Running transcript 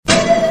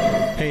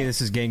Hey,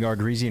 this is Gengar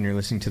Greasy, and you're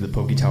listening to the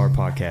PokeTower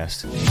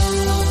Podcast.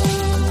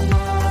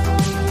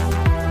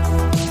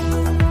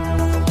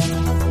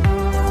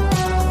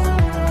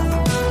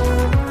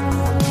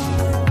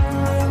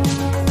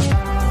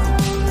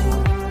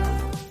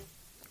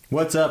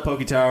 What's up,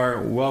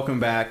 PokeTower?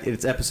 Welcome back.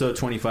 It's episode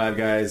 25,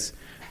 guys.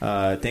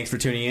 Thanks for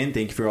tuning in.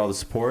 Thank you for all the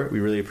support. We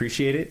really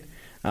appreciate it.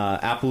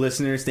 Apple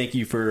listeners, thank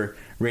you for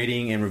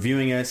rating and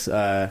reviewing us.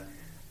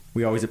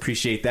 We always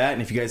appreciate that.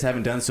 And if you guys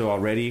haven't done so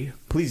already,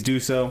 please do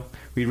so.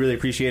 We really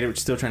appreciate it. We're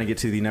still trying to get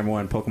to the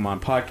 #1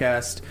 Pokemon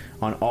podcast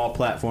on all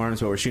platforms,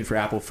 but we're shooting for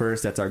Apple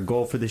first. That's our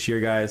goal for this year,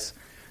 guys.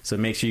 So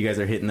make sure you guys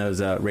are hitting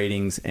those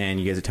ratings and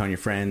you guys are telling your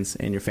friends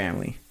and your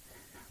family.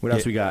 What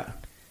else we got?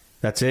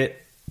 That's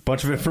it.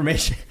 Bunch of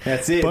information.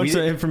 That's it. Bunch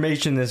of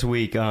information this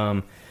week.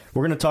 We're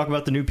going to talk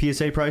about the new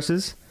PSA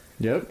prices.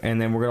 Yep.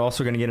 And then we're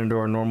also going to get into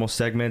our normal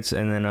segments.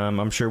 And then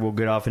I'm sure we'll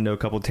get off into a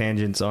couple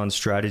tangents on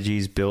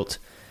strategies built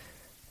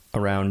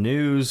around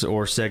news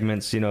or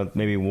segments.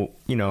 Maybe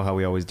how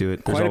we always do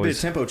it. Quite a bit of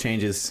tempo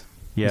changes.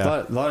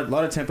 Yeah. A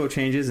lot of tempo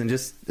changes, and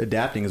just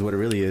adapting is what it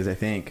really is, I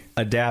think.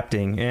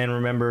 Adapting. And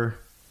remember,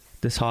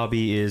 this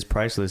hobby is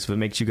priceless. If it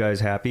makes you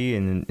guys happy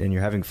and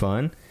you're having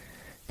fun,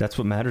 that's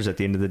what matters at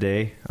the end of the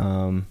day.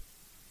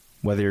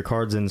 Whether your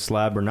card's in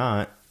slab or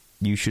not,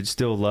 you should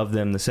still love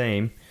them the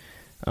same.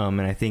 And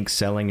I think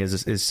selling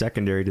is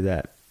secondary to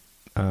that.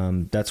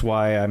 That's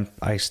why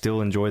I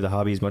still enjoy the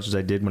hobby as much as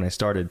I did when I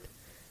started,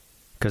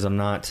 because I'm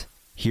not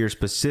here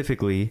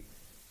specifically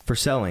for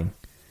selling.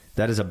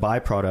 That is a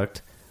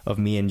byproduct of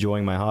me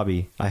enjoying my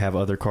hobby. I have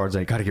other cards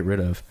I got to get rid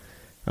of.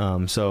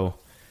 So,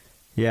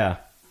 yeah,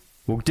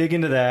 we'll dig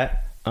into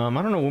that. I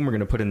don't know when we're going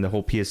to put in the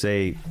whole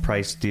PSA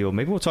price deal.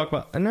 Maybe we'll talk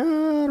about... No,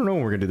 I don't know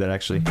when we're going to do that,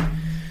 actually.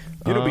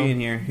 It'll be in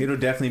here. It'll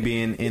definitely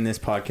be in this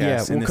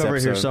podcast. Yeah, we'll cover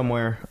episode. it here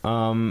somewhere.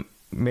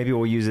 Maybe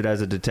we'll use it as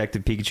a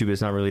Detective Pikachu, but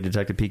it's not really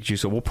Detective Pikachu,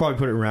 so we'll probably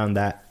put it around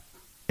that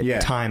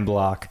time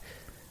block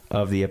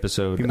of the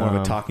episode. Be more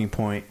of a talking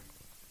point.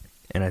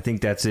 And I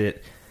think that's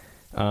it.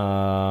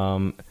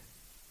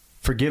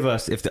 Forgive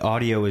us if the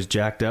audio is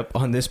jacked up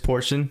on this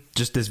portion,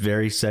 just this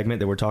very segment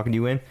that we're talking to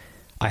you in.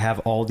 I have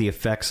all the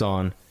effects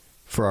on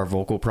for our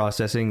vocal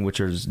processing, which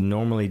is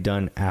normally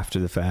done after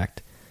the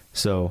fact.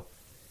 So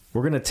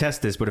we're going to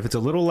test this, but if it's a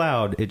little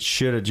loud, it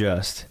should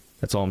adjust.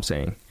 That's all I'm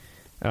saying.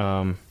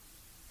 I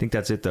think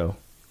that's it, though.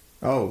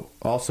 Oh,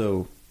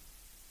 also,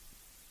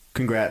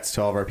 congrats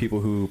to all of our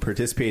people who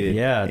participated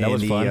in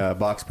the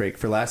box break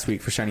for last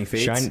week for Shiny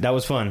Fates. That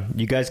was fun.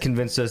 You guys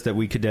convinced us that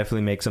we could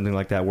definitely make something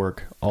like that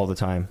work all the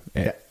time.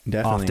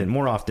 Definitely.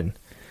 More often.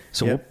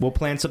 So we'll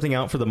plan something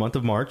out for the month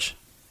of March.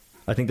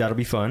 I think that'll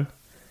be fun.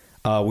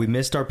 We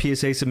missed our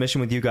PSA submission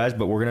with you guys,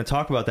 but we're going to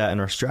talk about that in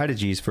our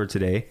strategies for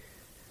today.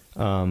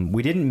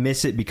 We didn't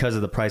miss it because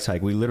of the price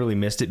hike. We literally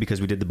missed it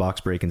because we did the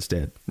box break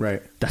instead.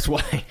 Right. That's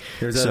why.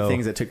 There's other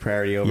things that took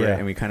priority over it,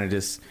 and we kind of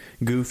just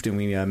goofed and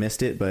we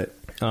missed it, but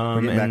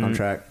we're getting back on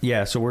track.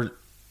 Yeah, so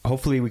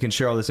hopefully we can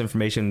share all this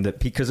information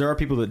because there are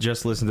people that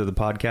just listen to the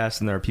podcast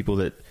and there are people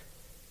that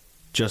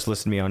just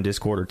listen to me on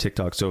Discord or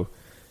TikTok. So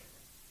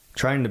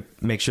trying to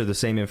make sure the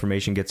same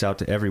information gets out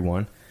to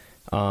everyone.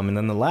 And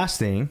then the last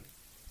thing,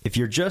 if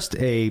you're just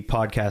a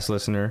podcast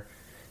listener,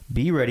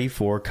 be ready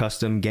for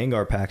custom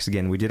Gengar packs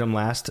again. We did them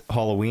last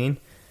Halloween.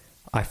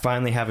 I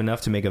finally have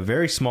enough to make a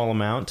very small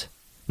amount.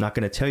 Not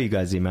going to tell you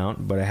guys the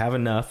amount, but I have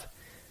enough.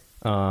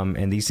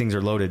 And these things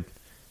are loaded.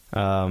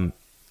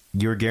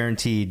 You're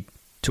guaranteed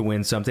to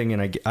win something,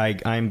 and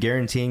I'm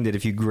guaranteeing that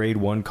if you grade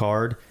one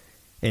card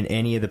in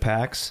any of the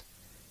packs,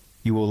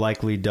 you will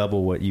likely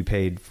double what you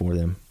paid for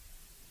them.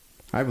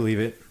 I believe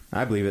it.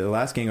 The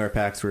last Gengar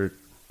packs were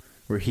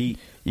heat.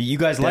 You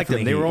guys liked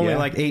them. They were only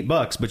like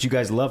 $8, but you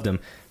guys loved them.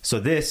 So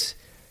this,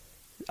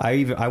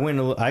 I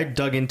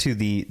dug into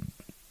the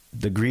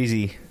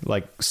greasy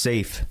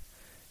safe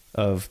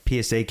of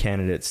PSA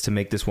candidates to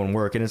make this one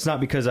work, and it's not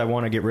because I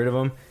want to get rid of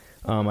them.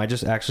 I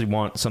just actually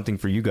want something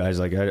for you guys.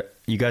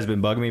 You guys have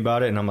been bugging me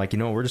about it, and I'm like,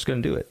 we're just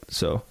going to do it.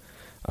 So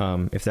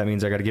if that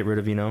means I got to get rid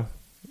of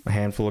a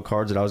handful of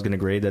cards that I was going to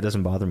grade, that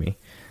doesn't bother me.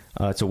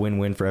 It's a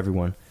win-win for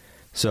everyone.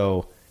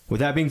 So with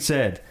that being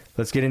said,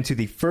 let's get into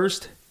the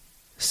first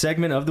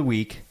segment of the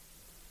week.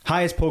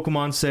 Highest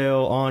Pokemon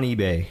sale on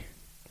eBay.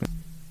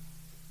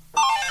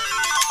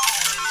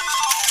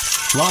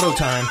 Lotto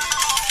time.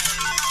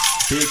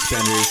 Big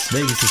spenders.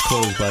 Vegas is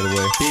closed, by the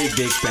way.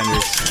 Big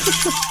spenders.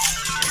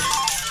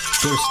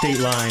 Go to State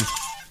Line.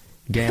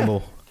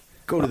 Gamble.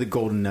 Go to the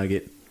Golden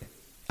Nugget.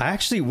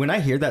 When I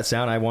hear that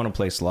sound, I want to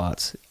play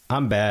slots.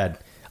 I'm bad.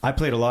 I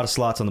played a lot of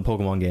slots on the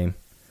Pokemon game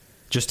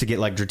just to get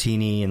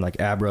Dratini and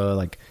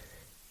Abra.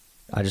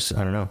 I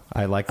don't know.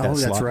 I like that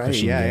slot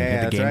machine game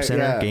at the game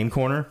center, game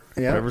corner,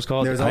 whatever it's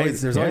called. There's always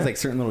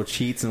certain little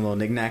cheats and little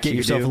knickknacks. Get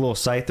yourself a little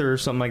Scyther or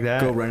something like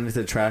that. Go run into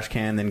the trash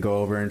can, then go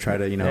over and try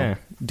to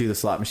do the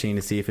slot machine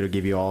to see if it'll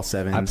give you all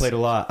sevens. I played a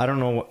lot. I don't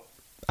know.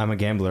 I'm a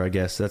gambler, I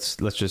guess. Let's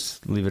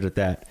just leave it at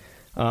that.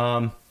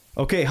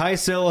 Okay,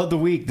 highest sale of the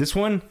week. This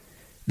one,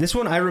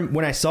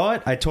 when I saw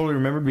it, I totally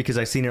remembered because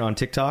I seen it on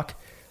TikTok.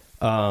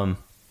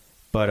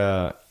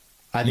 But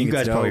I think you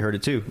guys dope. probably heard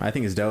it too. I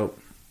think it's dope.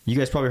 You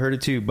guys probably heard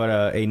it too. But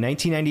a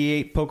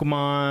 1998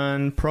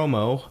 Pokemon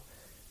promo,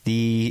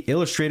 the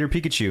Illustrator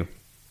Pikachu,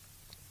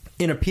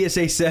 in a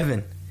PSA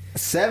 7.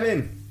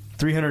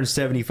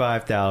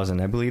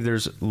 375,000. I believe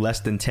there's less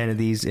than 10 of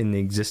these in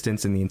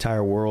existence in the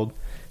entire world.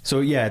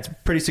 So yeah, it's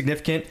pretty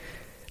significant.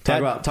 Talk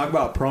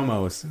about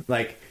promos.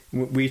 Like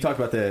we talked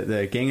about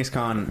the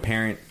Kangaskhan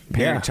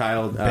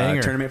parent-child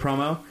tournament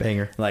promo.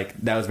 Banger. Like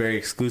that was very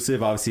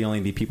exclusive. Obviously, only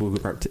the people who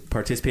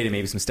participated,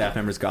 maybe some staff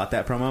members, got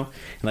that promo.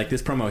 And like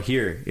this promo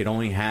here, it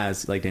only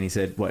has, like Denny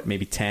said, what,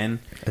 maybe 10?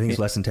 I think it's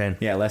less than 10.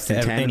 Yeah, less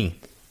than 10 any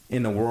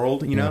in the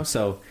world. You know,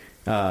 so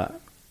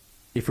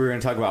if we were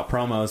going to talk about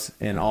promos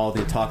and all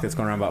the talk that's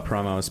going around about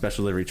promos,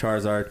 special delivery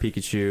Charizard,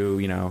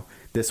 Pikachu, you know,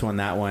 this one,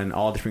 that one,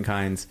 all different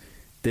kinds.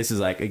 This is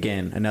like,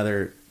 again,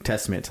 another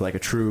testament to like a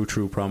true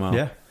promo.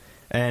 Yeah.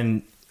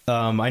 And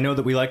I know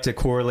that we like to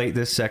correlate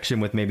this section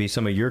with maybe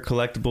some of your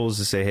collectibles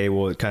to say, hey,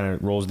 well, it kind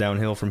of rolls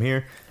downhill from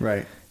here.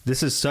 Right.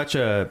 This is such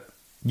a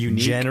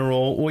unique,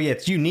 general. Well, yeah,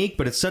 it's unique,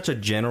 but it's such a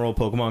general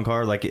Pokemon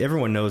card. Like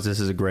everyone knows this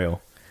is a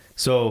Grail.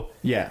 So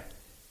yeah,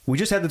 we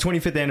just had the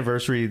 25th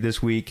anniversary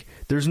this week.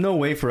 There's no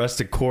way for us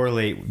to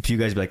correlate if you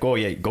guys be like, oh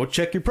yeah, go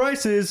check your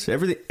prices.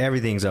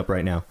 Everything's up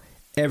right now.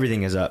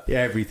 Everything is up. Yeah,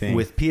 everything.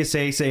 With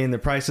PSA saying the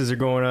prices are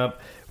going up,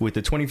 with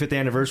the 25th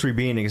anniversary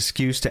being an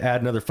excuse to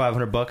add another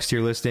 $500 to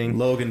your listing.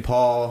 Logan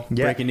Paul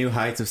breaking new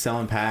heights of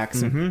selling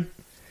packs. Mm-hmm.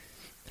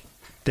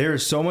 There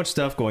is so much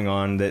stuff going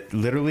on that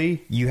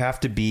literally you have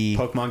to be...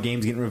 Pokemon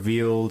games getting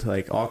revealed,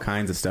 like all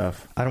kinds of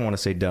stuff. I don't want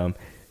to say dumb.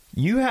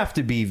 You have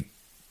to be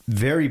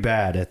very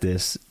bad at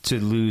this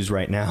to lose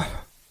right now.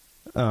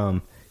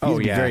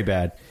 Very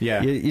bad.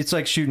 Yeah. It's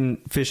like shooting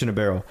fish in a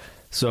barrel.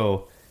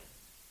 So...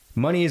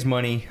 money is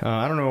money.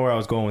 I don't know where I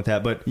was going with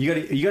that, but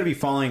you gotta be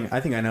following. I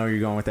think I know where you're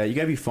going with that. You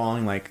gotta be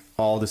following like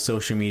all the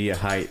social media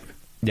hype.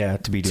 Yeah,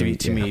 to be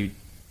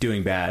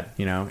doing bad,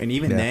 you know. And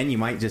even then, you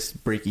might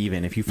just break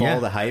even if you follow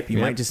the hype. You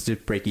might just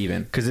break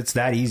even because it's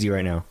that easy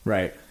right now.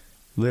 Right.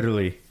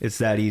 Literally, it's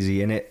that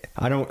easy, and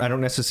I don't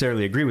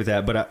necessarily agree with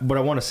that. But what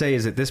I want to say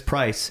is that this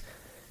price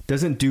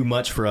doesn't do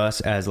much for us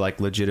as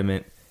like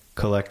legitimate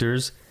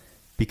collectors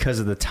because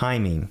of the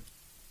timing.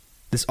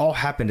 This all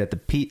happened at the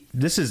peak.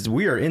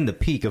 We are in the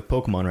peak of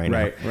Pokemon right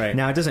now. Right.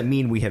 Now, it doesn't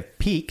mean we have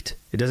peaked.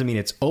 It doesn't mean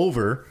it's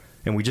over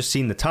and we just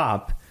seen the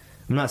top.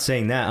 I'm not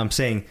saying that. I'm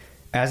saying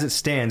as it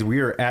stands, we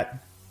are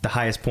at the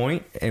highest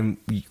point and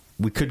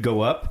we could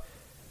go up.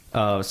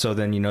 So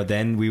then,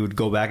 then we would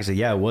go back and say,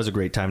 yeah, it was a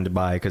great time to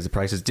buy because the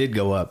prices did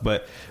go up.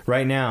 But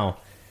right now,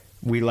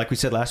 like we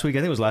said last week, I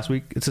think it was last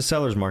week, it's a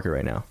seller's market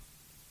right now.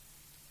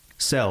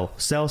 Sell.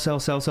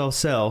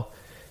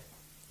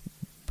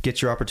 Get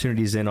your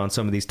opportunities in on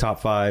some of these top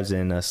fives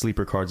and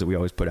sleeper cards that we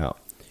always put out.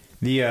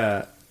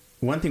 The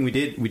one thing we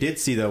did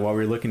see though while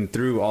we were looking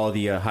through all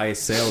the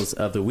highest sales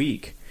of the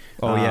week.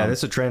 Oh yeah,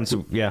 that's a trend.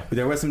 So yeah,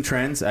 there was some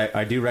trends.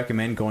 I do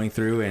recommend going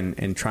through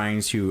and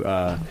trying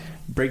to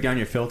break down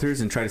your filters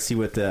and try to see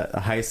what the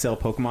highest sell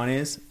Pokemon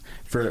is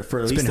for at least a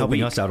week. It's been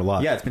helping us out a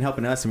lot. Yeah, it's been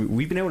helping us. And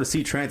we've been able to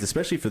see trends,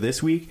 especially for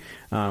this week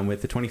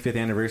with the 25th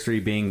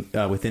anniversary being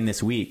within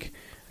this week.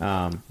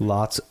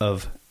 Lots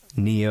of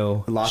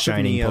Neo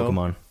shining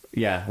Pokemon.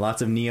 Yeah,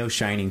 lots of Neo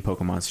shining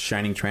Pokemon.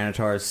 Shining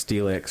Tyranitar,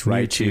 Steelix,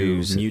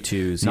 Raichus,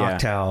 Mewtwo's,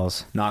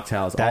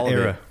 Noctowls, that all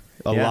era.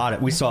 Of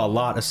it. We saw a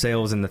lot of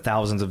sales in the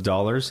thousands of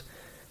dollars.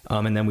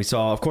 And then we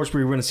saw, of course,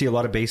 we were going to see a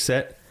lot of base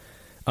set,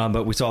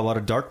 but we saw a lot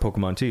of dark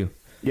Pokemon too.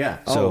 Yeah.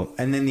 So,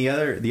 and then the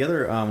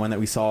other one that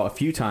we saw a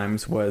few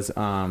times was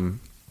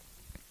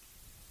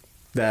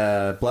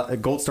the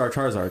Gold Star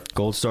Charizard.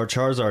 Gold Star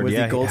Charizard,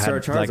 yeah. Gold Star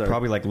Charizard. Like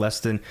probably like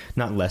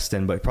not less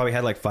than, but probably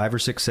had like 5 or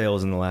 6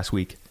 sales in the last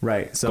week.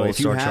 Right. So if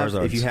you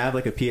have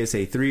like a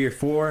PSA 3 or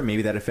 4,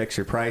 maybe that affects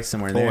your price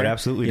somewhere there. Oh, it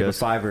absolutely you does.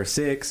 Have a 5 or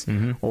 6,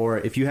 or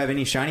if you have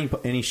any shining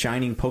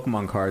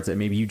Pokemon cards that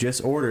maybe you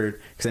just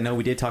ordered, because I know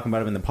we did talk about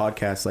them in the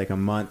podcast like a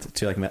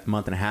month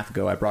and a half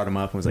ago. I brought them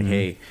up and was like,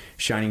 hey,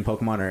 shining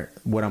Pokemon are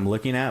what I'm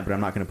looking at, but I'm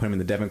not going to put them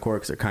in the Devoncore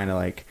because they're kind of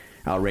like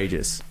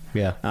outrageous.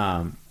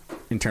 Yeah.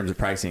 In terms of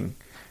pricing.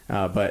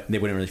 But they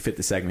wouldn't really fit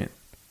the segment.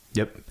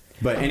 Yep.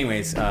 But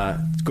anyways,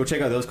 go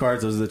check out those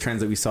cards. Those are the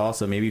trends that we saw.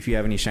 So maybe if you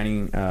have any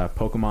shining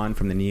Pokemon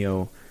from the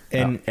Neo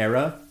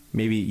era,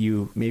 maybe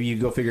you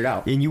go figure it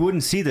out. And you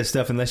wouldn't see this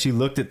stuff unless you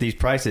looked at these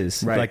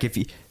prices. Right.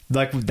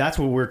 Like that's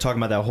what we're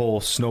talking about, that whole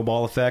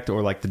snowball effect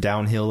or like the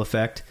downhill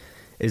effect,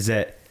 is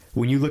that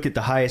when you look at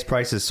the highest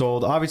prices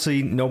sold,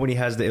 obviously nobody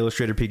has the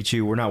Illustrator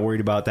Pikachu. We're not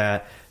worried about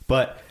that.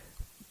 But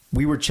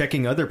we were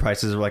checking other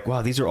prices. We're like,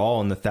 wow, these are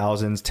all in the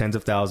thousands, tens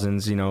of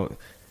thousands,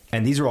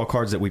 and these are all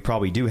cards that we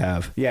probably do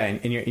have. Yeah,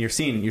 and you're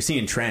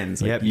seeing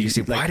trends. Like, yep, you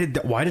see, why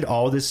did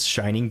all these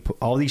shining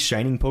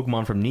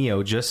Pokemon from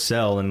Neo just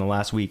sell in the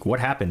last week? What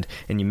happened?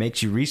 And it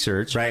makes you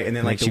research, right? And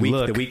then like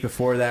the week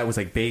before that was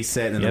like base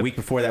set, and then the week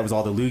before that was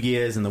all the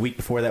Lugias, and the week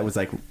before that was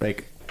like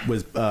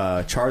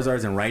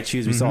Charizards and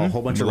Raichus. We saw a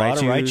whole bunch of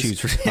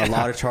Raichus. A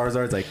lot of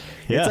Charizards. Like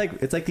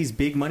it's like these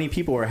big money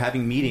people are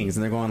having meetings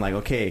and they're going like,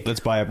 okay, let's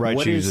buy up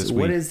Raichus this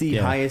week. What is the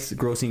highest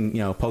grossing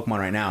Pokemon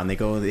right now? And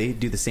they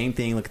do the same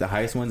thing, look at the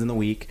highest ones in the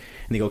week,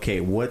 and they go,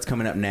 okay, what's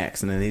coming up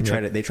next? And then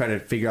they try to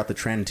figure out the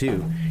trend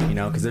too,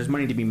 because there's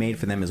money to be made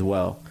for them as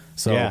well.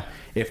 So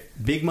if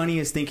big money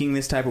is thinking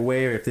this type of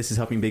way, or if this is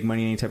helping big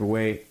money in any type of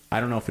way, I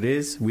don't know if it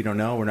is. We don't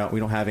know. We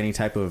don't have any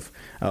type of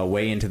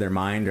way into their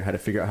mind or how to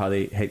figure out how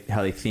they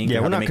think. Yeah,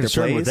 we're not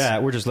concerned with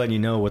that. We're just letting you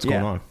know what's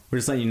going on. We're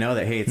just letting you know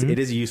that it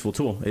is a useful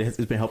tool. It's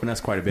been helping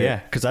us quite a bit. Yeah,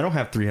 because I don't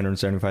have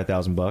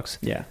 $375,000.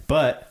 Yeah,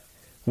 but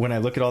when I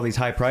look at all these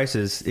high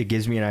prices, it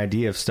gives me an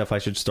idea of stuff I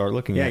should start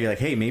looking at. Yeah, you're like,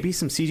 hey, maybe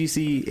some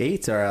CGC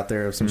 8s are out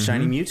there, some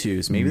shiny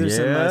Mewtwo's. Maybe there's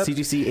some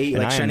CGC 8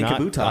 like shiny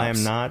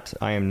Kabutops.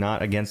 I am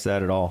not against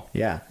that at all.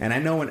 Yeah, and I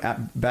know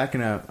back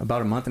in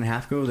about a month and a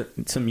half ago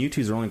that some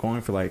Mewtwo's are only going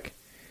for like,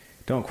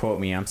 don't quote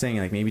me, I'm saying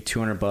like maybe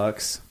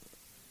 $200,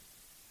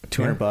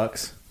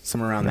 $200,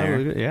 somewhere around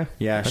there.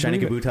 Yeah, shiny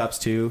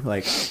Kabutops too.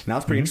 Like, and I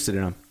was pretty interested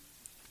in them.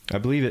 I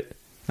believe it.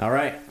 All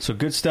right. So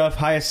good stuff.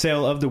 Highest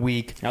sale of the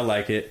week. I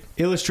like it.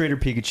 Illustrator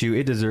Pikachu.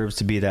 It deserves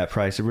to be that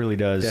price. It really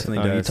does.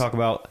 Definitely does. You talk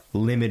about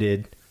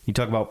limited. You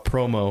talk about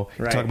promo.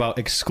 Right. You talk about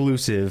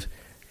exclusive.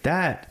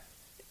 That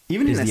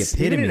even is in the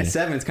epitome. Even in a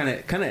 7, it's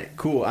kind of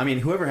cool. I mean,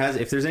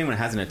 if there's anyone that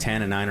has a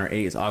 10, a 9, or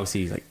 8, it's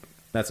obviously like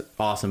that's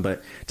awesome.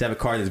 But to have a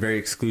card that's very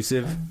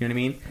exclusive, you know what I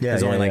mean? Yeah.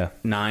 There's only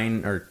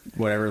 9 or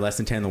whatever, less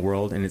than 10 in the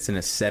world, and it's in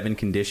a 7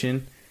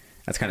 condition.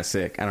 That's kind of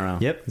sick. I don't know.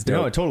 Yep.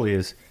 No, it totally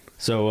is.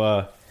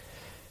 So.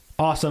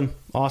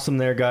 Awesome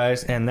there,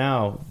 guys. And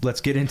now let's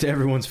get into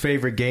everyone's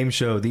favorite game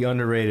show, the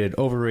underrated,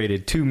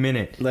 overrated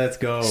 2-minute Let's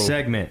go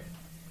segment.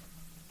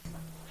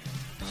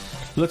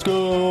 Let's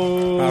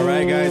go. All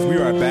right, guys, we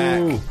are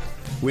back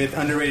with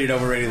underrated,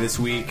 overrated this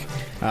week.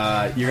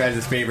 Your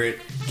guys' favorite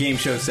game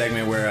show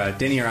segment where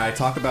Denny or I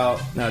talk about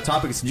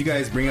topics that you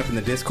guys bring up in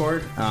the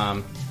Discord.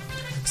 Some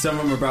of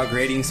them are about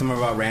grading, some are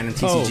about random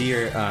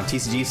TCG or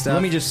TCG stuff.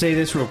 Let me just say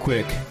this real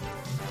quick.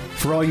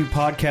 For all you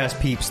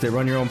podcast peeps that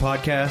run your own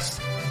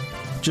podcast,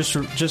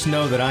 just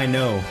know that I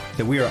know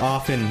that we are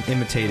often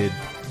imitated,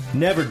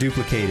 never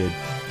duplicated.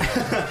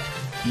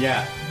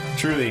 Yeah,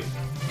 truly.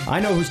 I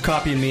know who's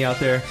copying me out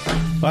there.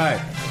 All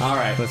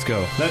right. Let's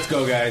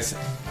go, guys.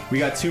 We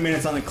got 2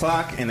 minutes on the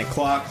clock, and the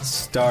clock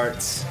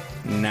starts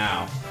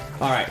now.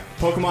 All right,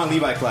 Pokemon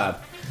Levi Collab.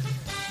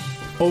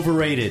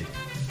 Overrated.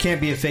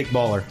 Can't be a fake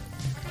baller.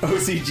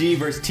 OCG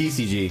versus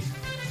TCG.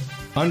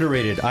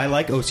 Underrated. I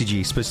like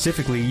OCG,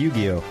 specifically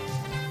Yu-Gi-Oh.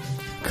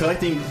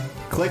 Collecting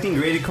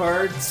graded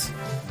cards.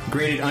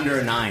 Graded under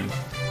a 9.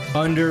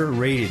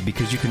 Underrated,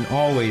 because you can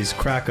always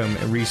crack them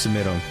and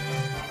resubmit them.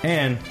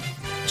 And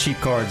cheap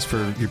cards for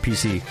your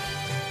PC.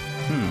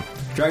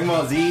 Dragon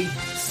Ball Z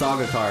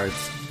Saga cards.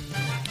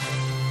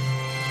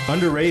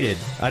 Underrated.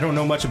 I don't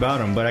know much about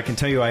them, but I can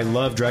tell you I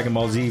love Dragon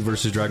Ball Z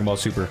versus Dragon Ball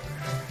Super.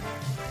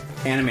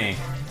 Anime.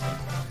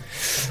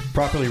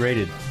 Properly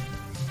rated.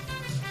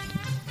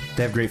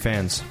 They have great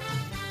fans.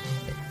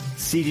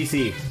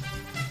 CGC.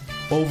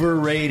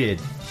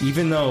 Overrated.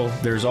 Even though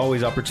there's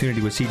always opportunity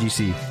with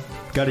CGC.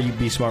 Gotta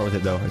be smart with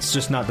it, though. It's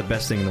just not the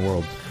best thing in the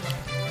world.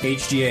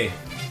 HGA.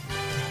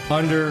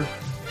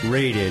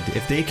 Underrated.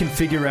 If they can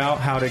figure out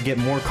how to get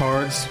more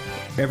cards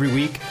every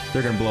week,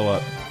 they're gonna blow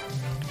up.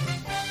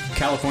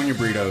 California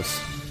Burritos.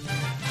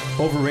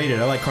 Overrated.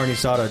 I like carne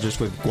asada just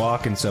with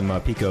guac and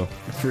some pico.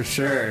 For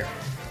sure.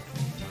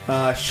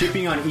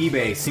 Shipping on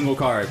eBay, single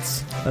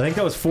cards. I think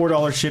that was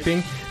 $4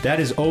 shipping. That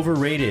is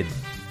overrated.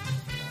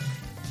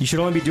 You should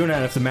only be doing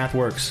that if the math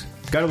works.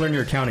 Got to learn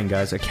your accounting,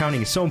 guys.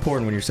 Accounting is so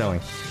important when you're selling.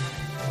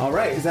 All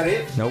right, is that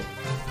it? Nope.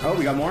 Oh,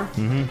 we got more?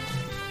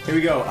 Mm-hmm. Here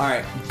we go. All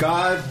right.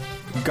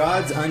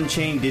 God's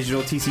Unchained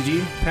Digital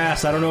TCG.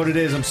 Pass. I don't know what it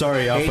is. I'm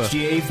sorry, Alpha.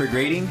 HGA for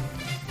grading.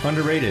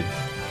 Underrated.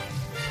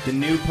 The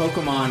new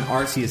Pokemon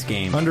Arceus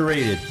game.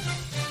 Underrated.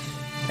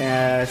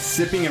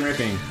 Sipping and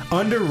ripping.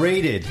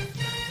 Underrated.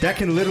 That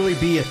can literally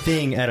be a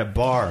thing at a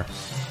bar.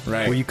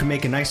 Right. Where you can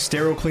make a nice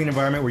sterile, clean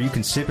environment where you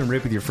can sip and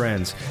rip with your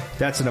friends.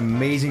 That's an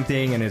amazing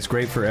thing, and it's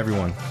great for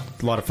everyone.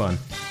 A lot of fun.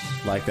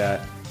 Like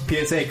that.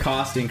 PSA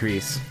cost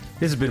increase.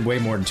 This has been way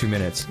more than 2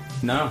 minutes.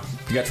 No,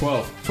 you got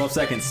 12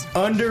 seconds.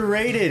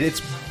 Underrated.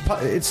 It's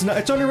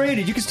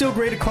underrated. You can still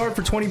grade a card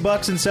for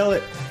 $20 and sell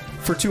it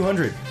for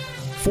 $200,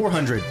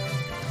 $400.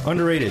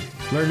 Underrated.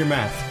 Learn your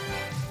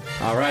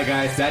math. All right,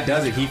 guys, that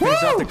does it. He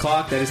finished off the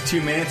clock. That is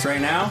 2 minutes right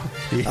now.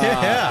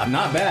 Yeah,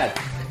 not bad.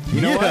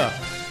 You know what?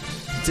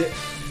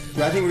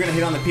 I think we're going to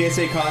hit on the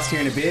PSA cost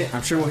here in a bit.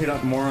 I'm sure we'll hit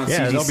up more on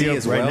CGC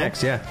as well. Right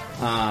next, yeah.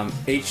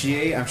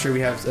 HGA, I'm sure we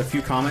have a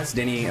few comments.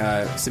 Denny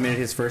submitted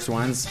his first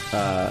ones,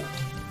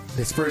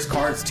 his first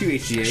cards to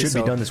HGA. Should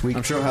be done this week.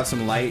 I'm sure we'll have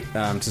some light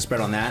to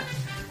spread on that.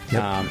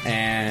 Yep.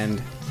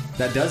 And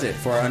that does it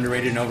for our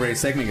underrated and overrated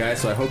segment, guys.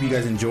 So I hope you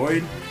guys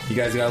enjoyed. You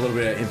guys got a little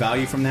bit of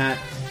value from that.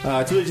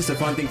 It's really just a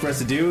fun thing for us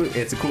to do.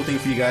 It's a cool thing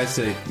for you guys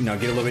to get a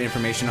little bit of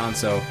information on.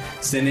 So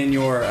send in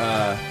your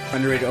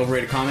underrated,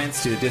 overrated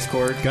comments to the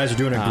Discord. You guys are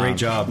doing a great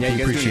job. Yeah, you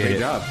guys are doing a great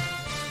job.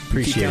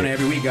 Appreciate Keep doing it. it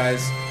every week,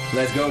 guys.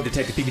 Let's go,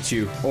 Detective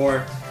Pikachu,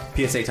 or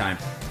PSA time.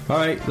 All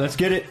right, let's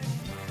get it.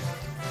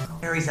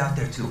 Harry's out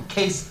there too.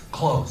 Case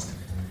closed,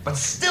 but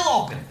still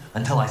open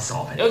until I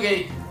solve it.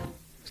 Okay.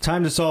 It's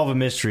time to solve a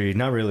mystery.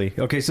 Not really.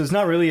 Okay, so it's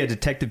not really a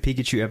Detective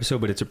Pikachu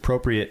episode, but it's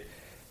appropriate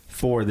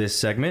for this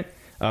segment.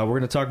 We're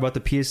going to talk about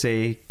the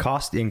PSA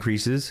cost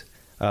increases.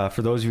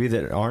 For those of you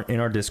that aren't in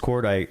our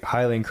Discord, I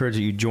highly encourage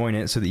that you join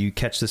it so that you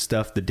catch the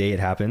stuff the day it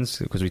happens,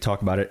 because we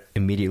talk about it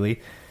immediately.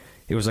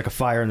 It was like a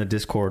fire in the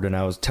Discord, and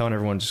I was telling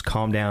everyone, just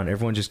calm down.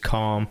 Everyone just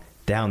calm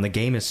down. The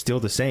game is still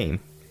the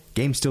same.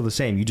 Game's still the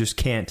same. You just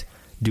can't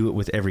do it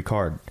with every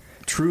card.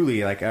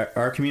 Truly, like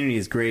our community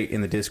is great in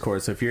the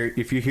Discord. So if you're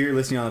here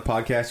listening on the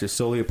podcast, you're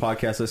solely a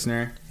podcast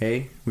listener.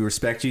 Hey, we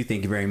respect you.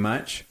 Thank you very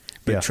much.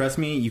 But trust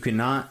me, you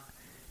cannot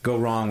go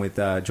wrong with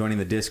joining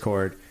the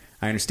Discord.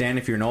 I understand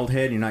if you're an old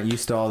head and you're not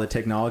used to all the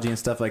technology and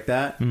stuff like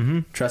that. Mm-hmm.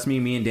 Trust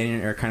me and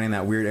Danny are kind of in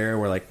that weird era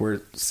where like we're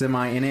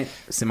semi in it,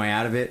 semi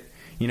out of it.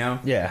 You know?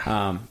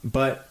 Yeah.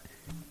 But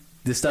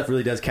this stuff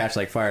really does catch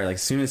like fire. Like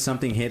as soon as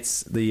something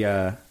hits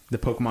the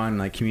Pokemon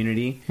like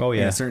community in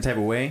a certain type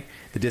of way,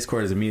 the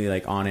Discord is immediately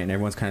like on it, and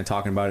everyone's kind of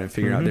talking about it and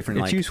figuring out different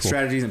like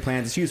strategies and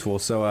plans. It's useful.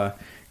 So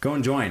go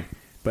and join.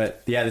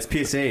 But yeah, this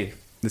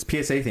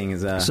PSA thing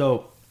is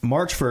so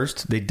March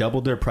 1st, they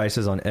doubled their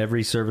prices on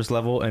every service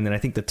level, and then I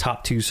think the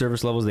top 2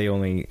 service levels they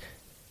only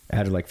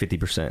added like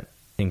 50%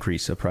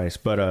 increase of price.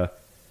 But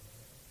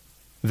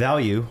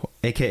value,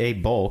 aka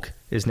bulk,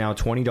 is now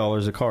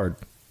 $20 a card,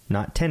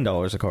 not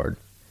 $10 a card.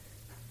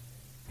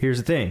 Here's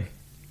the thing.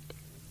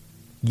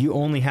 You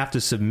only have to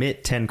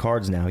submit 10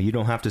 cards now. You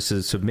don't have to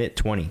submit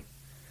 20.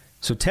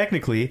 So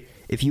technically,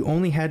 if you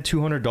only had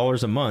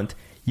 $200 a month,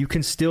 you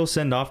can still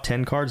send off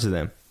 10 cards to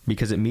them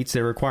because it meets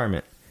their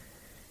requirement.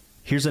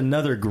 Here's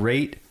another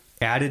great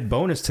added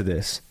bonus to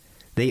this.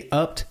 They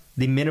upped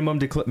the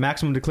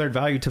maximum declared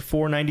value to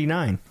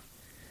 $4.99.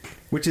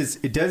 Which is,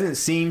 it doesn't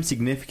seem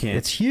significant.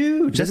 It's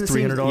huge. That's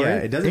 $300. Yeah,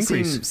 it doesn't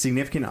seem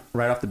significant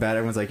right off the bat.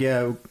 Everyone's like,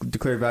 yeah,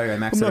 declared value, I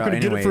maxed it out anyways. I'm not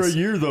going to get it for a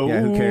year, though.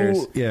 Yeah, who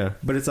cares? Yeah.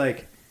 But it's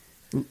like,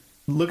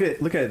 look at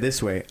it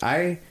this way.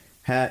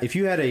 If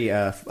you had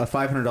a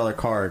 $500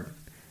 card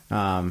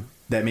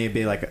that may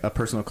be like a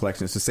personal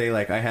collection. So say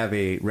like I have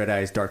a Red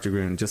Eyes Dark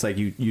Dragoon, just like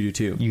you do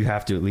too. You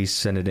have to at least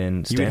send it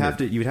in standard.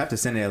 You would have to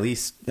send it at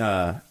least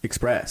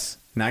express.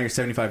 Now you're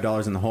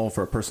 $75 in the hole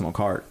for a personal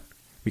card.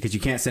 Because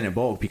you can't send it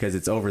bulk because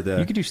it's over the...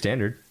 You could do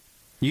standard.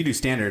 You do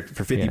standard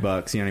for $50,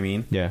 you know what I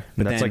mean? Yeah,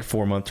 but that's like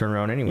 4-month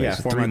turnaround anyway. Yeah,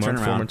 4-month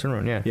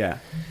turnaround, yeah. Yeah.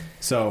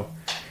 So,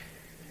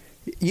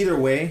 either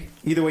way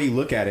you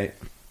look at it,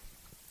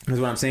 because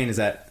what I'm saying is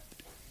that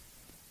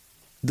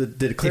the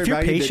declared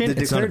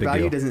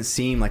value doesn't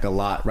seem like a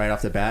lot right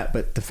off the bat,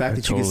 but the fact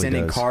that you can send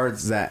in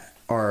cards that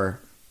are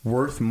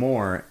worth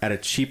more at a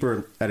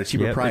cheaper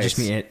price... just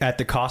mean at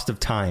the cost of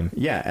time.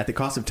 Yeah, at the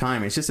cost of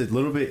time. It's just a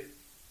little bit...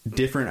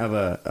 different of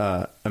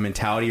a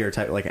mentality or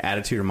type like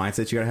attitude or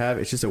mindset you gotta have.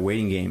 It's just a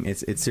waiting game.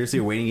 It's seriously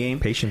a waiting game.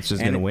 Patience is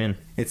gonna win.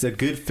 It's a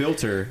good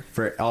filter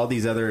for all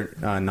these other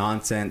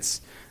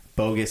nonsense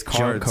bogus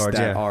cards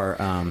that are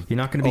you're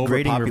not gonna be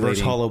grading reverse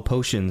hollow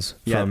potions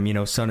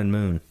from Sun and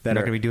Moon. You're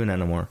not gonna be doing that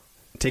no more.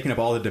 Taking up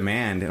all the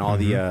demand and all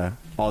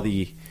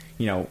the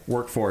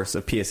workforce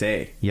of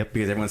PSA. Yep.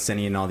 Because everyone's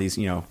sending in all these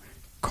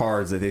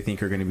cards that they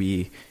think are going to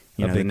be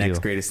the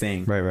next greatest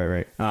thing.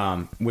 Right.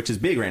 Which is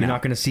big right now. You're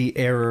not going to see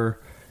error.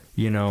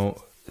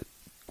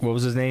 What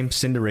was his name?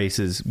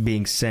 Cinderaces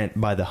being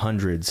sent by the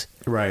hundreds.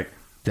 Right.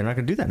 They're not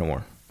going to do that no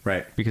more.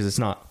 Right. Because it's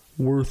not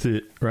worth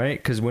it,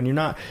 right? Because when you're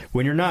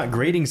not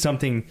grading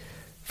something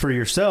for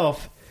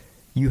yourself,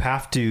 you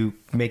have to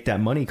make that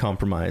money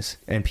compromise.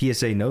 And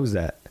PSA knows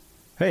that.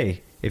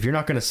 Hey, if you're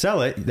not going to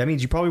sell it, that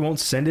means you probably won't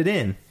send it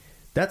in.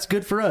 That's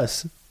good for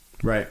us.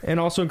 Right. And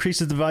also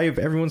increases the value of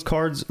everyone's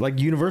cards like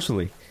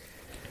universally.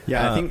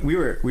 Yeah, I think we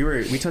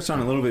touched on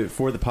it a little bit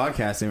before the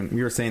podcast, and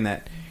we were saying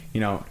that,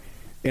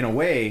 in a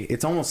way,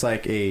 it's almost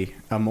like a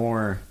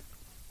more,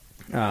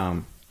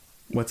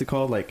 what's it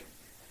called? Like,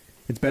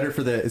 it's better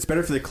for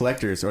the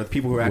collectors or the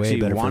people who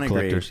actually want to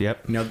grade.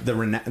 Yep. I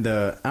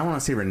don't want to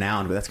say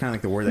renowned, but that's kind of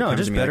like the word that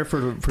comes to me. No, just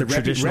better for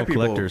traditional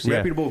collectors.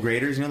 Reputable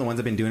graders, the ones that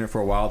have been doing it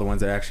for a while, the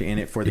ones that are actually in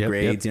it for the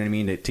grades, you know what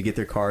I mean, to get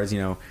their cards,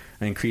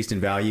 increased in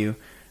value.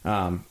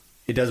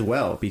 It does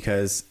well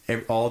because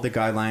all the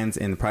guidelines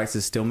and the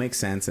prices still make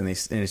sense, and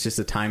it's just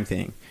a time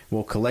thing.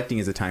 Well, collecting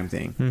is a time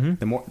thing. Mm-hmm.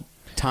 The more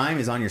time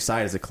is on your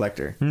side as a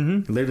collector. Mm-hmm.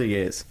 It literally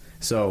is.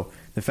 So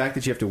the fact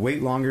that you have to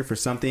wait longer for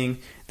something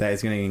that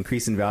is going to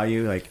increase in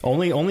value, like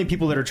only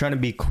people that are trying to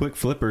be quick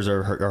flippers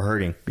are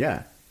hurting.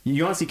 Yeah.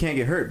 You honestly can't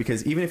get hurt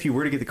because even if you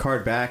were to get the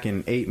card back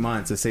in 8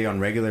 months, let's say on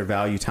regular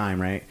value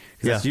time, right?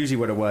 Because that's usually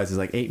what it was, is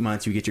like 8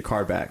 months you get your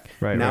card back.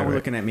 Right. Now we're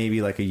looking at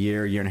maybe like a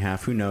year and a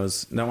half. Who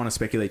knows? Don't want to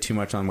speculate too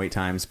much on wait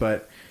times,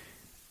 but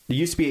it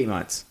used to be 8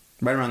 months,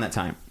 right around that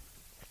time.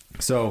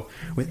 So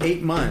with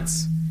 8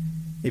 months,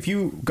 if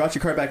you got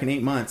your card back in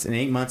 8 months, and in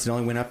 8 months it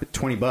only went up at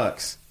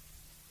 $20,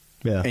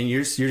 and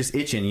you're just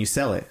itching, you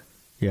sell it.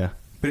 Yeah.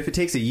 But if it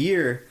takes a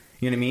year,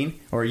 you know what I mean,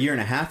 or a year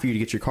and a half for you to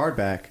get your card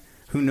back,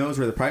 who knows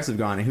where the price have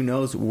gone, and who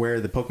knows where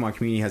the Pokemon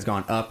community has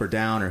gone up or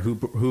down, or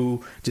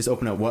who just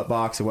opened up what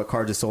box or what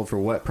card just sold for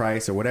what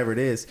price or whatever it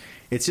is.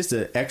 It's just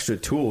an extra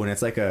tool, and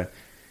it's like a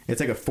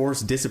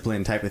forced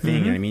discipline type of thing.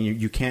 You know what I mean?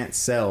 You can't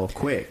sell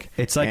quick.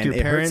 It's like your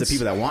it parents hurts the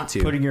people that want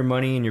to putting your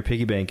money in your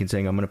piggy bank and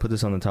saying, "I'm going to put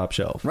this on the top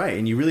shelf." Right,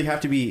 and you really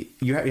have to be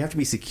you have to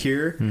be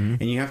secure,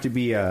 and you have to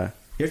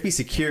be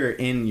secure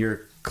in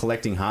your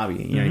collecting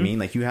hobby. You know what I mean?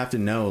 Like you have to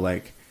know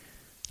like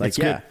It's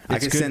yeah,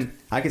 good.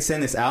 I could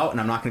send this out, and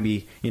I'm not going to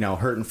be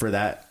hurting for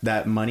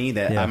that money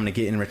that I'm going to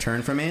get in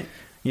return from it.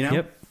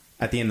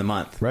 At the end of the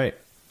month. Right.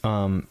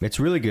 It's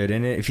really good,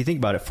 and if you think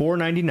about it,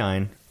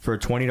 $4.99 for a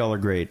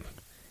 $20 grade.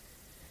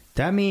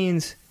 That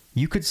means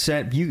you could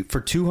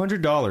for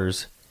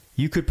 $200,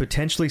 you could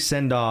potentially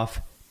send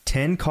off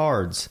 10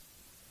 cards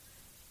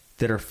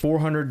that are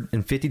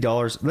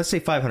 $450. Let's say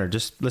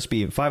 $500. Let's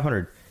be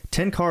 500.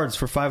 10 cards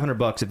for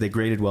 $500 if they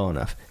graded well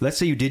enough. Let's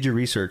say you did your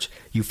research.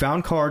 You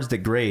found cards that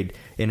grade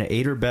in an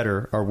 8 or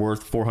better are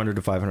worth $400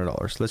 to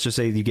 $500. Let's just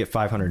say you get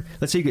 500.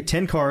 Let's say you get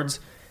 10 cards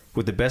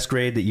with the best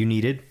grade that you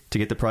needed to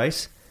get the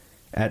price,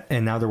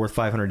 and now they're worth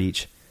 $500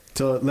 each.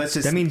 So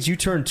that means you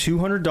turn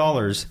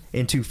 $200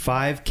 into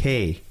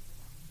 $5K.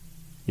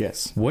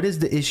 Yes. What is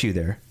the issue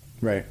there?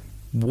 Right.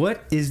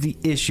 What is the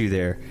issue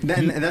there?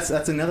 And that's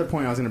another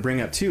point I was going to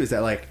bring up too. Is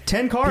that like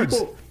 10 cards?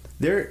 People,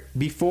 there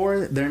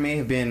may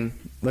have been.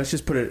 Let's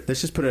just put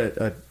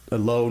a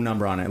low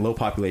number on it. Low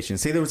population.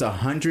 Say there was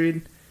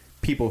 100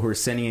 people who were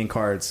sending in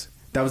cards.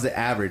 That was the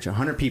average.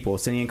 100 people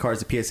sending in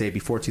cards to PSA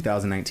before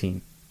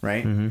 2019.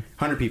 Right.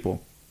 100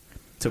 people.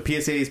 So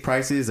PSA's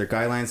prices, their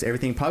guidelines,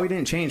 everything probably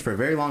didn't change for a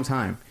very long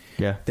time.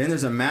 Yeah. Then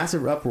there's a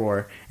massive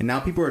uproar, and now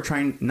people are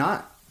trying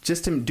not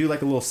just to do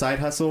like a little side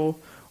hustle,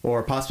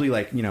 or possibly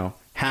like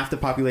half the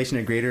population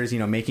of graders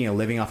making a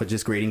living off of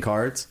just grading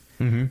cards.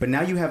 But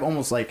now you have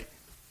almost like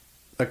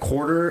a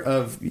quarter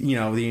of the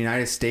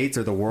United States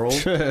or the world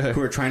who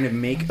are trying to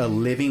make a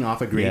living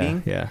off of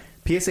grading. Yeah.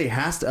 PSA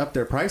has to up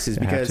their prices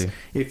because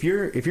if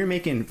you're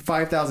making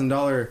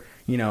 $5,000,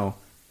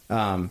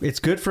 it's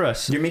good for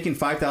us. You're making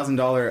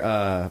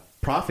 $5,000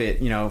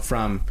 profit,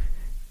 from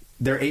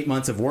their 8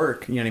 months of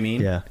work. You know what I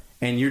mean? Yeah.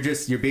 And you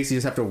basically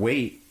just have to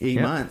wait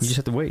 8 months. You just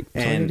have to wait.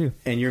 That's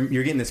and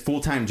you're getting this full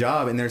time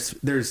job, and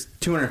there's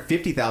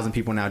 250,000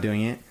 people now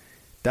doing it.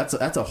 That's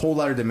a whole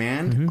lot of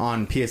demand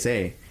on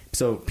PSA.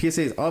 So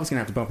PSA is obviously gonna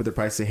have to bump up their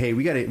price. Say, hey,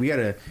 we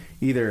gotta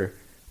either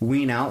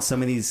wean out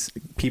some of these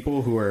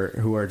people who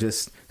are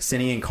just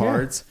sending in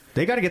cards. Yeah.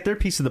 They got to get their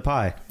piece of the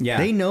pie. Yeah,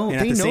 they know. And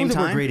they know that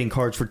we're grading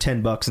cards for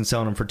 $10 and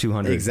selling them for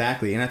 $200.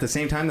 Exactly. And at the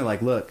same time, they're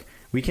like, look,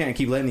 we can't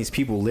keep letting these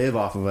people live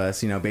off of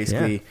us.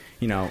 Basically,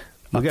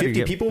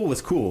 50 people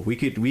was cool. We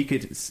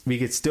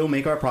could still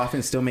make our profit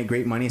and still make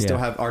great money and still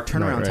have our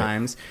turnaround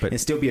times and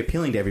still be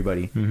appealing to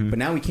everybody. But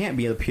now we can't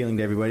be appealing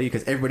to everybody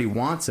because everybody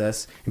wants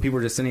us and people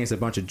are just sending us a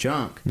bunch of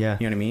junk. Yeah.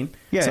 You know what I mean?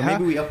 Yeah. So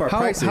maybe we up our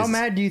prices. How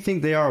mad do you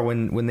think they are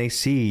when they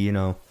see,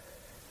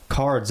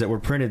 cards that were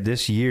printed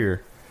this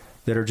year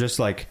that are just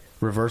like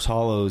reverse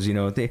hollows,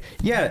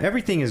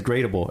 everything is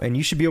gradable and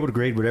you should be able to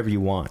grade whatever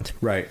you want.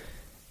 Right.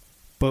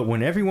 But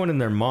when everyone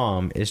and their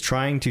mom is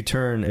trying to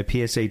turn a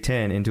PSA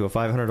 10 into a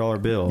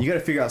 $500 bill, you got to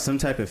figure out some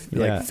type of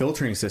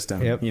filtering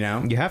system. Yep.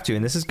 You have to,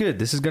 and this is good.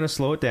 This is going to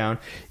slow it down.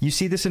 You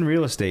see this in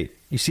real estate.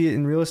 You see it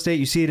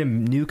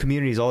in new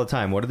communities all the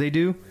time. What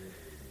do?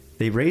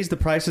 They raise the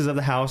prices of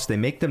the house. They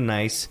make them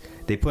nice.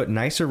 They put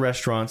nicer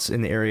restaurants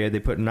in the area. They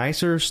put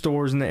nicer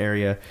stores in the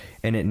area,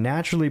 and it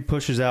naturally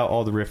pushes out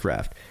all the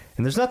riffraff.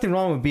 And there's nothing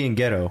wrong with being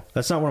ghetto.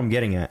 That's not what I'm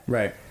getting at.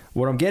 Right.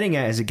 What I'm getting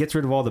at is it gets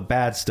rid of all the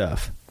bad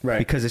stuff. Right.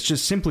 Because it's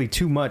just simply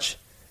too much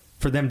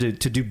for them to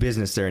do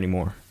business there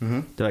anymore.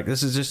 They're like,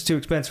 this is just too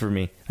expensive for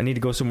me. I need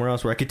to go somewhere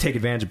else where I could take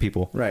advantage of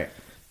people. Right.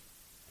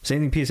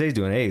 Same thing PSA is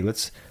doing. Hey,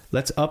 let's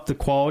up the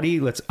quality.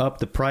 Let's up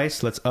the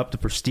price. Let's up the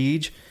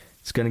prestige.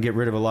 It's going to get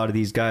rid of a lot of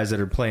these guys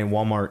that are playing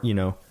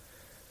Walmart,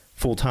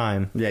 full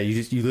time. Yeah,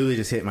 you literally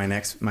just hit my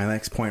next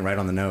point right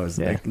on the nose.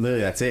 Yeah. Like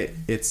literally, that's it.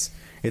 It's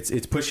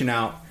pushing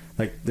out.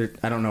 Like,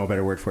 I don't know a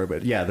better word for it,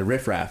 but yeah, the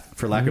riffraff,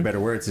 for lack of better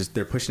words,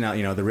 they're pushing out,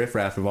 the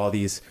riffraff of all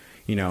these,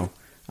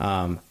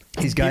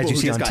 these guys you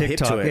see on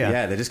TikTok.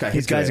 Yeah, they just got hit.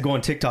 These guys go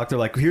on TikTok. They're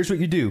like, here's what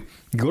you do.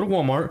 You go to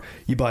Walmart,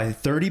 you buy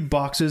 30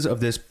 boxes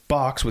of this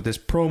box with this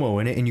promo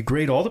in it, and you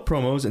grade all the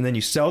promos, and then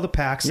you sell the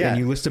packs, and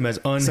you list them as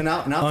unweighted. So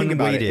now think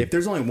about it. If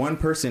there's only one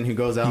person who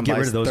goes out and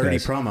buys 30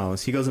 guys.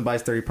 promos, he goes and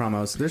buys 30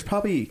 promos, there's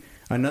probably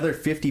another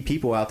 50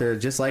 people out there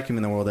just like him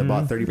in the world that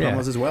bought 30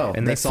 promos as well.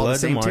 And they saw flood the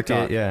same market,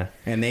 TikTok.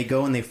 And they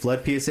go and they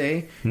flood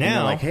PSA.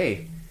 Now, like,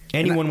 hey.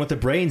 Anyone with the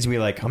brains be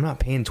like, I'm not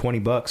paying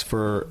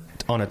 $20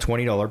 on a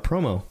 $20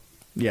 promo.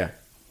 Yeah.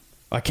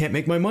 I can't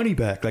make my money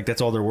back. Like, that's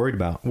all they're worried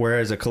about.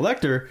 Whereas a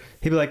collector,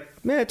 he'd be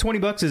like, man,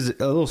 $20 is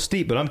a little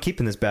steep, but I'm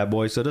keeping this bad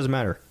boy, so it doesn't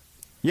matter.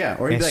 Yeah,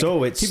 or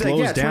so it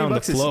slows down the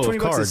flow of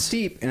cards. Is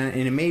steep, and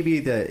it may be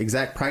the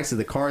exact price of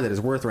the card that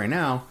is worth right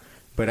now,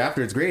 but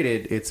after it's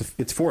graded,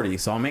 it's 40,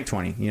 so I'll make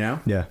 20.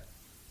 Yeah.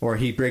 Or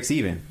he breaks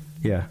even.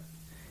 Yeah.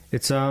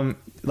 It's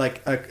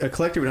like a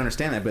collector would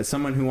understand that, but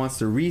someone who wants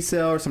to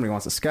resell or somebody who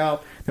wants to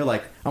scalp, they're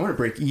like, I'm going to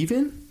break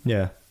even.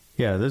 yeah.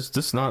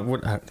 It's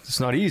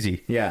not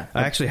easy. Yeah.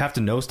 I actually have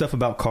to know stuff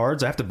about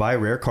cards. I have to buy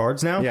rare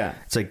cards now. Yeah.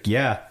 It's like,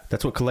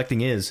 that's what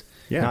collecting is.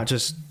 Yeah. Not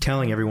just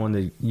telling everyone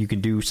that you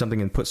can do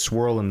something and put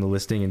swirl in the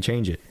listing and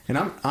change it. And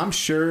I'm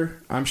sure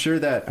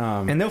that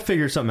and they'll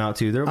figure something out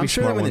too. There'll be I'm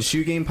sure smart that when ones. the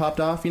shoe game popped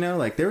off,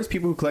 like there was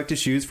people who collected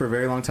shoes for a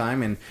very long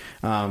time,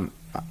 and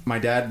my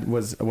dad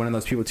was one of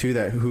those people too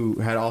who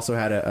had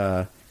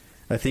a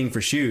thing for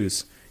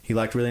shoes. He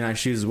liked really nice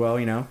shoes as well.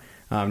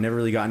 Never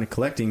really got into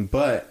collecting,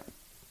 but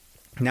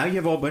now you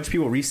have a whole bunch of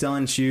people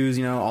reselling shoes.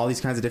 All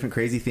these kinds of different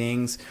crazy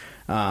things,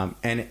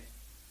 and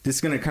this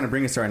is going to kind of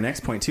bring us to our next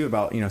point too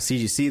about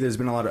CGC. There's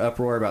been a lot of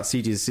uproar about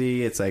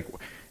CGC. It's like,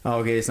 oh,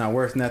 okay, it's not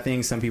worth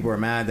nothing. Some people are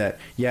mad that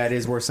it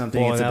is worth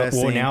something. It's the best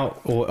thing. Now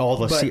all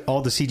the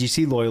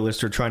CGC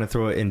loyalists are trying to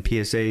throw it in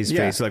PSA's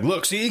face. Like,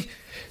 look, see,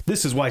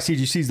 this is why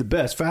CGC is the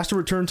best. Faster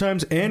return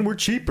times, and we're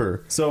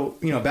cheaper. So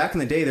back in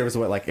the day, there was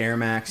what, like Air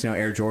Max,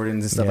 Air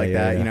Jordans and stuff like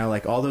that. Yeah.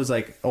 Like all those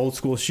like old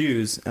school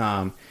shoes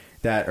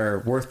that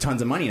are worth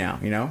tons of money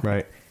now.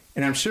 Right.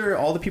 And I'm sure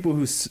all the people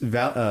who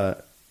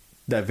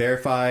that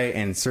verify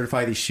and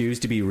certify these shoes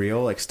to be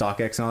real, like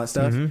StockX and all that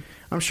stuff,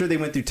 I'm sure they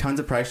went through tons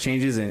of price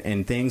changes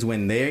and things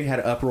when they had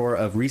an uproar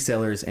of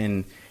resellers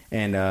and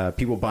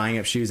people buying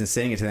up shoes and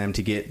sending it to them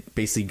to get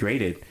basically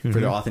graded for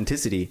their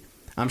authenticity.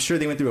 I'm sure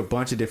they went through a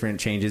bunch of different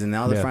changes, and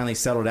now they're finally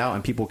settled out,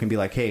 and people can be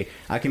like, hey,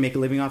 I can make a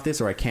living off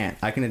this, or I can't.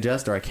 I can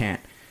adjust, or I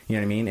can't. You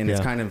know what I mean? And it's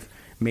kind of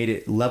made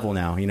it level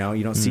now. You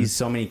don't see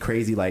so many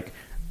crazy like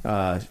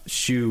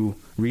shoe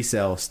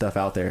resale stuff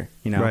out there.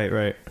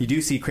 Right. You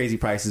do see crazy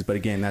prices, but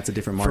again, that's a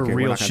different market. For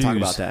real We're not going to talk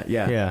shoes. about that.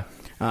 Yeah.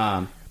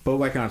 But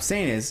what I'm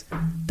saying is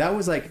that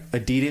was like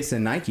Adidas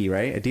and Nike,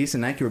 right? Adidas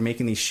and Nike were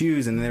making these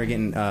shoes, and then they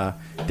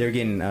were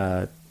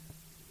getting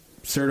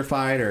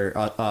certified or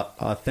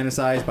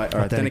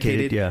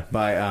authenticated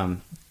by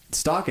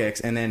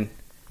StockX, and then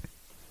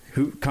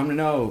who come to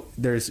know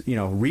there's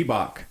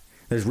Reebok,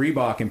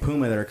 and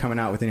Puma that are coming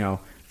out with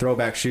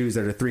throwback shoes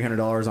that are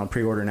 $300 on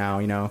pre-order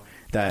now.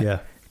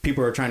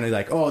 People are trying to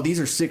like, oh, these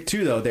are sick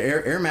too though. The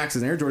Air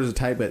Maxes and Air Jordans are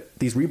tight, but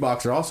these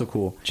Reeboks are also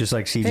cool. Just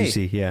like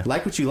CGC, hey,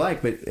 like what you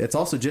like, but it's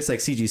also just like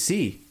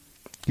CGC.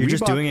 You're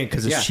just doing it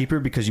because it's cheaper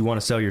because you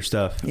want to sell your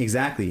stuff.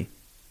 Exactly.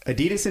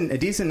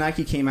 Adidas and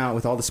Nike came out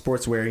with all the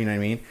sportswear. You know what I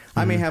mean?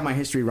 I may have my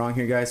history wrong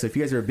here, guys. So if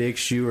you guys are a big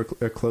shoe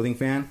or clothing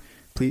fan,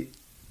 please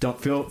don't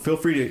feel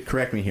free to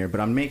correct me here. But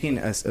I'm making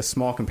a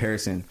small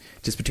comparison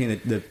just between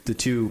the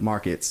two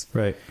markets.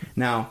 Right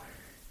now,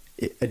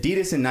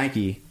 Adidas and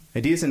Nike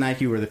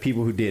were the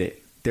people who did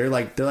it. They're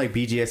like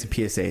BGS and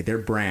PSA. Their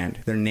brand,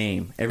 their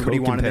name. Everybody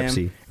Coke wanted and Pepsi.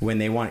 them when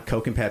they want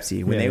Coke and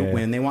Pepsi.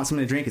 When they want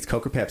something to drink, it's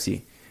Coke or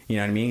Pepsi. You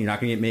know what I mean? You're not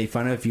going to get made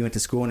fun of if you went to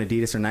school in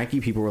Adidas or Nike.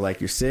 People were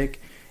like, you're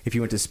sick. If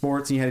you went to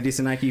sports and you had Adidas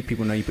and Nike,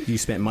 people know you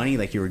spent money,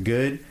 like you were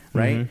good,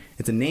 right?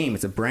 It's a name.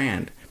 It's a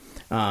brand.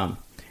 And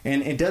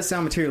it does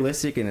sound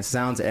materialistic and it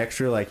sounds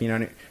extra, like,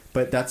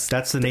 but that's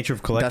the nature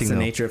of collecting. That's the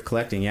nature of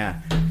collecting,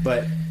 yeah.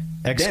 But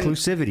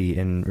exclusivity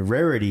and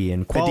rarity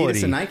and quality.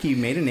 Adidas and Nike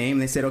made a name.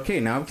 They said, okay,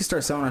 now we can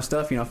start selling our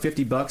stuff,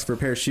 $50 for a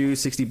pair of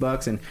shoes,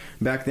 $60. And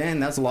back then,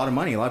 that's a lot of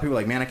money. A lot of people were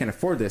like, man, I can't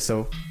afford this.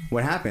 So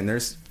what happened?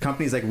 There's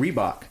companies like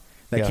Reebok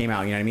that came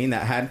out,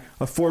 that had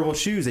affordable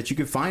shoes that you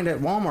could find at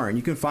Walmart, and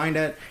you can find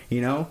at,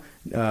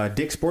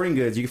 Dick's Sporting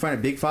Goods. You can find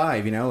at Big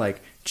Five, like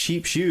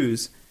cheap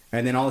shoes.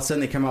 And then all of a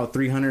sudden they come out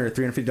with $300 or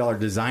 $350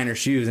 designer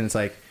shoes. And it's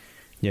like,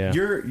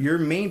 your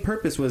main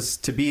purpose was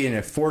to be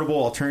an affordable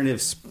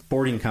alternative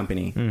sporting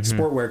company,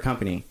 sportwear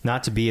company.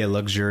 Not to be a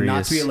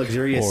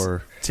luxurious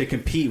or to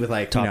compete with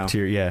like, top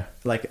tier,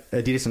 like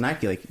Adidas and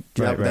Nike. Like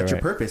that's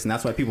your purpose, and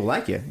that's why people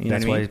like you.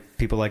 That's why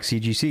people like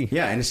CGC.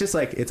 Yeah, and it's just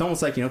like, it's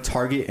almost like,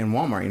 Target and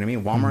Walmart. You know what I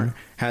mean? Walmart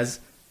has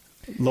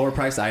lower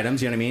priced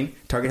items. You know what I mean?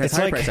 Target has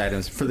high priced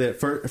items for the.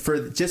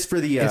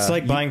 It's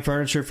like buying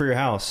furniture for your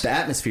house. The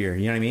atmosphere.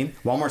 You know what I mean?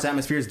 Walmart's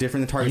atmosphere is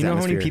different than Target's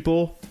atmosphere. How many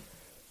people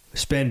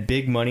spend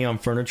big money on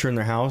furniture in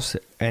their house,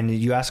 and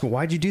you ask them,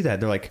 why'd you do that?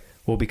 They're like,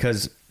 well,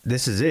 because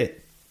this is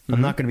it. I'm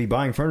not going to be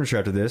buying furniture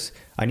after this.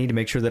 I need to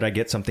make sure that I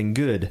get something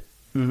good.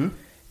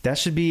 That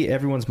should be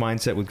everyone's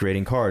mindset with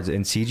grading cards.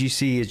 And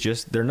CGC is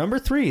just, they're number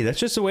 3. That's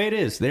just the way it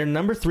is. They're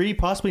number 3,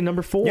 possibly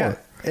number 4. Yeah.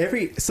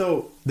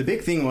 So the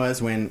big thing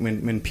was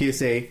when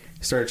PSA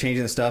started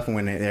changing the stuff, and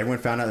when everyone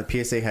found out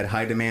that PSA had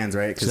high demands,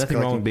 right? There's nothing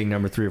wrong with being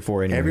number 3 or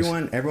 4 anyways.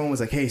 Everyone was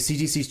like, hey,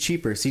 CGC's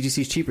cheaper.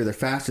 CGC's cheaper. They're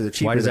faster. They're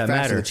cheaper. Why does they're that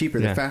faster, matter? They're cheaper.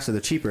 They're faster. They're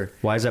cheaper.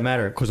 Why does that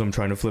matter? Because I'm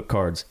trying to flip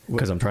cards.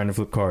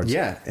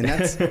 Yeah. And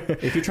that's,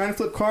 if you're trying to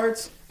flip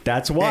cards,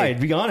 that's why. Hey,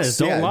 be honest.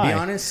 Don't lie. Be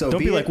honest. So don't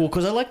be like, well,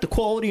 because I like the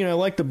quality and I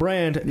like the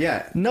brand.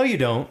 Yeah. No, you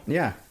don't.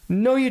 Yeah.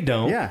 No, you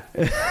don't. Yeah.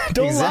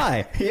 Don't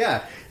lie.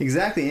 Yeah,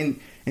 exactly. And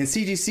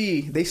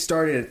CGC, they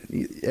started,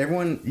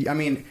 everyone, I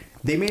mean,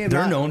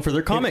 They're known for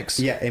their comics.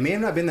 It may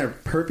have not been their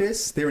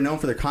purpose. They were known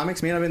for their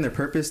comics. May not have been their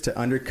purpose to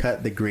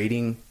undercut the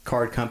grading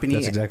card company.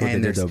 That's exactly what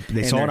they did, though.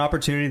 They saw an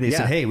opportunity. They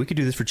said, hey, we could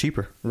do this for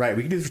cheaper. Right.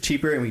 We could do this for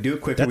cheaper, and we do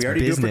it quicker. We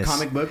already do it for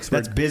comic books.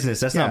 That's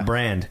business. That's not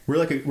brand.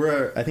 I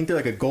think they're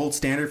like a gold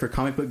standard for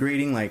comic book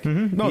grading. Like,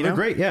 no, they're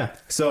great. Yeah.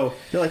 So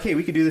they're like, hey,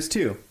 we could do this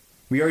too.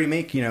 We already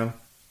make,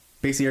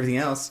 basically everything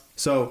else.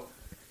 So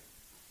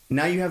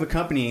now you have a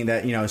company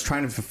that, is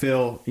trying to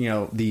fulfill,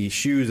 the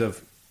shoes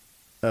of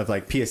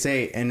like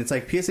PSA, and it's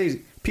like PSA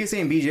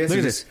and BGS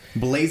are just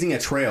blazing a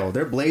trail.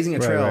 They're blazing a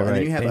trail, and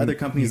then you have other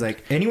companies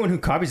like anyone who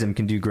copies them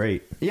can do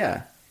great.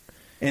 Yeah,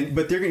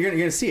 but you're going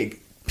to see it.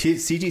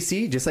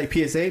 CGC, just like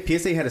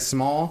PSA had a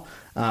small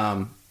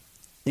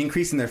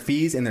increase in their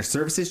fees, and their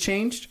services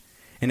changed,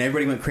 and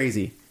everybody went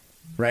crazy,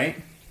 right?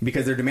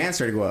 Because their demand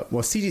started to go up.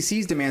 Well,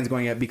 CGC's demand is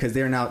going up because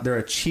they're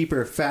a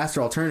cheaper, faster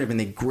alternative, and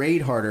they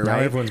grade harder, now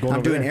right? Everyone's going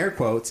I'm over doing there. air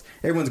quotes.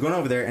 Everyone's going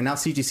over there, and now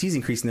CGC's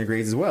increasing their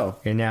grades as well.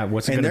 And now,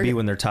 what's it going to be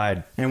when they're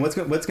tied? And what's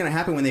going to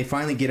happen when they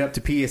finally get up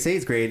to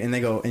PSA's grade, and they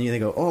go,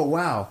 oh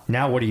wow.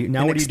 Now what are you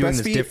doing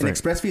that's different? An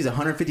express fee is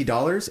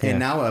 $150, and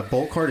now a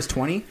bulk card is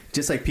 $20,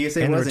 just like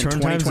PSA and was in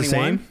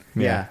 2021.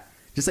 Yeah.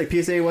 Just like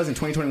PSA was in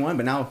 2021,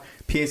 but now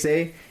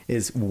PSA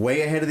is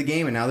way ahead of the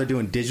game, and now they're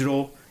doing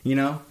digital.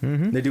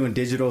 They're doing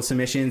digital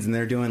submissions, and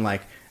they're doing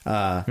like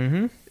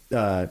encrypted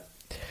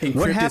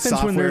what happens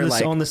software, when they're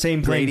like on the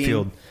same playing grading.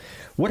 field?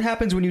 What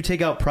happens when you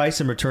take out price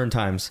and return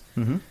times?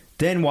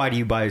 Then why do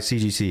you buy a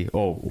CGC?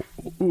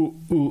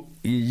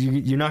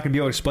 You're not going to be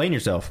able to explain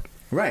yourself,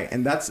 right?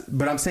 And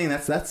but I'm saying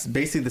that's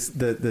basically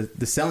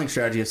the selling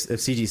strategy of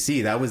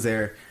CGC. That was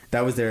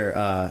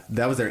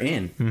their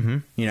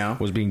in.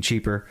 Was being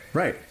cheaper,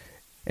 right?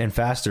 And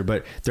faster,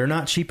 but they're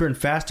not cheaper and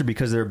faster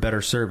because they're a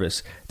better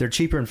service. They're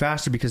cheaper and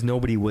faster because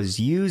nobody was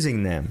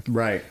using them.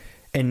 Right.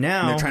 And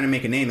now they're trying to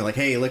make a name. They're like,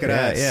 hey, look at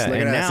us. Yeah. Look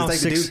and at now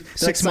us. It's like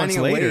six months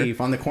later, a wave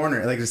on the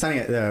corner. Like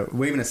they're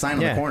waving a sign on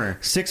the corner.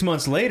 6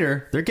 months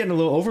later, they're getting a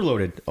little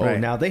overloaded. Oh,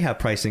 now they have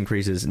price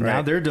increases. Right.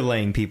 Now they're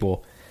delaying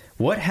people.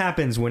 What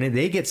happens when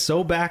they get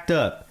so backed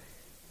up?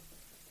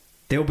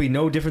 They'll be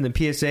no different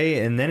than PSA,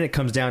 and then it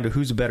comes down to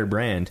who's a better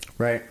brand.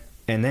 Right.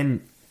 And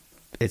then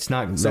it's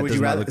not. So would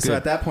you rather? So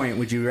at that point,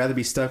 would you rather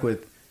be stuck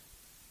with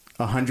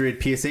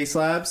 100 PSA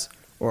slabs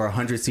or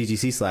 100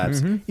 CGC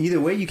slabs? Either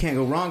way, you can't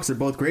go wrong because they're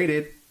both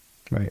graded.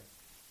 Right.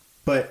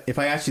 But if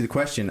I ask you the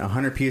question,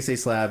 100 PSA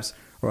slabs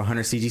or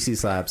 100 CGC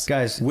slabs,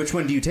 guys, which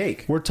one do you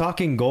take? We're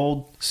talking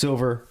gold,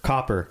 silver,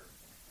 copper.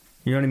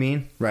 You know what I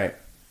mean? Right.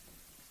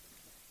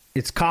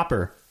 It's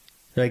copper.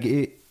 Like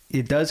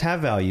it does have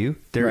value.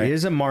 There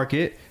is a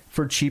market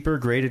for cheaper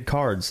graded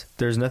cards.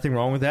 There's nothing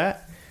wrong with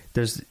that.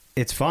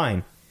 It's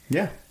fine.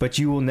 Yeah. But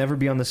you will never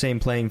be on the same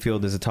playing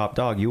field as a top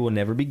dog. You will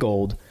never be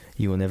gold.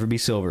 You will never be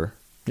silver.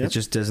 Yep. It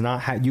just does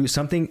not have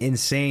something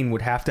insane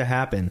would have to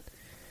happen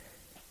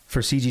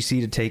for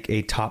CGC to take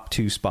a top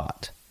 2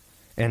 spot.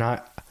 And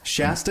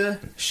Shasta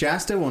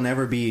will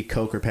never be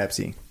Coke or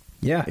Pepsi.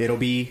 Yeah. It'll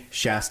be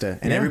Shasta.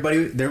 And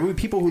there will be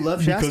people who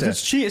love Shasta. Because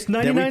it's cheap. It's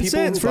 99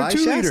 cents for a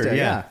 2 liter.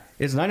 Yeah.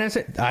 It's 99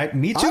 cents.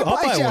 Me too.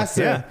 I'll buy one.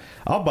 Yeah,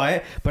 I'll buy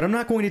it. But I'm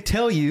not going to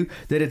tell you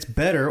that it's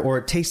better or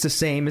it tastes the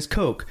same as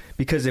Coke.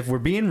 Because if we're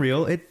being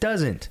real, it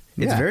doesn't.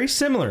 It's very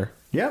similar.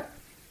 Yep.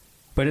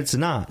 But it's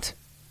not.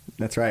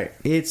 That's right.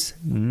 It's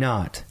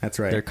not. That's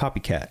right. They're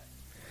copycat.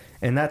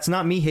 And that's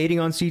not me hating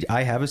on CGC.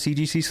 I have a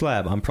CGC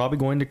slab. I'm probably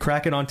going to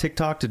crack it on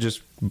TikTok to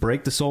just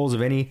break the souls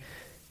of any...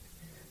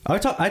 I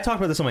talk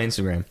about this on my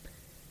Instagram.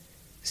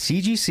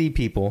 CGC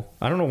people,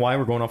 I don't know why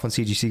we're going off on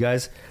CGC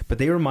guys, but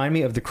they remind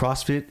me of the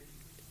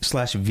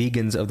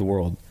CrossFit/vegans of the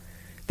world.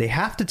 They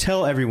have to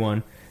tell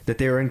everyone that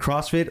they are in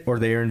CrossFit or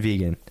they are in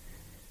vegan.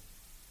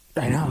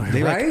 I know,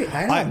 right?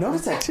 I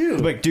noticed that too.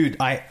 Like, dude,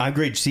 I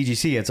grade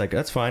CGC. It's like,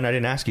 that's fine. I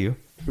didn't ask you.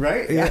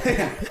 Right?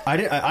 Yeah.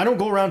 I don't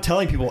go around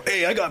telling people,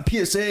 hey, I got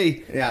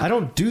PSA. Yeah. I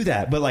don't do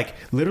that. But like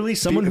literally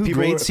someone who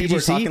grades CGC. People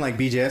are talking like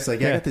BGS.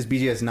 Like, I got this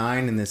BGS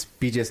 9 and this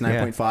BGS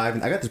 9.5.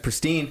 And I got this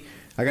pristine.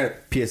 I got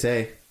a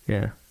PSA.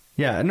 Yeah.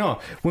 Yeah. No.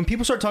 When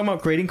people start talking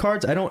about grading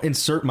cards, I don't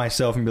insert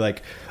myself and be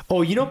like,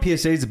 oh,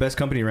 PSA is the best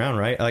company around,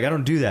 right? Like, I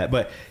don't do that.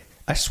 But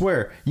I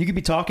swear, you could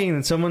be talking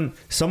and someone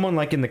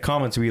like in the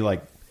comments would be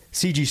like,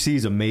 CGC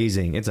is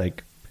amazing. It's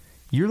like,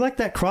 you're like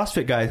that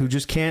CrossFit guy who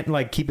just can't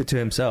like keep it to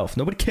himself.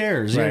 Nobody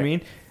cares. You know what I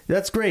mean?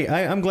 That's great.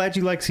 I'm glad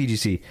you like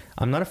CGC.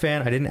 I'm not a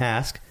fan. I didn't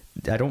ask.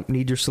 I don't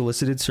need your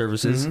solicited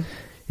services. You know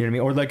what I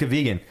mean? Or like a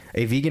vegan.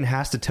 A vegan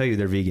has to tell you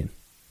they're vegan.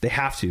 They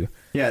have to.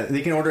 Yeah,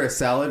 they can order a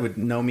salad with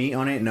no meat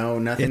on it,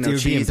 nothing, no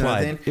cheese,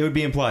 nothing. It would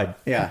be implied.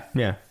 Yeah.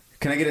 Yeah.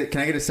 Can I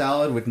get a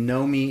salad with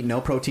no meat,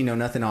 no protein, no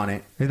nothing on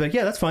it? They're like,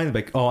 yeah, that's fine. They're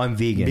like, oh, I'm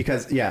vegan.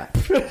 Because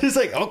it's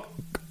like, oh,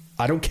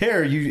 I don't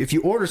care. If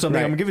you order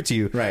something, I'm gonna give it to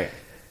you. Right.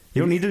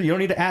 You don't need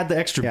to add the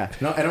extra. Yeah.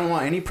 No, I don't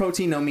want any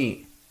protein, no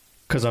meat.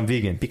 Because I'm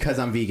vegan.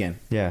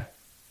 Yeah.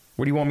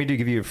 What do you want me to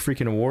give you a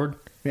freaking award?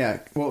 Yeah.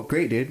 Well,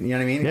 great, dude. You know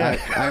what I mean? Yeah.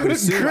 I would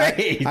assume.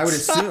 Great. I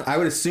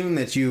would assume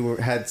that you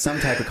had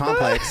some type of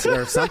complex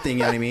or something.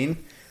 You know what I mean?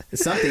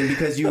 something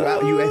because you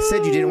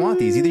said you didn't want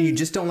these. Either you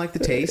just don't like the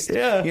taste,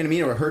 Yeah. you know what I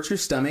mean, or it hurts your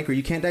stomach, or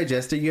you can't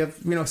digest it. You have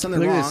something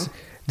Look at wrong. this.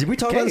 Did we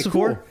talk Okay, about this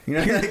before? cool. You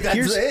know,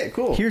 that's it.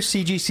 Cool. Here's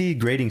CGC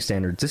grading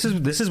standards.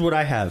 This is what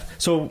I have.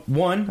 So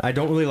 1, I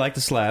don't really like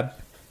the slab.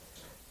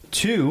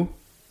 2,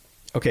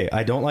 okay,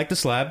 I don't like the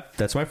slab.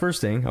 That's my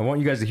first thing. I want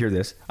you guys to hear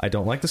this. I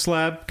don't like the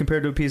slab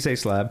compared to a PSA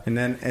slab. And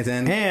then I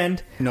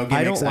no don't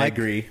gimmicks. like, I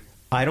agree.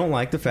 I don't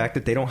like the fact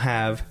that they don't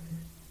have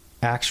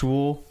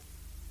actual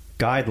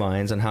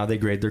guidelines on how they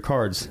grade their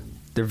cards.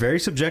 They're very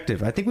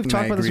subjective. I think we've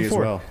talked about this agree as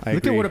before. well. I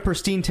Look at agree. what a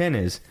pristine 10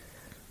 is.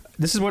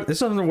 This is on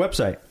their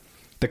website.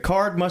 The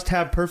card must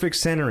have perfect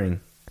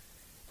centering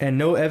and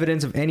no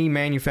evidence of any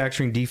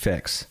manufacturing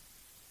defects.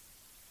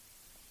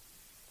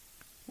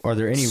 Are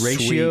there any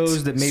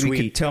ratios that maybe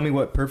could tell me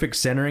what perfect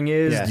centering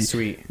is? Yeah,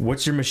 sweet.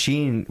 What's your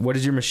machine? What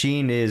is your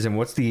machine is, and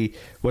what's the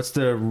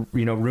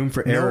room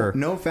for error?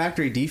 No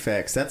factory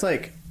defects. That's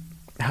like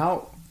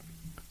how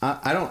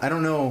I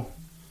don't know.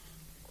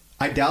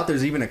 I doubt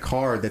there's even a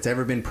card that's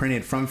ever been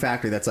printed from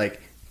factory that's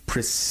like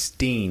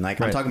pristine.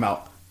 Like, I'm Right. talking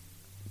about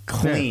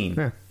clean.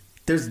 Yeah.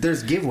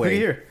 There's giveaway.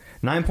 Look at here.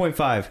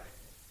 9.5.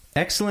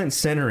 Excellent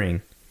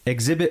centering.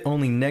 Exhibit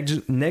only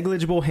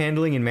negligible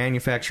handling and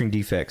manufacturing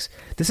defects.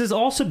 This is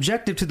all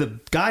subjective to the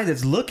guy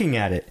that's looking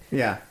at it.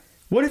 Yeah.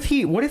 What if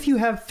you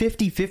have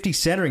 50-50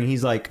 centering and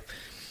he's like,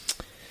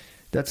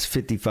 that's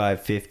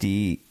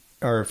 55-50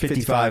 or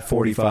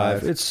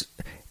 55-45.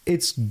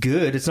 It's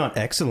good. It's not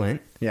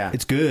excellent. Yeah.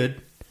 It's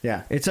good.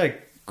 Yeah. It's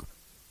like,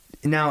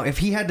 now if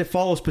he had to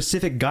follow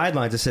specific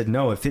guidelines that said,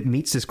 no, if it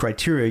meets this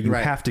criteria, you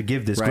Right. have to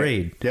give this Right.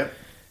 grade. Yep.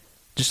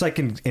 Just like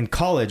in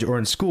college or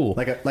in school.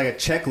 Like a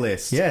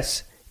checklist.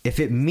 Yes. If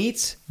it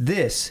meets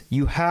this,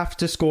 you have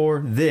to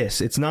score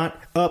this. It's not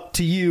up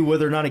to you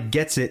whether or not it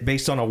gets it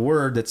based on a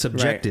word that's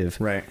subjective.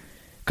 Right.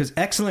 Because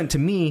excellent to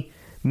me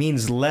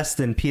means less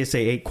than PSA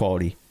 8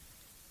 quality.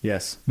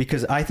 Yes.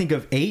 Because I think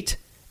of 8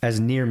 as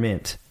near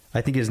mint.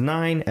 I think as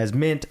 9 as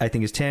mint. I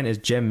think as 10 as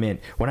gem mint.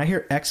 When I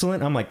hear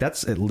excellent, I'm like,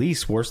 that's at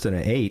least worse than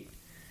an 8.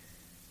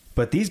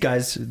 But these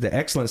guys, the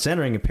excellent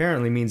centering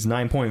apparently means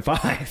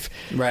 9.5.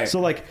 Right. So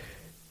like,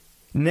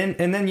 and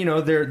then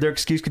their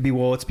excuse could be,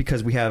 well, it's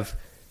because we have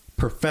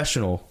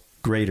professional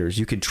graders.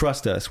 You can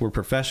trust us. We're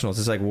professionals.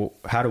 It's like, well,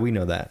 how do we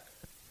know that?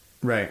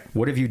 Right.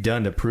 What have you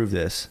done to prove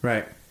this?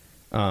 Right.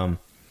 And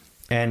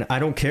I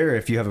don't care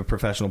if you have a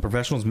professional.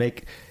 Professionals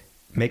make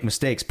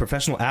mistakes.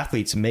 Professional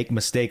athletes make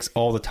mistakes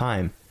all the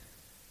time.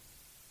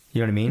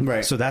 You know what I mean?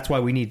 Right. So that's why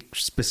we need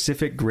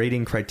specific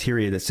grading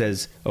criteria that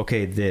says,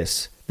 okay,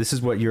 this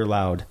is what you're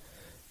allowed.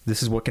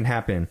 This is what can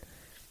happen.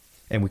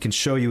 And we can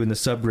show you in the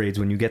subgrades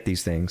when you get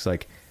these things.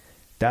 Like,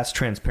 that's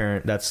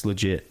transparent. That's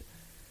legit.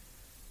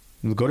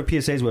 Go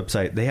to PSA's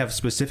website. They have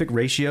specific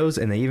ratios,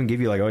 and they even give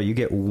you like, oh, you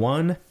get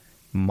one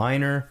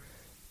minor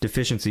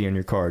deficiency in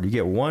your card. You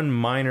get one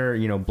minor,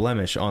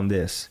 blemish on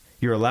this.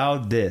 You're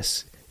allowed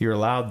this. You're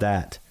allowed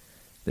that.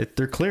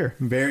 They're clear.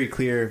 Very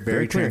clear.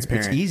 Very clear.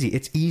 transparent. It's easy.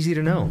 It's easy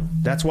to know.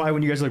 That's why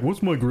when you guys are like,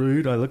 what's my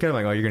grade? I look at it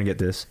like, oh, you're going to get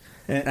this.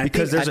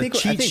 Because there's a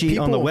cheat sheet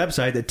on the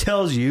website that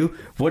tells you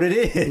what it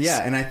is.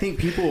 Yeah, and I think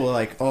people are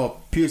like, oh,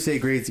 PSA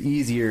grade's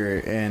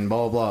easier and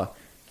blah, blah, blah.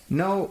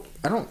 No,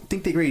 I don't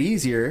think they grade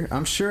easier.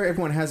 I'm sure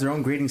everyone has their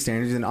own grading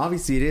standards, and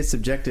obviously it is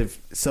subjective.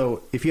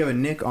 So if you have a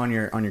nick on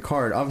your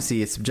card,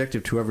 obviously it's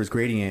subjective to whoever's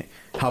grading it,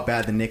 how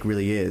bad the nick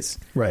really is.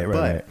 Right.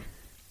 But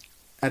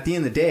at the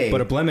end of the day...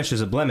 But a blemish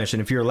is a blemish,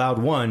 and if you're allowed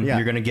one,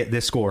 you're going to get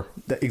this score.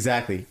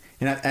 Exactly.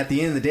 And at the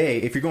end of the day,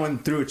 if you're going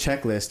through a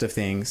checklist of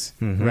things,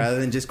 rather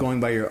than just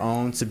going by your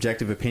own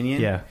subjective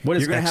opinion, what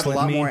does you're going to have a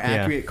lot mean? more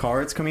accurate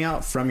cards coming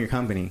out from your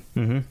company.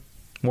 Mm-hmm.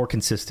 More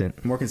consistent,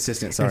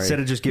 sorry. Instead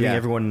of just giving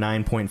everyone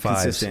 9.5.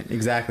 Consistent,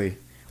 exactly.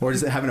 Or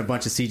just having a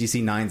bunch of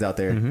CGC 9s out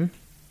there. Mm-hmm.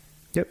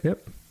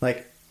 Yep.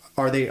 Like,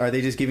 are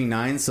they just giving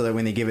 9s so that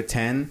when they give it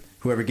 10,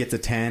 whoever gets a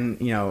 10,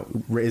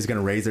 is going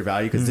to raise their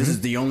value because this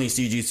is the only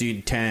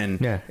CGC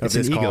 10 of it's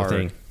this an ego card.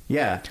 thing.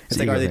 Yeah, it's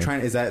like, are they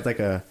trying? Is that like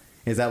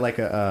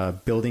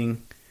a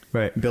building?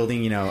 Right.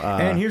 Building,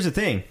 and here's the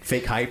thing.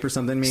 Fake hype or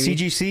something, maybe?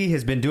 CGC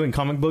has been doing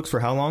comic books for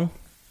how long?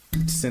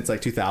 Since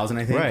like 2000,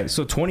 I think. Right.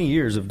 So 20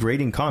 years of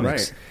grading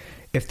comics. Right.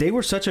 If they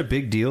were such a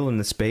big deal in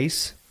the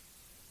space,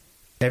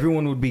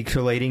 everyone would be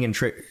collecting and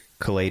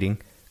trading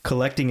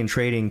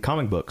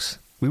comic books.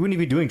 We wouldn't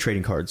even be doing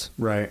trading cards.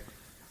 Right.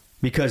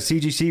 Because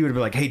CGC would be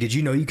like, hey, did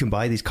you know you can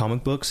buy these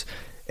comic books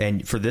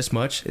and for this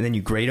much, and then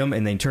you grade them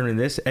and then turn in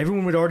this?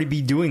 Everyone would already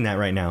be doing that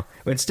right now.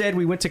 Instead,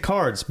 we went to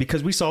cards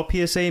because we saw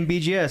PSA and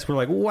BGS. We're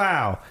like,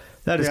 wow,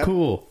 that is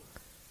cool.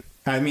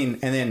 I mean,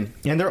 and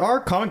there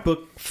are comic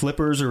book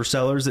flippers or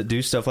sellers that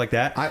do stuff like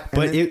that,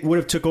 but it would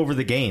have took over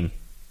the game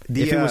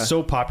if it was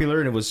so popular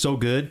and it was so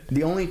good.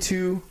 The only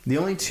two.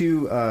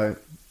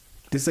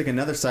 This is like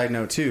another side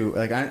note too.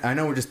 Like I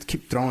know we just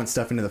keep throwing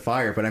stuff into the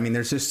fire, but I mean,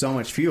 there's just so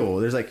much fuel.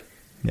 There's like,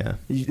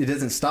 it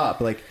doesn't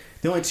stop. Like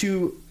the only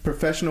two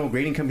professional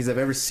grading companies I've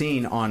ever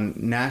seen on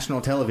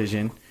national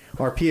television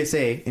are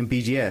PSA and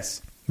BGS.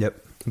 Yep,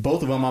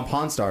 both of them on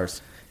Pawn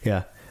Stars.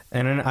 Yeah,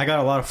 and then I got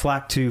a lot of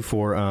flack too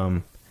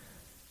for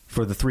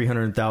for the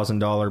 $300,000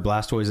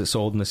 Blastoise that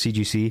sold in the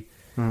CGC.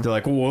 They're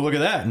like, well, look at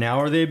that. Now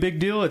are they a big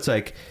deal? It's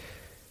like,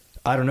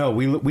 I don't know.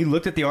 We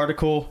looked at the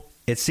article.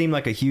 It seemed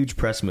like a huge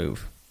press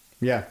move.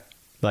 Yeah.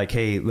 Like,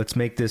 hey, let's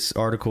make this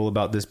article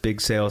about this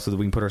big sale so that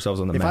we can put ourselves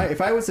on the map.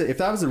 If I was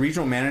the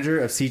regional manager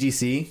of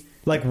CGC,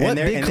 like, what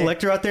big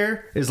collector out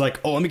there is like,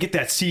 oh, let me get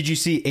that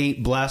CGC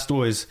 8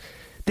 Blastoise.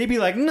 They'd be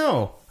like,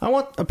 no, I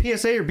want a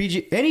PSA or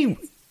BG.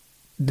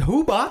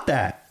 Who bought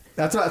that?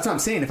 That's what I'm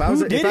saying. If I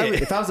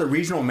was a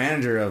regional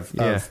manager of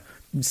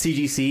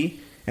CGC,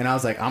 and I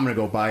was like, I'm gonna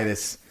go buy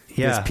this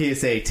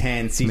PSA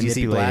 10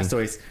 CGC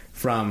Blastoise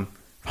from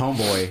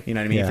Homeboy, you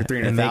know what I mean, for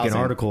 $300,000 and make an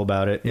article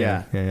about it.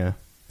 Yeah.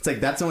 It's like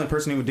that's the only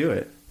person who would do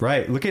it.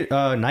 Right. Look at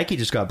Nike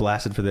just got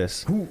blasted for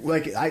this. Who?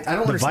 Like I don't the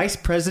understand. Vice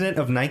president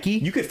of Nike.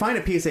 You could find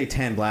a PSA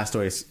 10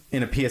 Blastoise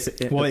in a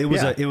PSA. Well, it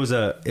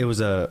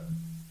was a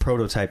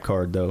prototype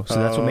card though, so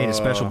that's what made it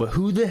special. But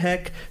who the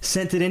heck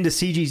sent it into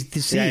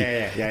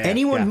CGC?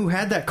 Anyone who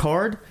had that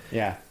card,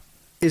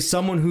 is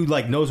someone who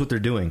like knows what they're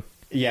doing.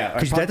 Yeah,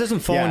 because that doesn't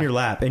fall in your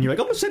lap, and you're like,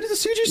 "I'm gonna send it to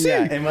CGC."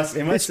 Yeah, it must.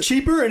 It's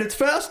cheaper and it's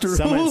faster.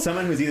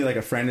 Someone who's either like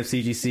a friend of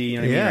CGC,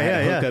 you know what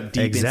I mean? Hook up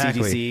deep in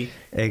CGC.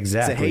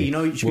 Exactly. Say, hey, you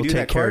know, you should do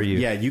that card.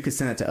 Yeah, you could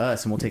send it to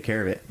us, and we'll take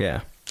care of it.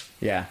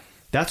 Yeah.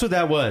 That's what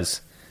that was.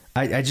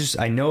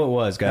 I know it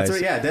was, guys.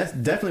 That's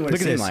definitely what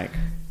it seemed like.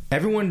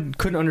 Everyone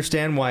couldn't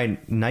understand why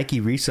Nike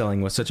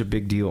reselling was such a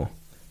big deal.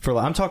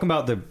 I'm talking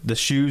about the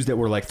shoes that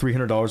were like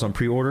 $300 on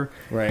pre-order,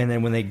 right? And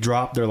then when they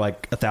dropped, they're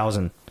like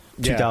 $1,000,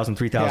 $2,000,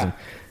 $3,000.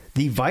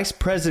 The vice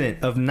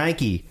president of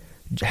Nike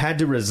had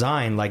to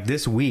resign like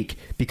this week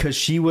because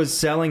she was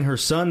selling her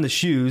son the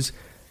shoes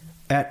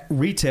at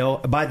retail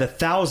by the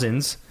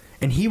thousands,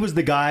 and he was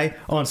the guy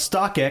on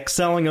StockX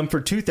selling them for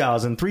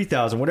 $2,000,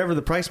 $3,000, whatever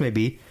the price may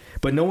be.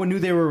 But no one knew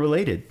they were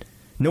related.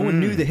 No one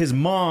knew that his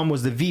mom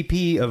was the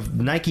VP of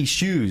Nike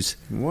shoes.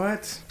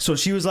 What? So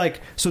she was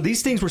like, so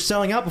these things were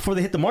selling out before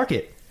they hit the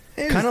market.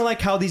 Kind of like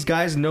how these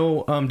guys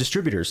know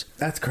distributors.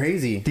 That's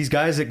crazy. These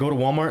guys that go to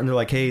Walmart and they're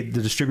like, hey,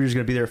 the distributor's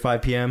going to be there at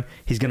 5 p.m.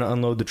 He's going to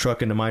unload the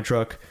truck into my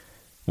truck.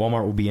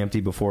 Walmart will be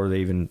empty before they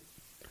even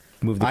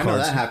move the carts. I know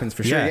that happens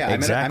for sure. Yeah,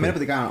 exactly. I met up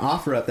with the guy on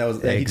OfferUp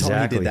he told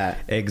me he did that.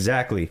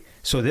 Exactly.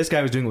 So this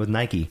guy was doing it with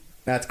Nike.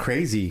 That's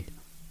crazy.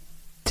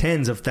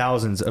 Tens of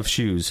thousands of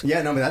shoes.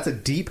 Yeah, no, but that's a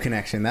deep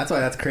connection. That's why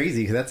that's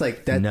crazy. Because that's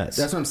like that. Nuts.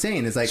 That's what I'm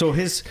saying. It's like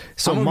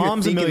so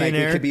mom's a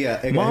millionaire.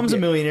 Like mom's a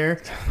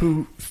millionaire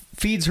who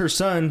feeds her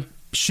son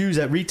shoes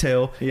at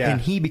retail,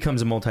 and he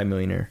becomes a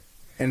multimillionaire.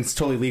 And it's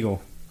totally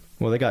legal.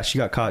 Well, she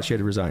got caught. She had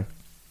to resign.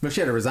 No, she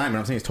had to resign, but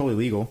I'm saying it's totally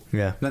legal.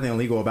 Yeah, nothing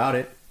illegal about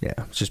it. Yeah,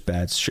 it's just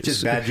bad. It's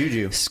just bad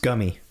juju.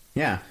 Scummy.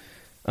 Yeah.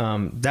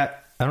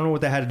 That I don't know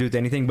what that had to do with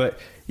anything, but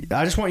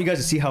I just want you guys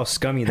to see how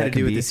scummy that could be.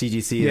 Had to do with the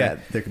CGC. Yeah,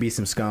 there could be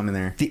some scum in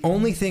there. The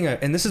only thing,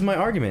 and this is my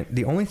argument,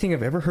 the only thing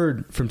I've ever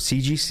heard from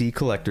CGC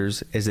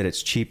collectors is that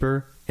it's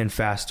cheaper and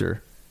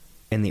faster.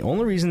 And the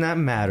only reason that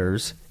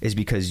matters is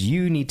because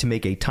you need to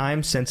make a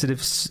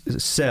time-sensitive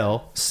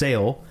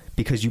sale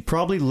because you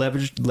probably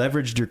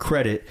leveraged your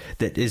credit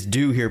that is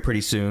due here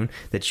pretty soon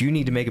that you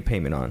need to make a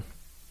payment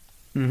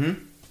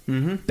on.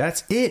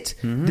 That's it.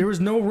 There was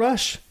no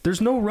rush.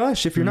 There's no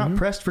rush if you're not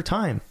pressed for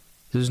time.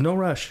 There's no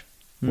rush.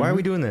 Why are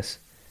we doing this?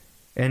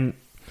 And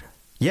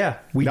yeah,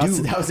 do.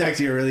 That was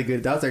actually a really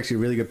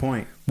good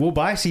point. We'll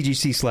buy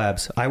CGC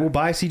slabs. I will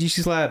buy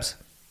CGC slabs.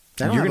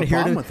 You're going to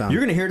hear it with them. You're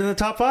going to hear it in the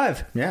top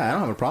 5. Yeah, I don't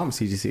have a problem with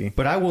CGC.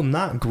 But I will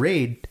not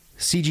grade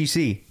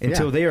CGC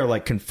until they are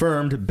like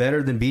confirmed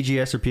better than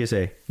BGS or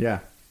PSA. Yeah.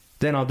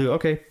 Then I'll do,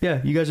 okay,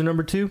 yeah, you guys are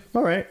number 2.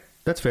 All right,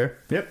 that's fair.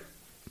 Yep.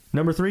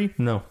 Number 3?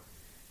 No.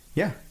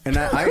 Yeah, and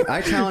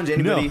I challenge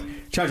anybody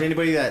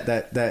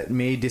that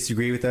may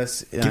disagree with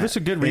us. Give us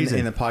a good reason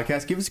in the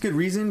podcast. Give us a good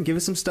reason. Give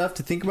us some stuff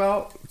to think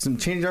about. Some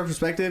change our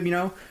perspective. You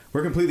know,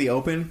 we're completely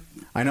open.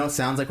 I know it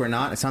sounds like we're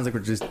not. It sounds like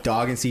we're just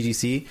dogging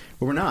CGC,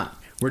 but we're not.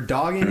 We're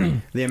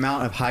dogging the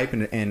amount of hype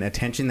and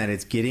attention that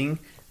it's getting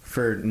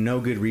for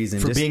no good reason.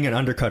 For being an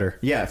undercutter.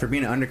 Yeah, for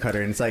being an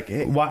undercutter, and it's like,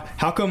 hey, why?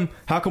 How come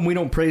we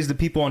don't praise the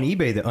people on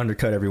eBay that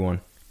undercut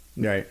everyone?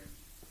 Right.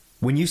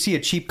 When you see a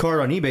cheap card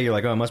on eBay, you're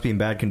like, oh, it must be in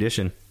bad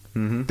condition.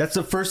 That's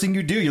the first thing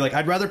you do. You're like,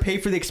 I'd rather pay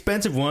for the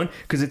expensive one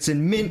because it's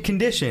in mint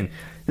condition.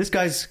 This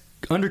guy's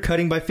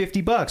undercutting by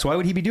 $50. Why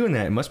would he be doing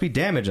that? It must be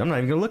damaged. I'm not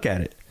even going to look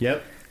at it.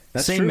 Yep.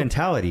 That's same true.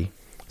 Mentality.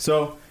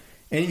 So,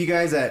 any of you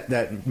guys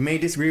that may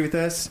disagree with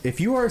us, if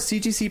you are a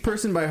CGC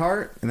person by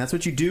heart and that's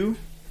what you do,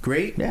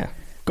 great. Yeah.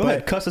 Go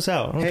ahead, cuss us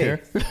out. I don't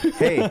care.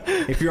 Hey,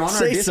 if you're on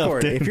our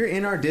Discord, if you're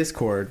in our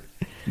Discord,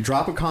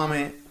 drop a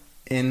comment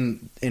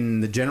in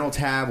the general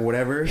tab or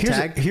whatever.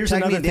 Here's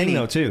another thing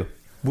though too.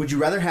 Would you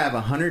rather have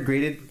 100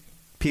 graded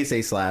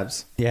PSA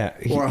slabs? Yeah.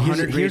 Or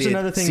 100 here's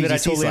another thing CGC that I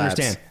totally slabs?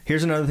 understand.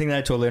 Here's another thing that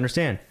I totally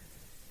understand.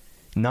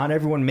 Not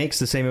everyone makes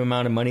the same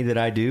amount of money that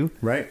I do.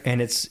 Right.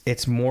 And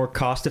it's more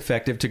cost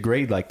effective to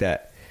grade like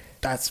that.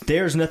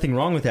 There's nothing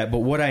wrong with that. But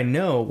what I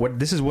know,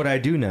 this is what I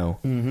do know.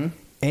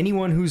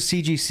 Anyone whose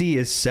CGC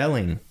is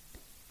selling,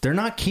 they're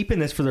not keeping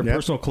this for their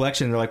personal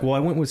collection. They're like, well, I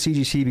went with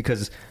CGC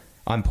because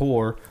I'm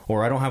poor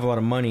or I don't have a lot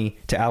of money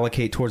to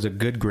allocate towards a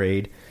good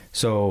grade.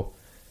 So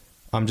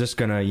I'm just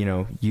gonna,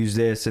 use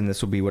this, and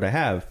this will be what I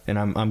have, and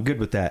I'm good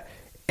with that.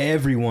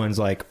 Everyone's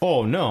like,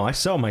 oh no, I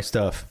sell my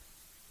stuff.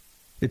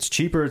 It's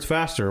cheaper, it's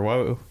faster.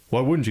 Why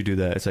wouldn't you do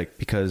that? It's like,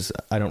 because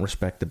I don't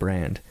respect the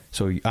brand.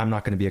 So I'm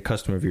not going to be a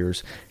customer of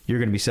yours. You're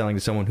going to be selling to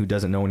someone who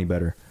doesn't know any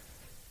better.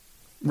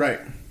 Right.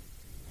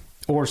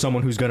 Or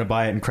someone who's going to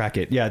buy it and crack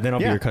it. Yeah, then I'll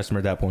be your customer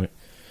at that point.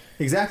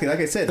 Exactly. Like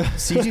I said,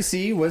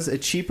 CGC was a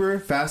cheaper,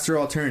 faster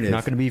alternative.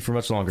 Not going to be for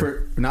much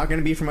longer. Not going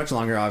to be for much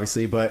longer,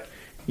 obviously. But,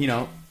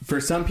 for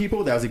some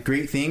people, that was a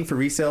great thing for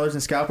resellers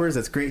and scalpers.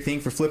 That's a great thing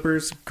for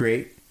flippers.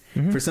 Great.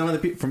 Mm-hmm. For some of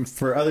the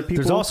for other people,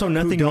 there's also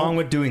nothing wrong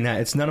with doing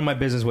that. It's none of my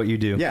business what you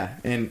do. Yeah,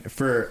 and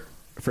for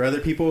other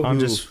people, I'm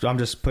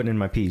just putting in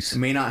my piece.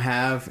 May not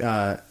have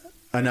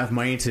enough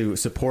money to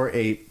support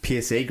a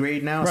PSA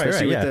grade now,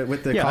 especially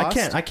with the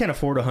cost. I can't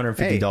afford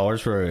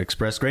 $150 for an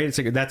express grade. It's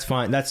like, that's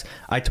fine.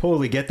 I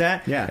totally get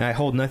that. Yeah, and I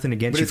hold nothing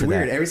against you for that. But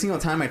it's weird. Every single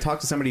time I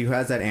talk to somebody who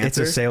has that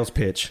answer, it's a sales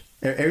pitch.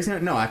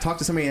 I talk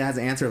to somebody that has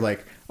an answer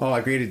like, oh,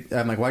 I graded.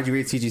 I'm like, why'd you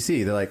grade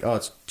CGC? They're like, oh,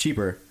 it's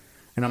cheaper,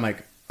 and I'm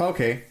like, oh,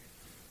 okay.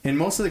 And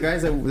most of the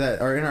guys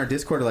that are in our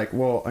Discord are like,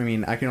 well, I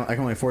mean, I can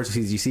only afford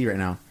CGC right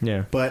now.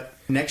 Yeah. But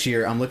next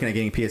year, I'm looking at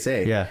getting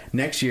PSA. Yeah.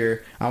 Next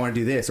year, I want to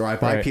do this, or I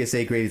buy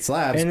PSA graded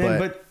slabs.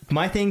 But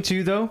my thing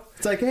too, though,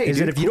 it's like, hey, is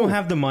that if you don't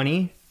have the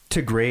money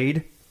to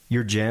grade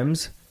your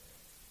gems,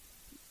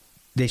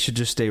 they should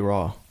just stay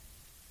raw.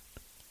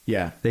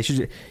 Yeah. They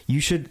should. You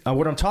should.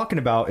 What I'm talking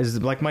about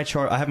is like my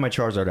I have my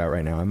Charizard out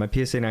right now. I have my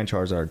PSA 9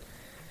 Charizard.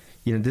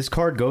 This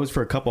card goes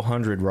for a couple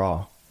hundred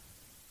raw.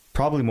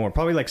 Probably more.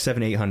 Probably like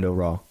 700-800 hundo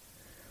raw.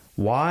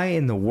 Why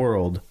in the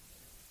world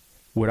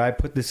would I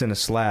put this in a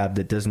slab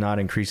that does not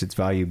increase its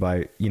value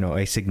by,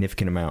 a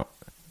significant amount?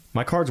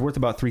 My card's worth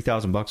about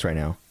 $3,000 right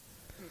now.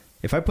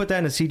 If I put that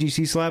in a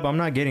CGC slab, I'm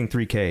not getting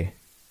 $3K.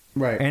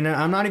 Right. And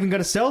I'm not even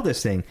going to sell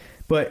this thing.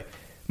 But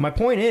my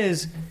point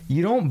is,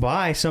 you don't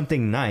buy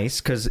something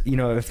nice because,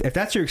 if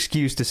that's your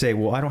excuse to say,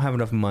 well, I don't have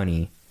enough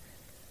money,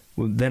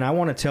 well, then I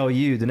want to tell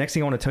you, the next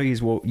thing I want to tell you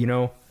is, well,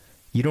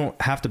 you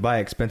don't have to buy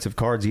expensive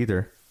cards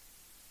either.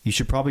 You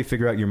should probably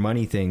figure out your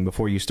money thing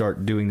before you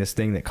start doing this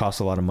thing that costs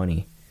a lot of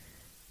money.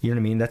 You know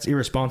what I mean? That's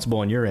irresponsible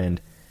on your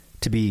end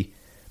to be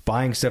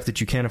buying stuff that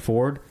you can't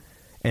afford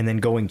and then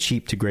going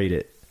cheap to grade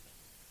it.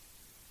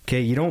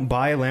 Okay, you don't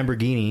buy a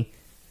Lamborghini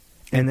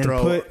and then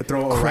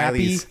throw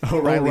crappy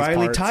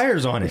O'Reilly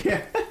tires on it.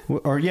 Yeah.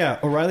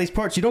 O'Reilly's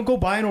parts. You don't go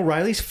buy an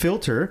O'Reilly's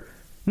filter.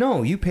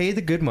 No, you pay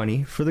the good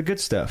money for the good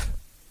stuff.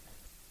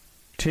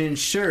 To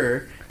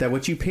ensure that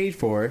what you paid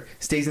for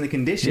stays in the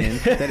condition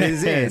that it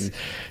is in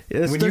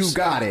when you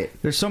got it.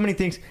 There's so many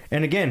things.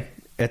 And again,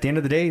 at the end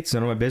of the day, it's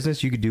none of my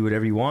business. You could do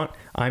whatever you want.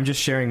 I'm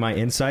just sharing my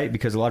insight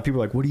because a lot of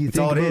people are like, what do you think?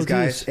 That's all it is,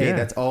 guys. Hey,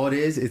 that's all it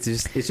is. It's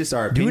just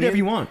our opinion. Do whatever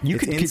you want. You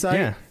could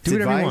insight. Do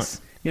whatever you want.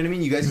 You know what I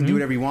mean? You guys can do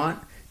whatever you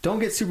want. Don't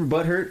get super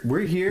butthurt.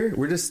 We're here.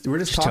 We're just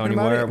talking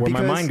about it. Where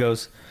my mind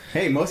goes.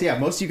 Hey, most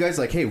of you guys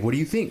are like, hey, what do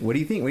you think? What do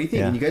you think? What do you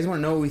think? Yeah. And you guys want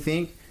to know what we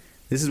think?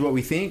 This is what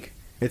we think.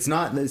 It's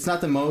not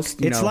the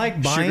most. It's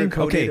like buying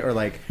or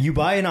like you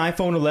buy an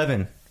iPhone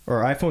 11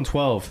 or iPhone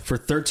 12 for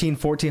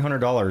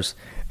 $1,400,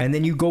 and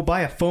then you go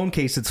buy a phone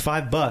case that's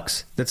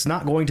 $5 that's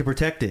not going to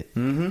protect it.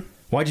 Mm-hmm.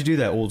 Why'd you do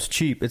that? Well, it's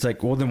cheap. It's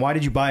like, well, then why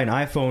did you buy an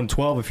iPhone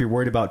 12 if you're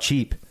worried about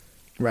cheap?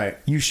 Right.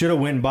 You should have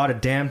went and bought a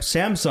damn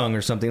Samsung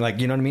or something, like,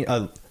 you know what I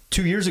mean?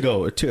 2 years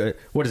ago,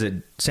 what is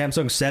it?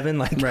 Samsung 7,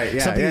 like right,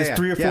 yeah, something that's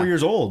 3 or 4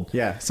 years old.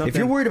 Yeah. If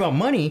you're worried about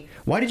money,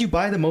 why did you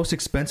buy the most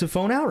expensive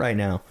phone out right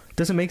now?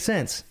 Doesn't make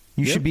sense.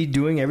 You should be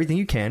doing everything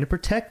you can to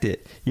protect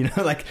it.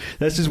 Like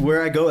that's just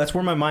where I go. That's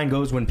where my mind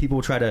goes when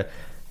people try to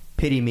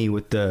pity me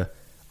with the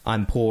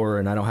I'm poor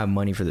and I don't have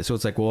money for this. So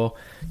it's like, well,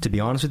 to be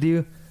honest with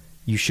you,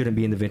 you shouldn't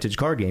be in the vintage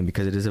card game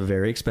because it is a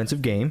very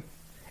expensive game.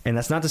 And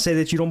that's not to say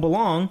that you don't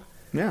belong.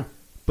 Yeah.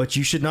 But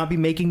you should not be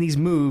making these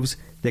moves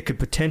that could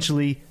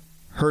potentially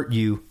hurt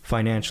you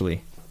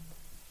financially.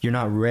 You're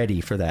not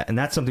ready for that. And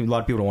that's something a lot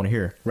of people don't want to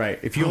hear. Right.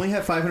 If you only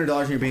have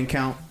 $500 in your bank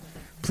account,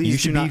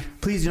 please do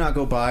not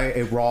go buy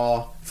a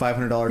raw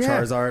 $500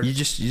 Charizard. You're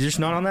just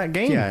not on that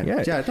game.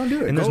 Yeah, don't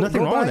do it. And there's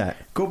nothing wrong with that.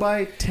 Go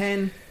buy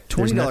 $10,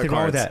 $20 cards.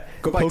 Wrong with that.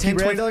 Go buy $10,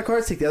 $20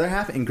 cards, take the other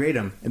half, and grade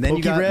them. And then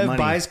you got money.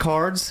 Buys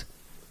cards,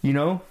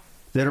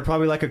 that are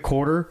probably like a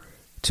quarter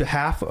to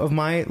half of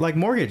my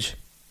mortgage.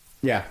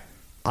 Yeah.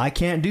 I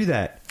can't do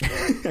that.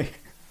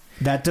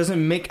 That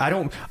doesn't make I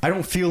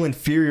don't feel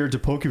inferior to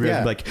PokeRev.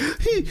 Yeah. Like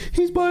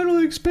he's buying all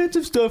the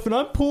expensive stuff and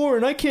I'm poor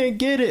and I can't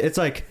get it. It's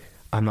like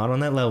I'm not on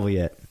that level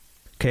yet.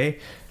 Okay,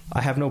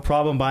 I have no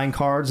problem buying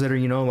cards that are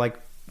under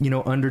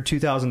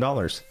 $2,000.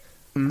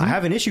 Mm-hmm. I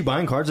have an issue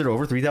buying cards that are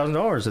over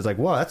 $3,000. It's like,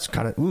 well, that's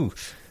kind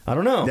of I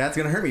don't know. That's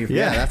gonna hurt me.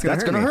 Yeah,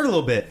 that's gonna hurt a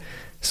little bit.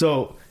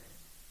 So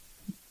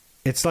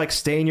it's like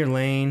stay in your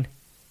lane.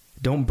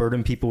 Don't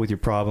burden people with your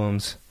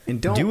problems.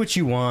 And don't do what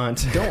you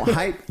want. Don't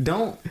hype.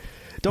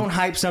 Don't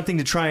hype something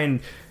to try and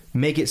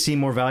make it seem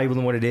more valuable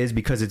than what it is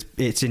because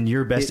it's in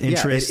your best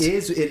interest. Yeah,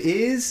 it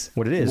is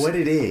what it is. What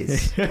it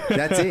is.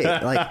 That's it.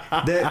 Like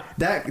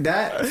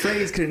that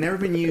phrase could have never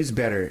been used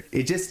better.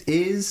 It just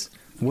is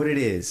what it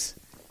is.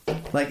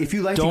 Like, if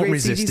you like Don't the great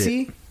resist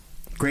CGC,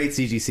 great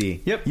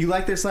CGC. Yep. You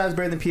like their slabs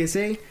better than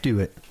PSA? Do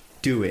it.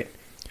 Do it.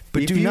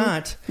 But If do you-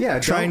 not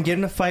try and get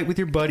in a fight with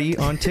your buddy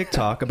on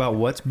TikTok about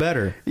what's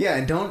better. Yeah,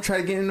 and don't try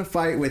to get in a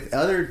fight with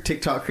other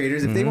TikTok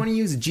creators. If they want to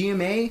use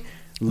GMA,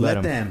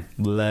 let them.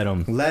 Let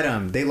them. Let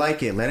them. They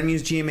like it. Let them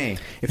use GMA.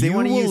 If they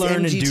want to use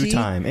learn MGT, in due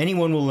time.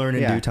 Anyone will learn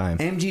in due time.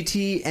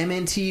 MGT,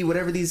 MNT,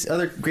 whatever these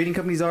other grading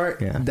companies are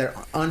that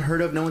are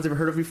unheard of, no one's ever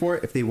heard of before.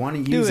 If they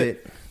want to use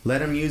it, let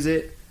them use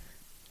it.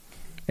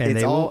 And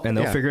It's they'll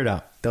figure it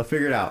out. They'll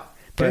figure it out.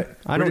 Okay. But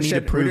I don't need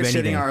to prove we're just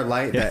shedding anything. our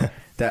light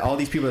that all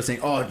these people are saying,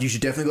 oh, you should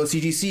definitely go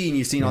CGC, and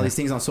you're seeing all these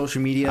things on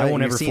social media. I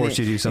won't and ever you're seeing force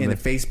you to do something. in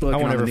the Facebook. I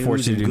won't and on ever the force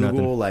news you to and do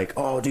Google, nothing. like,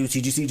 oh, dude,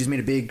 CGC just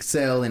made a big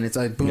sale, and it's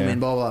like booming, Yeah.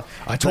 blah blah.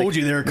 I told Like,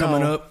 you they were coming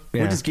no, up.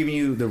 Yeah. We're just giving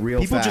you the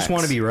real. People facts. just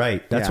want to be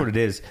right. That's Yeah. what it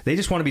is. They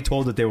just want to be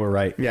told that they were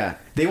right. Yeah,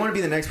 they want to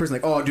be the next person.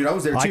 Like, oh, dude, I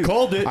was there too. I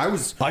called it.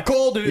 I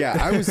called it. Yeah,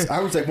 I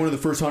was like one of the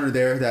first 100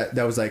 there.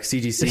 That was like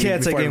CGC. Yeah,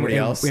 it's like, everybody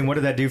else. and what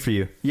did that do for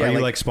you? Yeah, Are you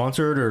like- like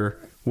sponsored or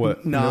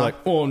what? No. And you're like,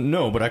 oh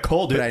no, but I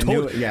called it. But I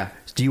knew it, yeah.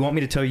 Do you want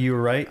me to tell you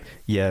were right?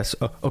 Yes.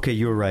 Okay,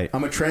 you were right.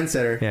 I'm a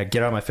trendsetter. Yeah,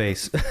 get out of my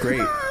face. Great.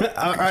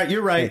 All right,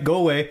 you're right. Go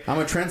away. I'm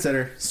a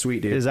trendsetter.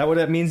 Sweet, dude. Is that what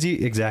that means?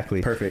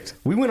 Exactly. Perfect.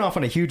 We went off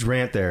on a huge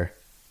rant there.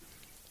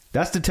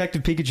 That's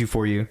Detective Pikachu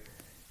for you.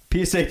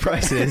 PSA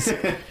prices.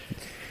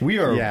 We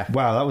are. Yeah.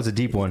 Wow, that was a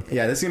deep one.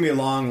 Yeah, this is going to be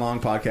a long, long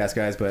podcast,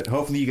 guys, but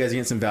hopefully you guys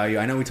get some value.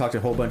 I know we talked a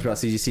whole bunch about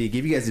CGC.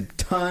 Give you guys a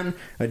ton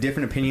of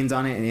different opinions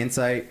on it and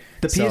insight.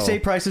 The PSA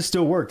prices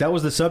still work. That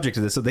was the subject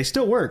of this. So they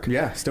still work.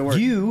 Yeah, still work.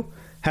 You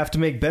have to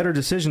make better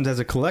decisions as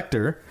a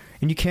collector,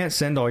 and you can't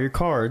send all your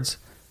cards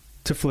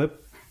to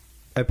flip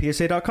at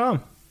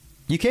PSA.com.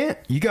 You can't.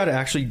 You got to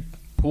actually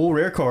pull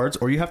rare cards,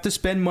 or you have to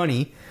spend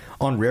money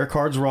on rare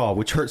cards raw,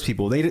 which hurts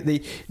people.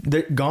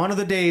 They're gone are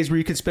the days where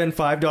you could spend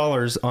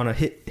 $5 on a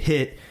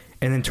hit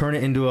and then turn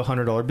it into a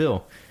 $100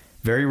 bill.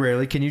 Very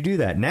rarely can you do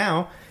that.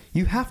 Now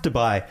you have to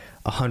buy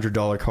a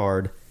 $100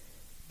 card,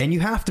 and you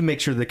have to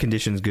make sure the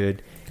condition's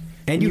good,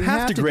 and you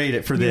have to grade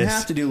it for this. You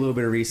have to do a little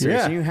bit of research.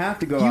 Yeah. And you have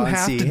to go You out and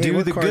have see to do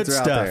what the cards good are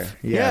out stuff.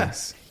 there.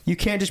 Yes. You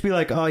can't just be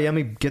like, oh yeah, let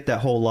me get that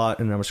whole lot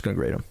and I'm just going to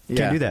grade them. Yeah.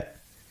 Can't do that.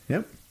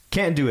 Yep.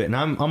 Can't do it, and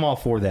I'm all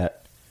for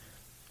that.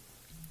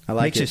 I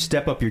like Makes you it.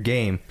 step up your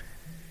game.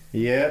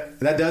 Yeah,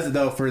 that does it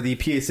though for the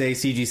PSA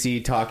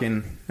CGC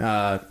talking.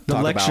 The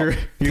lecture,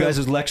 you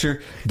guys'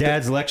 lecture,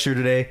 Dad's lecture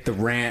today. the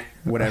rant,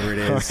 whatever it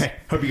is. All right.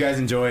 Hope you guys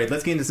enjoyed.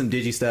 Let's get into some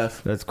digi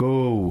stuff. Let's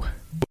go.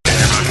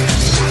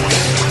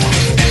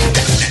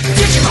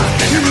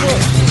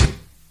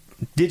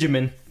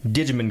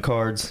 Digimon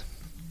cards.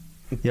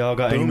 Y'all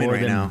got any Booming more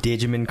right than now.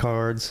 Digimon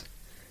cards?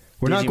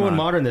 We're not going Digimon.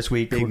 modern this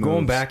week. Big We're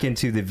going moves. back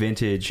into the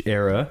vintage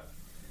era.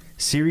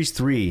 Series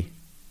 3.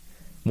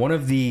 One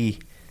of the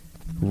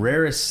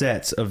rarest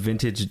sets of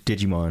vintage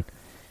Digimon.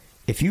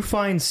 If you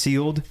find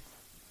sealed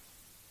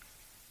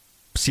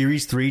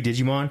Series 3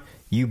 Digimon,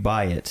 you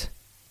buy it.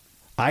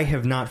 I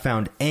have not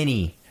found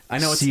any I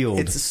know sealed.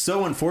 it's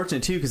so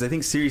unfortunate too because I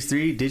think Series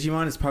 3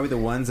 Digimon is probably the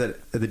ones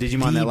that the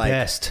Digimon the that like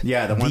best.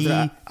 Yeah, the ones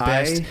that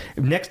best.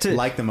 I Next to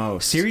like the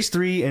most. Series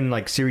 3 and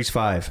like Series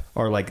 5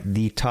 are like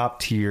the top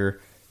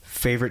tier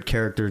favorite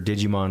character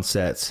Digimon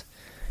sets.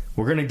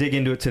 We're going to dig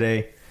into it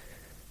today.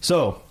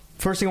 So,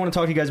 first thing I want to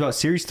talk to you guys about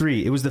Series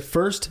 3. It was the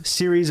first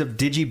series of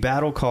Digi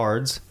Battle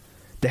cards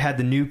that had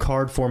the new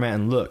card format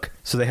and look.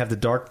 So they have the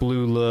dark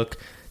blue look.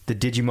 The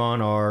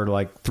Digimon are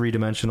like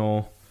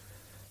three-dimensional.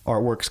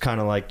 Artwork's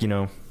kind of like, you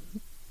know,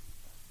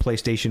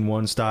 PlayStation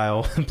 1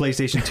 style,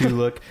 PlayStation 2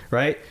 look,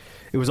 right?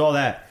 It was all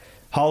that.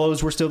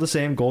 Holos were still the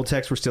same. Gold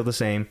techs were still the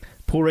same.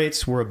 Pull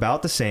rates were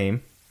about the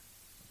same.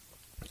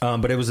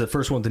 But it was the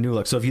first one with the new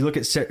look. So if you look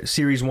at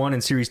Series 1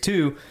 and Series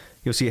 2,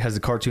 you'll see it has the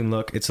cartoon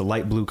look. It's a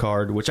light blue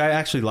card, which I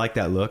actually like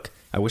that look.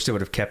 I wish they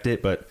would have kept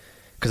it, but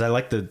because I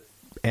like the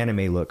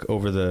anime look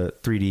over the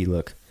 3D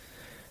look.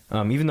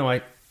 Even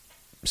though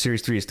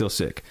Series 3 is still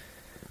sick.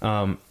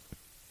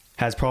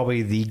 Has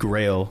probably the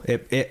grail.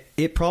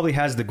 It probably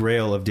has the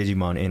grail of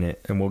Digimon in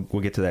it, and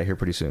we'll get to that here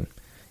pretty soon.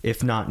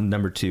 If not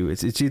number 2,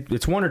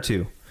 it's 1 or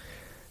 2.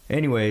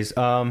 Anyways,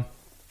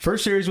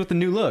 first series with the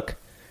new look.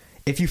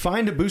 If you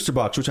find a booster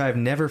box, which I have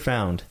never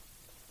found,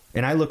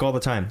 and I look all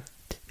the time,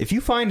 if you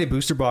find a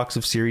booster box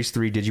of Series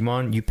 3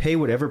 Digimon, you pay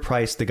whatever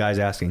price the guy's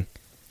asking.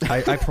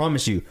 I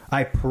promise you.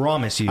 I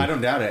promise you. I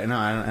don't doubt it. No,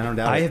 I don't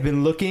doubt it. I have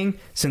been looking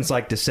since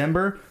like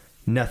December.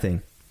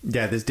 Nothing.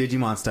 Yeah, this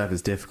Digimon stuff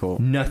is difficult.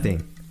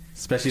 Nothing.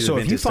 Especially the So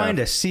if you vintage find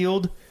stuff. a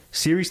sealed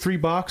Series 3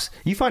 box,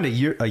 you find a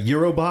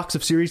Euro box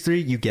of Series 3,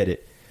 you get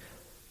it.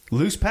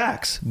 Loose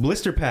packs,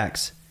 blister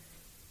packs.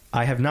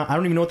 I don't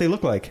even know what they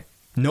look like.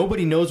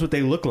 Nobody knows what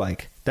they look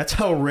like. That's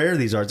how rare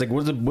these are. It's like,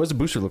 what does a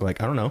booster look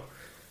like? I don't know.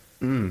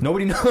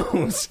 Nobody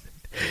knows.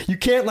 You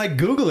can't like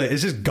Google it.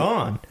 It's just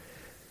gone.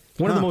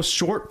 One of the most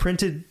short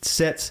printed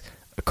sets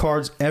of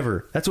cards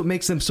ever. That's what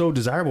makes them so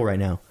desirable right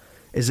now.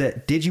 Is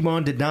that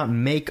Digimon did not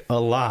make a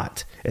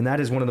lot. And that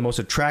is one of the most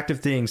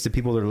attractive things to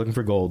people that are looking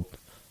for gold.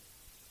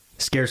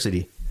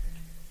 Scarcity.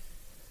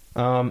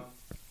 So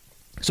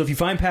if you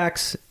find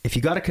packs, if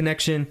you got a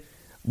connection,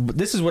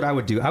 this is what I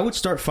would do. I would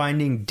start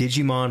finding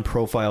Digimon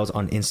profiles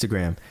on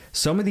Instagram.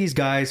 Some of these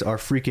guys are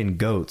freaking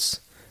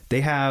goats.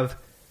 They have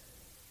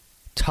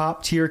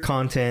top tier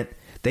content.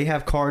 They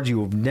have cards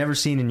you have never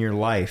seen in your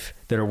life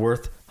that are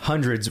worth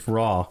hundreds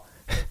raw,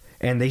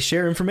 and they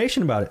share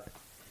information about it.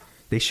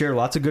 They share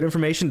lots of good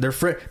information.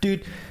 They're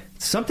dude.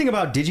 Something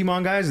about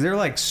Digimon guys, they're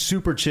like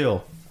super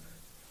chill.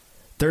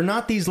 They're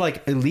not these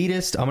like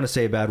elitist, I'm going to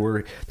say a bad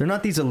word. They're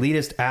not these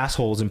elitist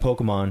assholes in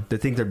Pokemon that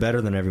think they're better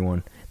than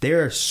everyone. They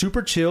are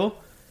super chill.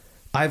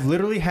 I've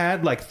literally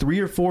had like 3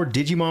 or 4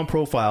 Digimon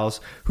profiles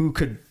who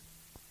could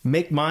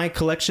make my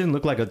collection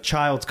look like a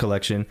child's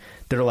collection.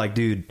 They're like,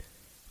 dude,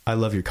 I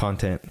love your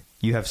content.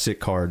 You have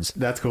sick cards.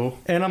 That's cool.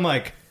 And I'm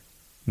like,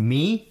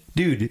 me?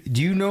 Dude,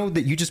 do you know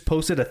that you just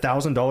posted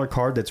 $1,000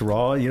 card that's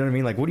raw? You know what I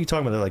mean? Like, what are you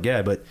talking about? They're like,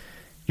 yeah, but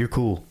you're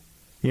cool.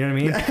 You know what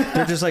I mean?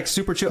 They're just like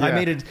super chill.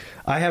 Yeah.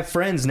 I have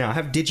friends now. I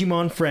have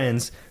Digimon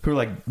friends who are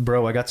like,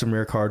 bro, I got some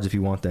rare cards if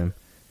you want them.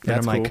 And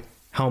That's I'm like, cool.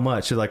 how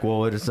much? They're like,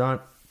 well, it's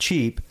not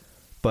cheap,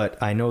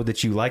 but I know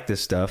that you like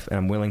this stuff and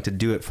I'm willing to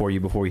do it for you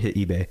before we hit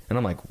eBay. And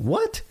I'm like,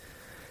 what?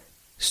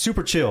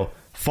 Super chill.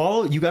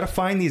 You got to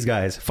find these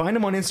guys. Find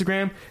them on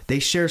Instagram. They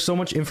share so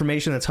much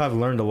information. That's how I've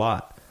learned a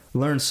lot.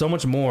 Learned so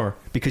much more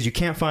because you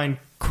can't find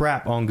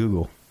crap on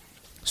Google.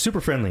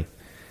 Super friendly.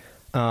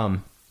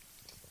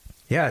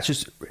 Yeah, it's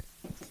just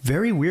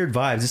very weird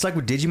vibes. It's like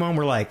with Digimon,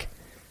 we're like,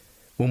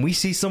 when we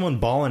see someone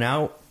balling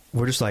out,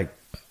 we're just like,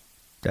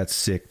 that's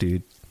sick,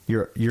 dude.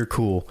 You're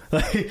cool.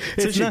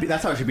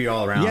 That's how it should be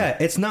all around. Yeah,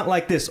 it's not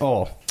like this.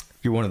 Oh,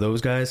 you're one of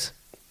those guys.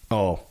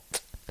 Oh,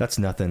 that's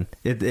nothing.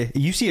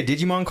 You see a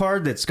Digimon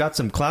card that's got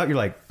some clout, you're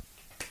like,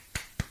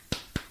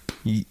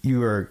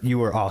 you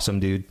are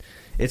awesome, dude.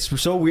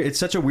 It's so weird. It's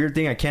such a weird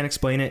thing. I can't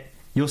explain it.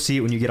 You'll see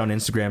it when you get on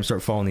Instagram.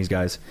 Start following these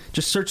guys.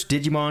 Just search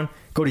Digimon.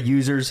 Go to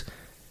users.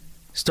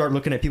 Start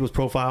looking at people's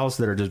profiles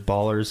that are just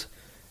ballers.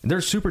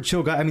 They're super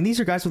chill guys. I mean, these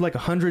are guys with like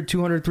 100,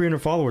 200, 300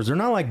 followers. They're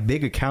not like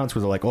big accounts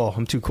where they're like, oh,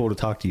 I'm too cool to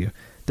talk to you.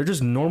 They're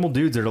just normal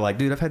dudes that are like,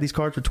 dude, I've had these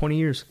cards for 20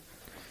 years.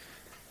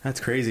 That's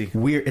crazy.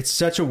 Weird. It's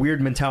such a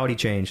weird mentality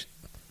change.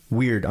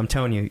 Weird. I'm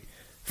telling you.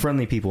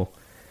 Friendly people.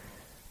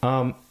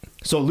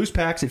 So loose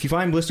packs, if you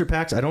find blister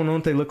packs, I don't know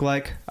what they look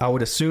like. I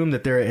would assume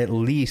that they're at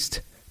least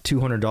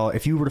 $200.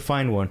 If you were to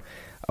find one,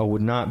 I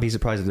would not be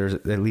surprised if there's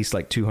at least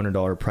like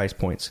 $200 price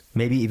points.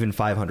 Maybe even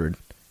 $500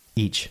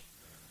 each.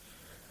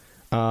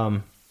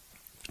 For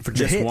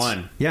just hits,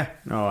 one? Yeah.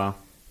 Oh, wow.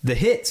 The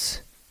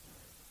hits.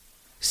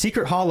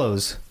 Secret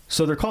Hollows.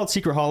 So they're called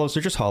Secret Hollows.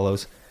 They're just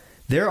Hollows.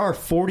 There are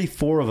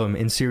 44 of them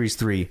in Series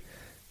 3.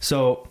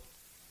 So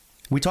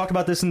we talked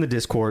about this in the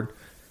Discord.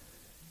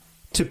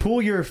 To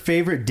pull your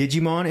favorite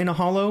Digimon in a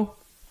Hollow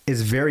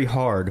is very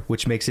hard,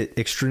 which makes it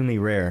extremely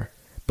rare.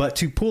 But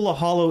to pull a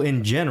Hollow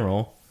in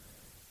general,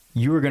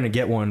 you are going to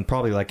get one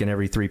probably like in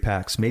every 3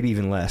 packs, maybe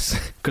even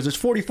less. Because there's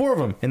 44 of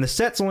them, and the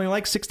set's only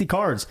like 60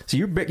 cards. So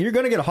you're going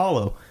to get a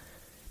Hollow.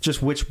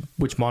 Just which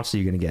monster are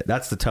you going to get?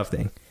 That's the tough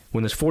thing.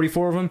 When there's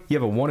 44 of them, you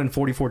have a 1 in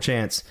 44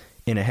 chance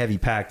in a heavy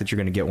pack that you're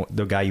going to get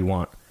the guy you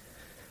want.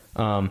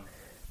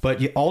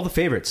 But all the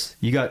favorites.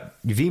 You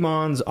got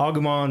Vmons,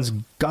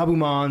 Agumons,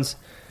 Gabumons.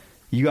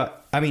 You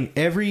got, I mean,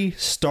 every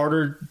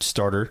starter,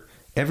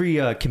 every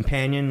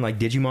companion like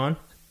Digimon,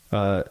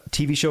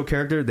 TV show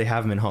character, they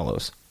have them in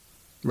Hollows.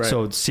 Right.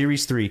 So it's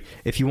Series 3.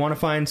 If you want to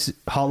find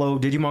Hollow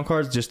Digimon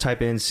cards, just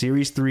type in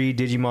Series 3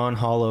 Digimon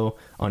Hollow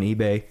on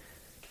eBay.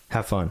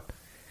 Have fun.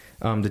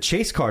 The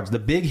chase cards, the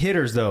big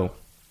hitters though.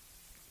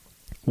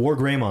 War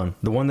Greymon,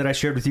 the one that I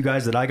shared with you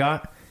guys that I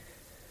got.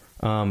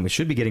 It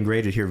should be getting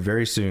graded here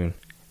very soon.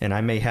 And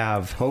I may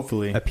have,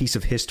 hopefully, a piece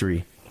of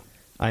history.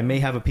 I may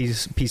have a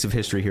piece of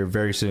history here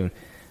very soon.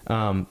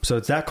 So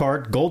it's that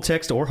card, gold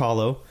text or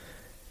hollow.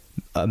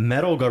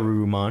 Metal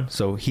Garurumon,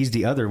 so he's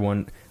the other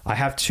one. I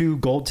have 2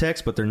 gold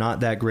text, but they're not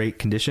that great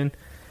condition.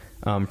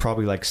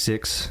 Probably like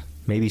 6,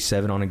 maybe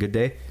 7 on a good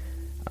day.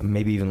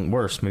 Maybe even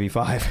worse, maybe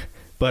 5.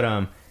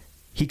 But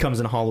he comes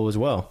in hollow as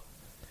well.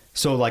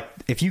 So like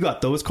if you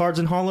got those cards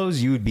in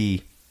hollows, you would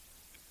be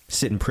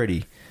sitting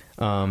pretty.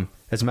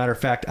 As a matter of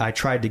fact, I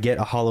tried to get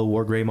a hollow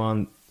War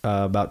Greymon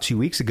about 2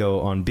 weeks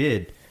ago on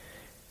bid.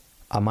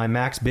 My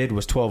max bid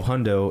was 12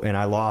 hundo, and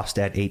I lost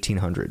at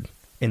 1800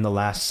 in the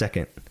last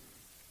second.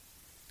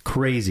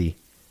 Crazy.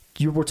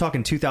 We're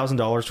talking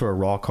 $2,000 for a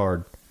raw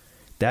card.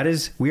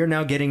 We are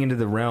now getting into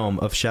the realm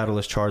of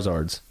Shadowless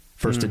Charizards,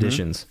 first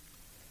editions.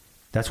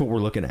 That's what we're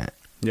looking at.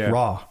 Yeah.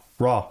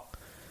 Raw.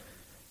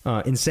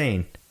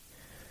 Insane.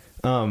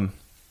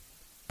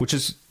 Which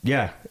is,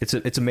 yeah,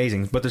 it's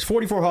amazing. But there's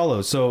 44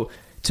 hollows, so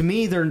to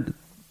me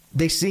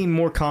they seem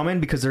more common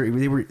because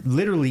they were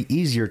literally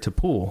easier to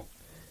pull.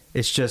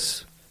 It's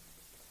just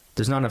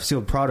there's not enough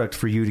sealed product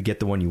for you to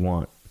get the one you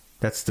want.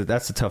 That's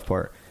the tough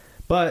part.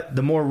 But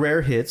the more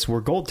rare hits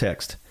were gold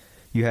text.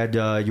 You had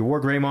your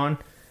War Greymon,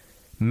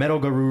 Metal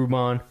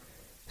Garurumon,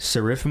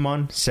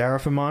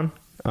 Seraphimon,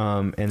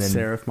 and then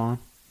Seraphimon,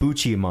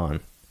 Buchimon.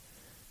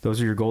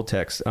 Those are your gold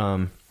texts.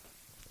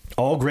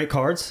 All great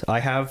cards. I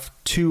have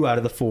 2 out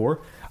of the 4.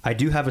 I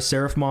do have a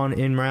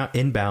Seraphimon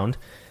inbound.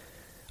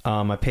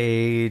 I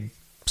paid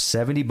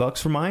 $70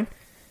 for mine.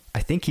 I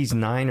think he's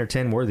 9 or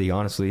 10 worthy,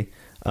 honestly.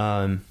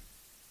 But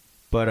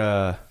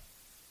what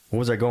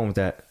was I going with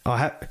that?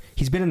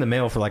 He's been in the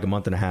mail for like a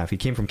month and a half. He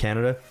came from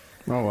Canada.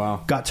 Oh,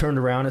 wow. Got turned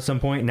around at some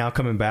point. Now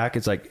coming back.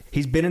 It's like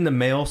he's been in the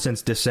mail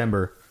since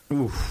December.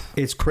 Oof.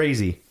 It's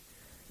crazy.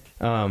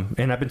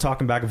 And I've been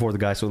talking back and forth with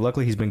the guy, so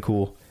luckily he's been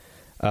cool.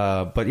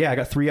 But yeah, I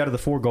got 3 out of the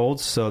 4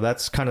 golds, so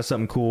that's kind of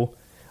something cool.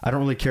 I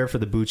don't really care for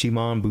the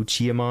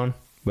Buchiamon,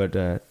 but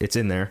it's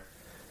in there.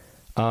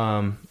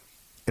 And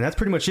that's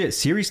pretty much it.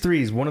 Series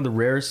 3 is one of the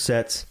rarest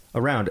sets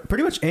around.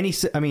 Pretty much any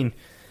set. I mean,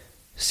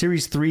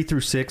 Series 3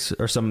 through 6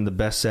 are some of the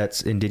best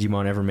sets in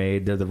Digimon ever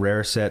made. They're the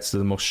rarest sets. They're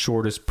the most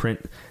shortest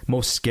print,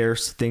 most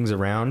scarce things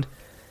around.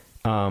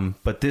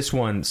 But this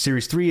one,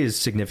 Series 3, is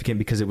significant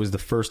because it was the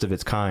first of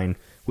its kind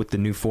with the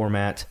new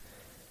format.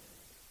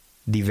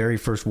 The very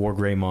first War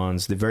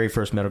Greymons, the very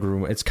first Metal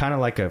Guru. It's kind of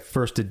like a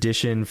first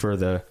edition for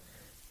the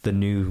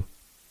new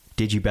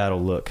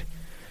Digibattle look.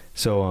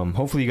 So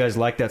hopefully you guys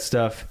like that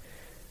stuff.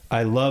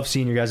 I love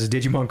seeing your guys'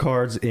 Digimon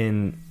cards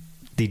in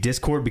the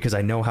Discord because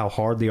I know how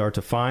hard they are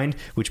to find,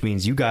 which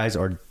means you guys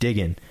are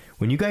digging.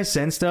 When you guys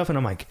send stuff and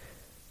I'm like,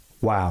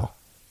 wow,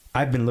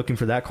 I've been looking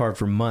for that card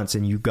for months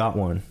and you got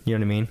one. You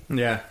know what I mean?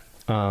 Yeah.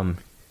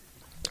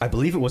 I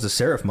believe it was a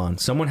Seraphmon.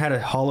 Someone had a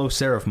hollow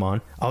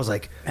Seraphmon. I was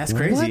like, that's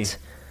crazy. What?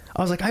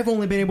 I was like, I've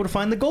only been able to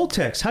find the gold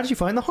text. How did you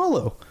find the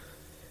hollow?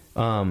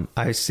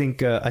 I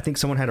think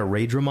someone had a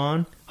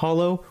Raidramon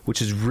hollow, which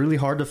is really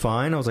hard to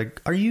find. I was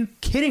like, are you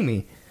kidding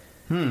me?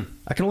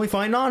 I can only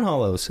find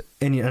non-hollows.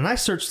 And I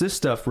search this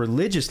stuff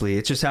religiously.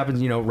 It just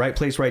happens, right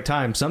place, right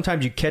time.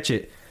 Sometimes you catch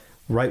it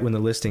right when the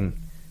listing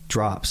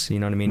drops. You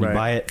know what I mean? Right. You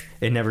buy it,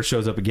 it never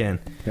shows up again.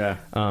 Yeah.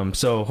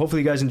 So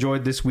hopefully you guys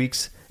enjoyed this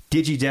week's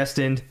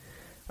Digi-Destined.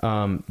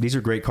 These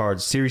are great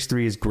cards. Series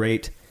 3 is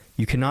great.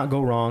 You cannot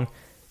go wrong.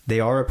 They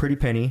are a pretty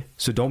penny,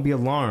 so don't be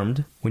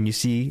alarmed when you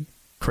see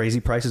crazy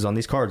prices on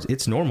these cards.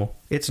 It's normal.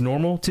 It's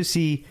normal to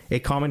see a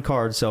common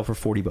card sell for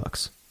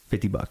 $40,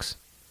 $50.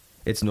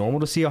 It's normal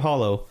to see a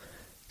hollow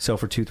sell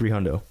for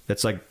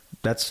 $200-$300.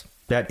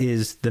 That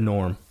is the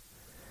norm.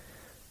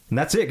 And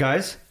that's it,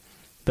 guys.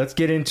 Let's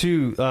get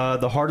into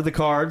the heart of the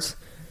cards.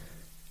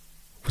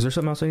 Was there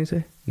something else I need to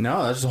say?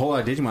 No, that's just a whole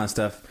lot of Digimon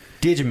stuff.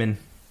 Digimon.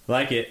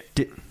 Like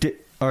it.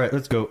 All right,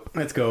 let's go.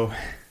 Let's go.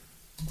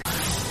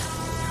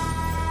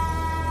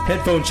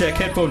 Headphone check.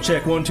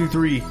 1, 2,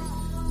 3.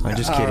 I'm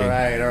just kidding. All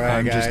right,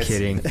 I'm guys. just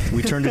kidding.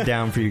 We turned it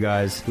down for you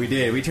guys. We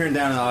did. We turned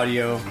down the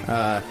audio.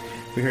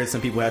 We heard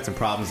some people had some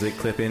problems with it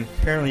clipping.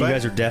 Apparently, you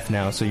guys are deaf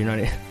now, so you're not.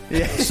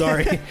 Yeah.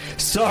 Sorry.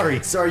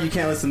 You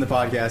can't listen to the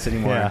podcast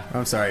anymore. Yeah.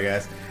 I'm sorry,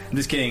 guys. I'm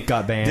just kidding.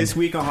 Got banned. This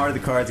week on Heart of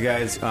the Cards,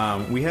 guys,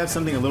 we have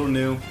something a little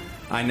new.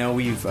 I know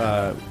we've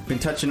been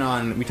touched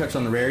on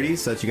the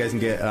rarities so that you guys can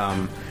get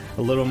a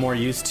little more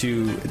used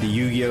to the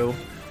Yu-Gi-Oh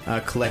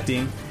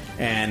collecting.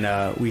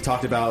 And we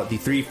talked about the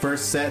 3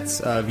 first sets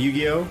of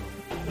Yu-Gi-Oh,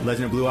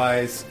 Legend of Blue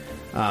Eyes,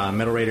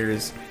 Metal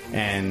Raiders,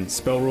 and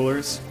Spell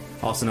Rulers,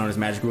 also known as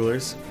Magic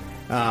Rulers.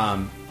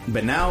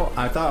 But now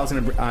I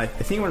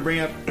think I want to bring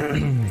up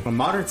a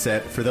modern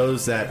set for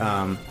those that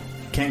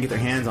can't get their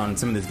hands on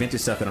some of this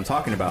vintage stuff that I'm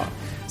talking about.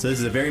 So this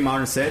is a very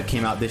modern set.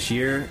 Came out this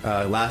year,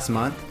 last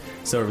month.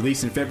 So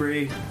released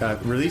February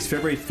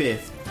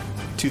 5th,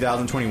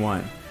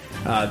 2021.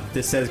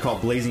 This set is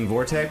called Blazing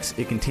Vortex.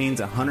 It contains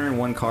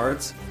 101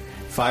 cards.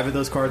 5 of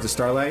those cards are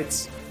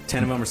Starlights,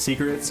 10 of them are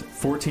Secrets,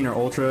 14 are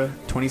Ultra,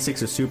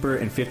 26 are Super,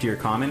 and 50 are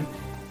Common.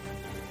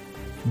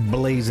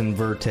 Blazing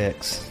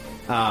Vertex.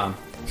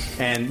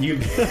 And you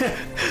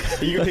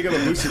can pick up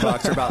a booster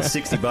box for about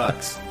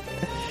 $60.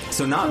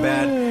 So not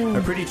bad.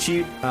 A pretty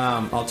cheap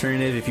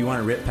alternative if you want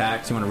to rip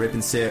packs, you want to rip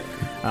and sip,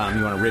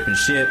 you want to rip and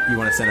ship, you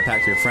want to send a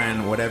pack to your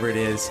friend, whatever it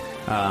is.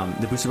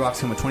 The booster box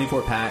come with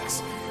 24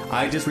 packs.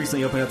 I just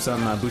recently opened up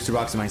some booster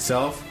boxes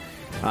myself.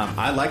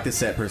 I like this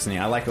set personally.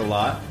 I like it a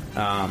lot.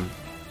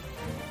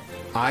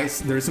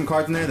 There's some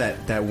cards in there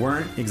that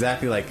weren't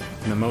exactly like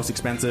the most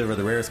expensive or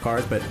the rarest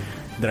cards, but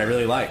that I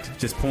really liked.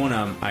 Just pulling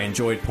them, I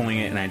enjoyed pulling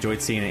it and I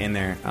enjoyed seeing it in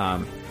there.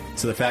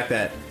 So the fact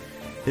that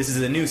this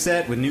is a new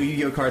set with new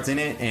Yu-Gi-Oh cards in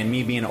it, and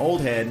me being an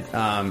old head,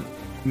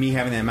 me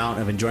having the amount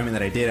of enjoyment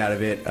that I did out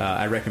of it,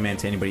 I recommend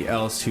to anybody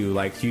else who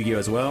likes Yu-Gi-Oh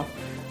as well.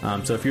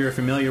 So if you're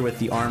familiar with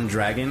the Armed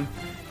Dragon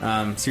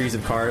series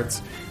of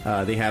cards,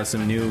 they have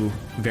some new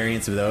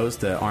variants of those,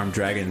 the Armed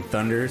Dragon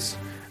Thunders.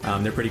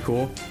 They're pretty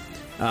cool.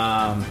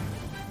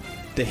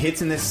 The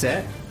hits in this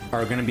set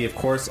are going to be, of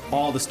course,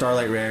 all the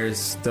Starlight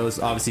Rares. Those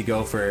obviously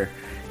go for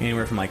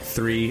anywhere from like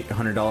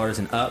 $300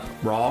 and up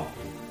raw.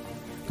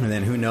 And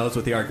then who knows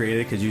what they are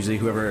graded, because usually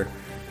whoever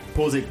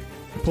pulls it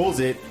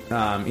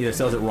either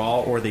sells it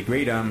raw or they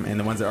grade them, and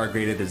the ones that are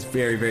graded is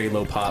very, very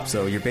low pop.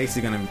 So you're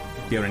basically going to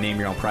be able to name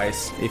your own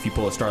price if you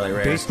pull a Starlight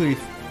Rare. Basically,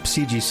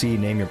 CGC,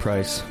 name your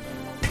price.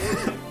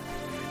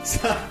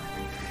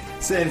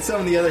 And some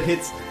of the other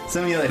hits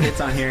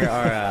on here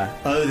are,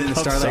 other than the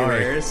Starlight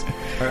Rares,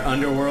 are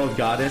Underworld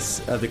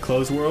Goddess of the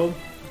Closed World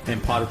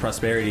and Pot of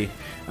Prosperity.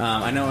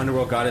 I know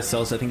Underworld Goddess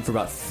sells, I think, for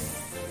about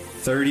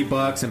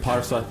 $30, and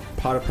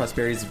Pot of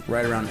Prosperity is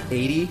right around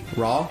 $80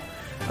 raw.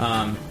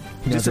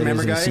 Just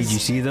remember, guys.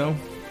 CGC though.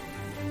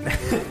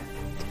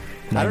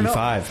 I don't know.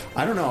 95.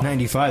 I don't know.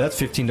 95.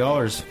 That's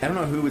 $15. I don't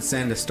know who would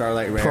send a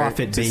Starlight Rare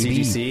Profit, to baby.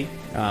 CGC,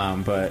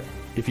 but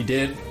if you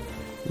did,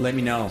 let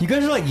me know. You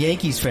guys are like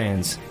Yankees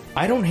fans.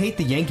 I don't hate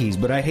the Yankees,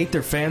 but I hate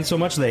their fans so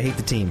much that I hate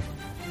the team.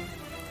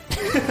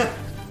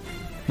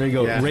 There you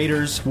go. Yeah.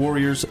 Raiders,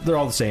 Warriors, they're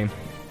all the same.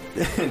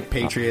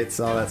 Patriots,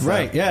 all that stuff.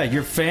 Right, yeah.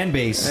 Your fan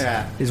base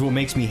is what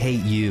makes me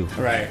hate you.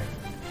 Right.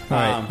 All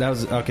right, that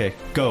was... Okay,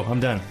 go. I'm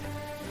done.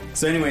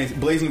 So anyways,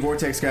 Blazing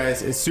Vortex,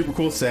 guys, is super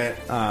cool set.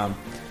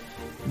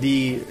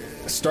 The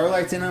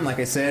Starlights in them, like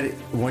I said,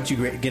 once you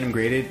get them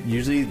graded,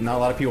 usually not a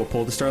lot of people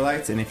pull the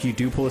Starlights, and if you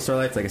do pull the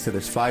Starlights, like I said,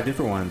 there's 5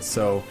 different ones.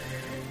 So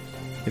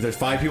if there's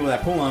 5 people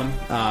that pull them,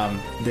 I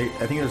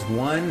think there's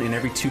 1 in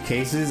every 2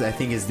 cases. I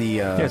think is the...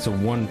 yeah, so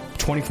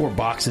 24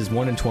 boxes,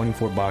 1 in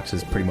 24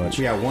 boxes, pretty much.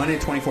 Yeah, 1 in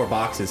 24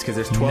 boxes, because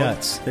there's 12...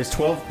 Nuts. There's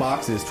 12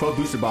 boxes, 12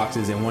 booster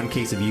boxes in 1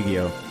 case of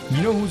Yu-Gi-Oh!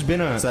 You know who's been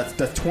a... So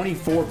that's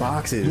 24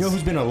 boxes. You know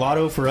who's been a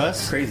lotto for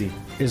us? Crazy.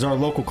 Is our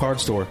local card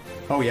store.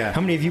 Oh, yeah.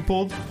 How many have you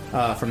pulled?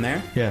 From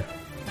there? Yeah.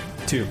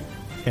 2.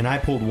 And I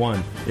pulled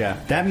 1. Yeah.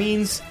 That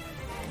means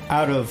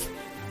out of...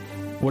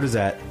 What is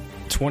that?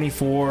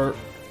 24...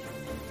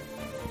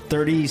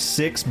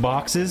 36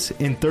 boxes.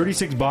 In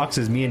 36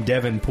 boxes, me and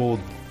Devin pulled...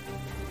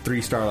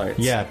 3 Starlights.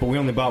 Yeah, but we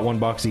only bought 1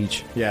 box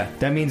each. Yeah.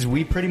 That means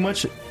we pretty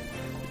much...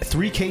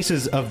 3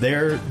 cases of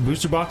their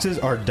booster boxes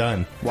are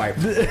done. Why?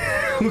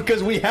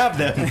 Because we have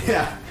them.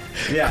 Yeah.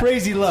 Yeah.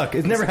 Crazy luck.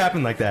 It's never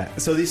happened like that.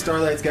 So these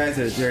Starlights, guys,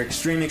 they're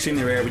extremely,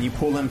 extremely rare. When you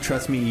pull them,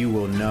 trust me, you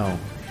will know.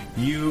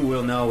 You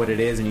will know what it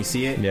is when you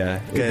see it.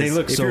 Yeah. They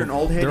look if so... you're an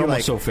old head, they're you're almost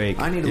like, so fake.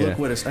 I need to look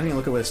what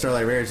a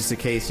Starlight Rare is just in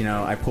case,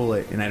 I pull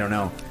it and I don't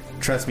know.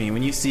 Trust me,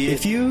 when you see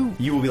it, you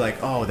will be like,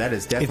 oh, that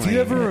is definitely... If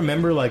you ever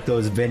remember, like,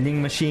 those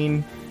vending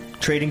machine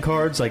trading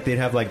cards, like, they'd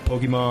have, like,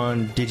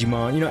 Pokemon,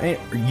 Digimon,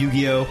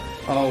 Yu-Gi-Oh!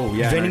 Oh,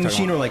 yeah. Vending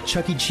machine or, like,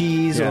 Chuck E.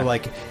 Cheese or,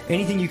 like,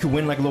 anything you could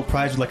win, like, a little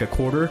prize with, like, a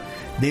quarter.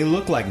 They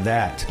look like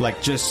that.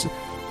 Like, just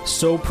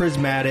so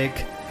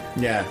prismatic.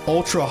 Yeah.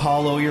 Ultra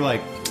hollow. You're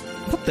like,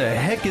 what the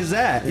heck is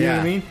that? You know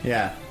what I mean?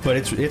 Yeah. But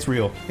it's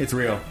real. It's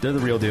real. They're the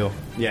real deal.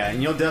 Yeah,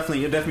 and you'll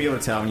definitely be able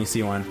to tell when you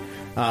see one.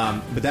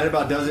 But that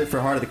about does it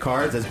for Heart of the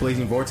Cards. That's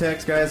Blazing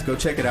Vortex, guys. Go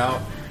check it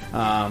out.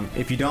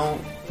 If you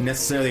don't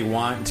necessarily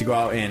want to go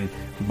out and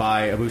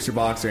buy a booster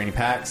box or any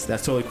packs,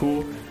 that's totally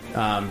cool.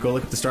 Go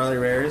look at the Starlight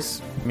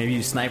Rares. Maybe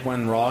you snipe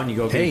one raw and you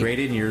go get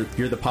graded and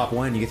you're the pop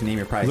one and you get to name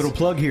your price. Little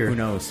plug here. Who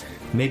knows?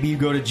 Maybe you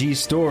go to G's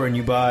store and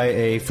you buy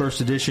a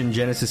first edition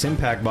Genesis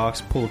Impact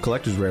box, pull a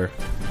collector's rare.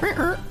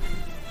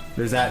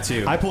 There's that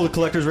too. I pulled a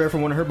collector's rare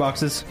from one of her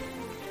boxes.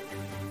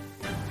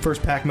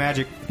 First pack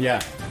magic. Yeah.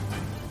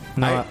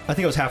 No, I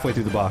think I was halfway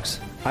through the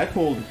box. I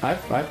pulled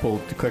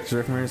the collector's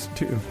rare from hers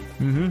too.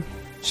 Mm-hmm.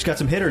 She's got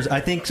some hitters. I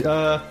think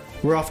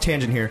we're off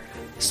tangent here.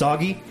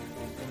 Soggy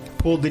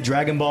pulled the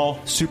Dragon Ball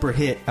Super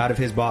Hit out of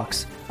his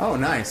box. Oh,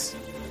 nice.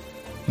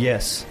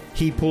 Yes,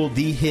 he pulled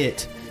the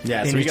hit.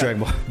 Yeah, in so his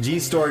Dragon Ball.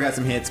 G's store got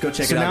some hits. Go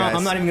check it out, now guys.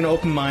 I'm not even going to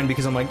open mine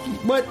because I'm like,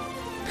 what?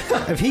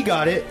 If he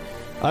got it,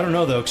 I don't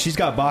know though. She's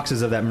got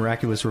boxes of that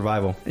Miraculous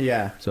Revival.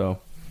 Yeah. So,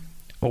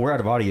 we're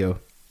out of audio.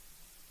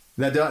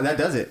 That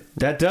does it.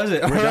 That does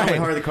it. We're All done right. with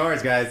Heart of the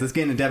Cards, guys. Let's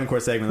get into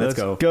Devoncore segment. Let's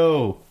go.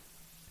 Go.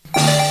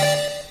 If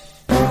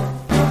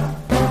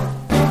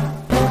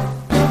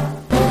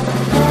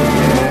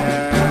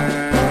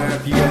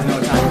you guys know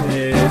what time it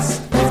is,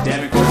 it's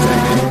Devoncore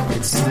segment.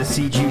 It's the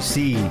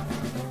CGC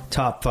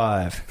Top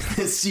 5.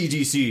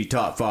 CGC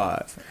Top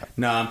 5.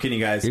 No, I'm kidding,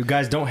 guys. You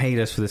guys don't hate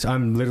us for this.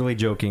 I'm literally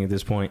joking at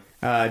this point.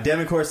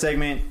 Devoncore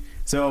segment.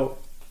 So,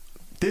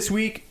 this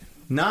week,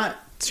 not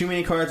too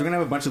many cards. We're going to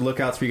have a bunch of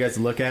lookouts for you guys to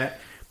look at.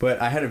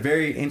 But I had a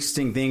very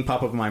interesting thing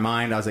pop up in my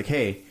mind. I was like,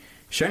 hey,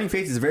 Shining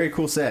Fates is a very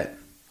cool set.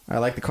 I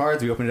like the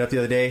cards. We opened it up the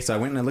other day. So I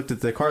went and I looked at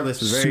the card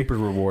list. It was super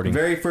rewarding.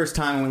 Very first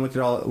time I went and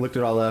looked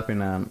it all up.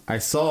 And I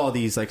saw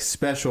these like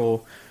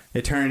special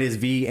Eternity's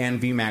V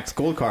and VMAX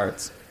gold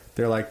cards.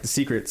 They're like the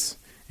secrets.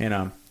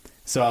 And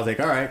so I was like,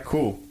 all right,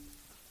 cool.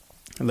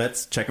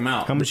 Let's check them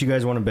out. How much you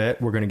guys want to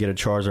bet we're going to get a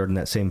Charizard in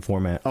that same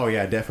format? Oh,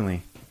 yeah,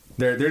 definitely.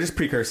 They're just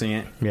precursing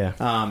it.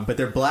 Yeah. But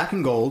they're black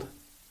and gold.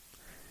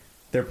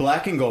 They're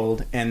black and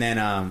gold, and then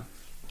I'll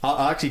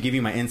actually give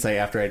you my insight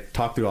after I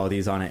talk through all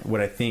these on it, what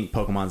I think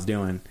Pokemon's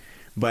doing.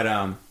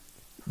 But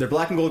they're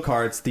black and gold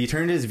cards. The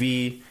Eternity's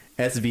V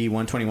SV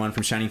 121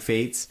 from Shining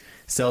Fates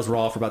sells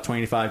raw for about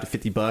 $25 to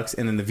 $50,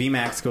 and then the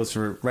VMAX goes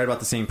for right about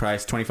the same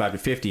price, $25 to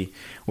 $50,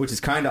 which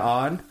is kind of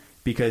odd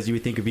because you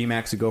would think a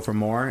VMAX would go for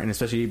more, and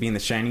especially being the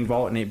Shining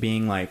Vault and it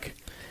being like...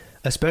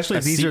 Especially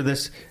if these are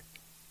this...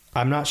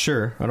 I'm not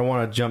sure. I don't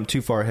want to jump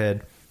too far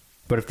ahead.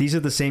 But if these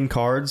are the same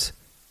cards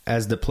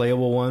as the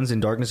playable ones in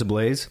Darkness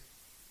Ablaze,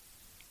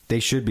 they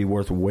should be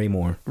worth way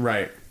more.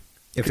 Right.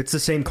 If it's the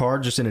same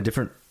card, just in a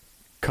different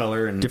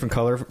color and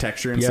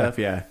texture and stuff,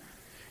 yeah.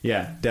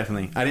 Yeah,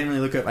 definitely. I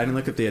didn't look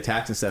up the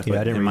attacks and stuff, but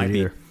I didn't it might be.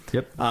 Either.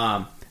 Yep.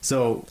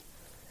 So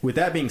with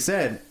that being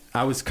said,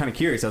 I was kind of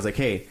curious. I was like,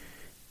 hey,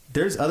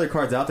 there's other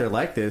cards out there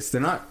like this. They're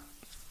not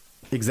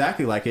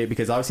exactly like it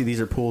because obviously these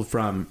are pulled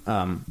from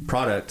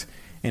product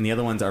and the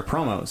other ones are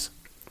promos.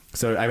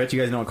 So I bet you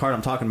guys know what card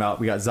I'm talking about.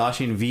 We got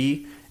Zacian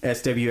V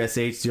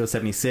SWSH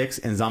 076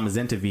 and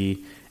Zamazenta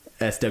V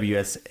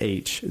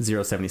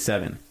SWSH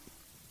 077.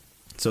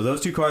 So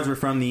those two cards were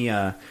from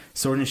the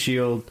Sword and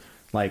Shield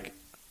like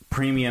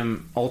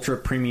premium, ultra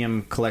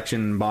premium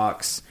collection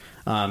box.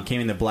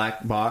 Came in the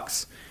black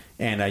box,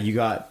 and you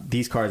got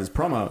these cards as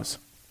promos.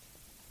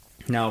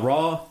 Now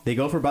Raw, they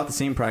go for about the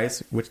same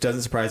price, which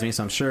doesn't surprise me.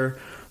 So I'm sure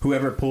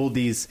whoever pulled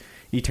these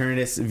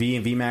Eternatus V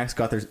and VMAX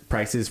got their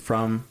prices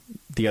from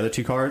the other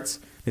two cards.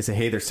 They say,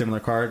 hey, they're similar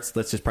cards.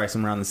 Let's just price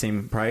them around the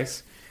same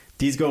price.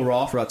 These go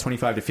Raw for about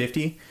 $25 to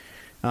 $50.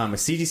 A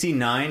CGC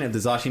 9 of the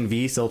Zacian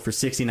V sold for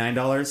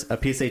 $69.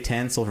 A PSA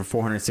 10 sold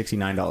for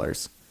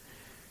 $469.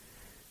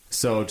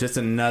 So just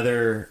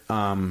another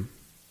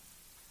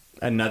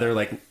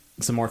like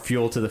some more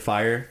fuel to the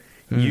fire.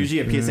 Usually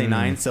a PSA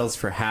 9 sells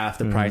for half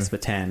the price of a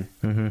 10.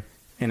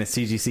 And a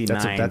CGC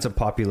 9 that's a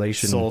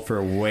population sold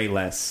for way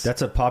less.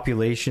 That's a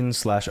population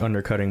 /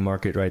 undercutting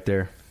market right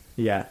there.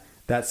 Yeah.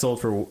 That sold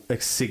for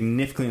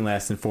significantly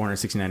less than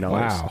 $469.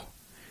 Wow.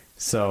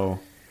 So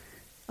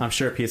I'm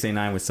sure a PSA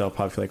 9 would sell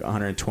probably for like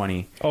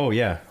 $120. Oh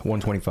yeah,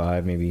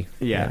 $125 maybe.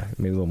 Yeah,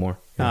 maybe a little more.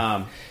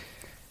 Yeah.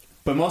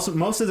 But most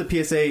of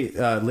the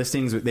PSA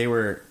listings, they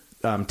were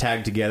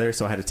tagged together,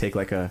 so I had to take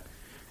like an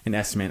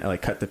estimate,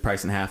 like cut the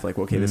price in half. Like,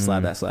 okay, this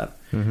slab, that slab.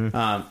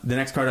 The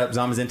next card up,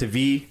 Zamazenta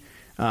V,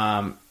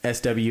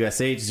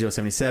 SWSH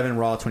 077,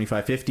 Raw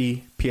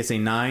 2550, PSA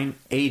 9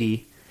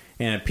 80,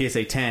 and a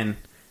PSA 10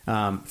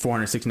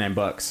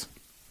 $469.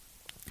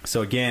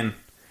 So again,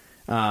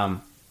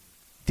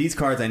 these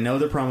cards, I know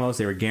the promos,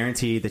 they were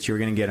guaranteed that you were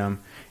going to get them,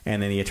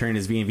 and then the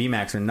Eternatus V and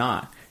VMAX are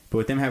not. But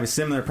with them having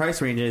similar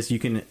price ranges, you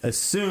can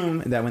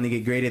assume that when they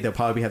get graded, they'll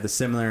probably have the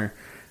similar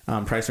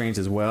price range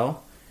as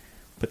well.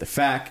 But the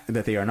fact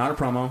that they are not a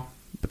promo,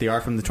 but they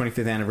are from the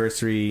 25th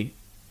anniversary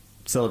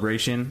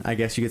celebration, I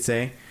guess you could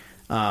say.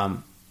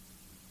 So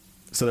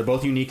they're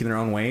both unique in their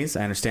own ways.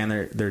 I understand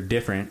they're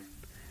different,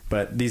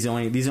 but these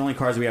are the only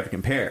cards we have to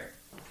compare.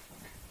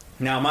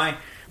 Now,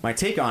 my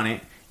take on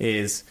it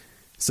is,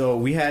 so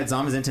we had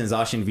Zamazenta and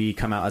Zacian V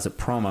come out as a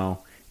promo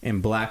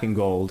in black and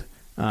gold.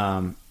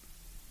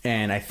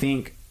 And I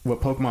think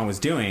what Pokemon was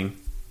doing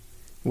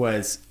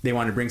was they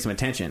wanted to bring some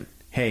attention.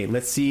 Hey,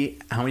 let's see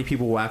how many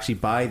people will actually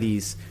buy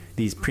these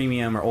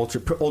premium or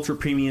ultra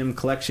premium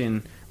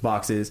collection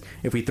boxes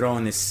if we throw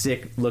in this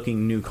sick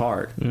looking new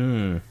card.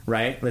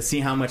 Right? Let's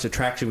see how much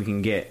attraction we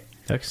can get.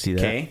 I can see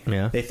that. Okay?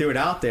 Yeah. They threw it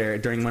out there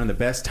during one of the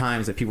best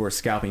times that people were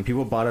scalping.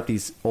 People bought up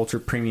these ultra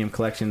premium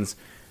collections.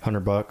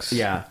 $100.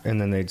 Yeah. And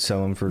then they'd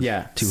sell them for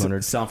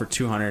 $200. Sell them for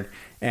 $200.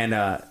 And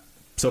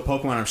so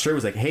Pokemon, I'm sure,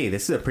 was like, hey,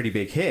 this is a pretty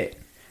big hit.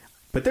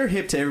 But they're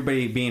hip to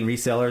everybody being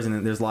resellers,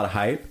 and there's a lot of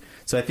hype.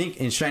 So I think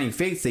in Shining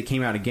Fates, they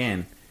came out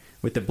again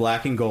with the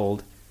black and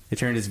gold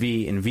Eternatus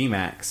V and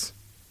VMAX.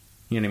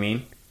 You know what I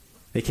mean?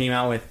 They came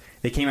out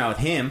with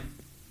him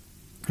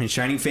in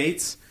Shining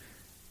Fates.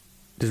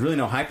 There's really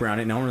no hype around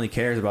it. No one really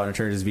cares about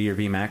Eternatus V or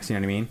VMAX. You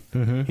know what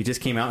I mean? He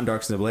just came out in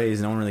Darks of the Blaze.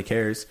 No one really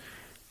cares.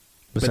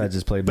 Besides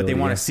his playability, but they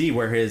want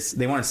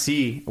to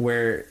see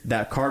where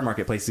that card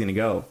marketplace is going to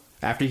go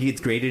after he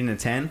gets graded in a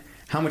 10.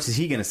 How much is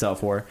he going to sell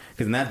for?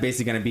 Because then that's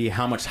basically going to be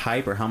how much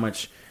hype or how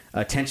much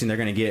attention they're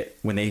going to get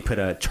when they put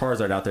a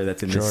Charizard out there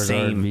that's in the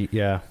same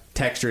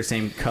texture,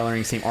 same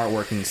coloring, same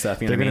artwork and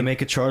stuff. You know they're going to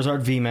make a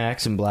Charizard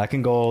VMAX in black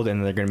and gold,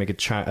 and they're going to make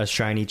a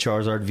shiny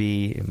Charizard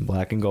V in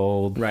black and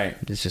gold. Right.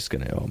 It's just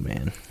going to, oh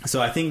man. So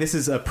I think this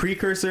is a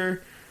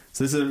precursor.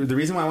 So this is the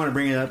reason why I want to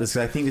bring it up is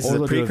because I think this is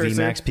a precursor.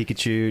 VMAX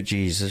Pikachu.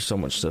 Jeez, there's so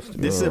much stuff.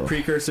 This is a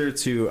precursor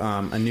to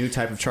a new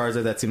type of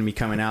Charizard that's going to be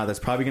coming out. That's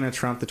probably going to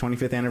trump the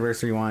 25th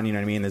anniversary one. You know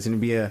what I mean? There's going to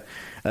be a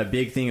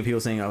big thing of people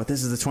saying, "Oh,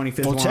 this is the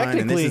 25th one,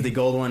 and this is the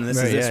gold one, and this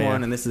is this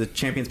one, and this is the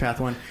Champions Path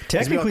one."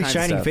 Technically,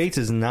 Shining Fates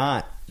is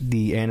not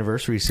the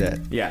anniversary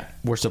set. Yeah,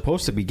 we're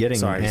supposed to be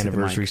getting an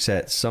anniversary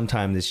set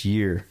sometime this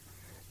year.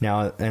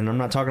 Now, and I'm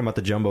not talking about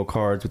the jumbo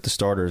cards with the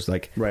starters.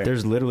 Like,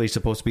 there's literally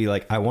supposed to be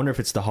like, I wonder if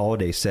it's the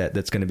holiday set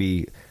that's going to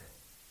be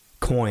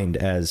coined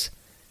as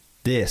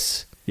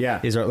this. Yeah,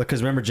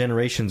 because remember,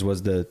 Generations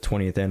was the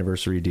 20th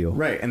anniversary deal,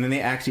 right? And then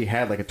they actually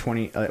had like a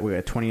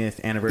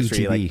 20th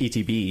anniversary like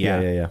ETB.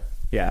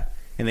 Yeah.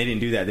 And they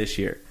didn't do that this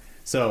year.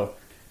 So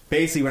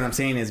basically, what I'm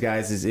saying is,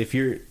 guys, is if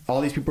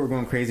all these people are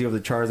going crazy over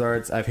the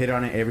Charizards, I've hit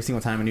on it every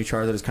single time a new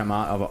Charizard has come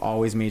out. I've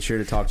always made sure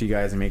to talk to you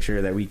guys and make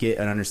sure that we get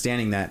an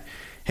understanding that,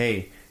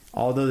 hey,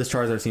 although this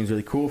Charizard seems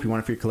really cool, if you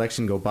want it for your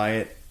collection, go buy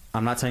it.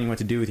 I'm not telling you what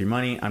to do with your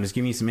money. I'm just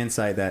giving you some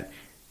insight that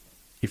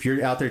if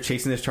you're out there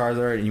chasing this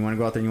Charizard and you want to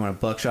go out there and you want to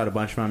buckshot a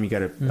bunch from them, you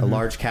got a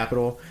large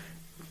capital,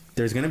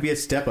 there's going to be a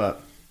step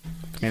up.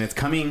 And it's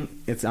coming.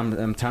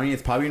 I'm telling you,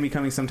 it's probably going to be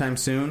coming sometime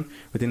soon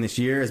within this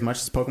year. As much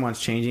as Pokemon's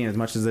changing, as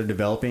much as they're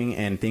developing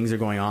and things are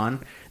going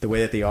on the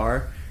way that they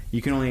are,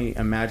 you can only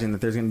imagine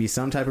that there's going to be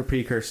some type of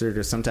precursor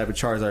to some type of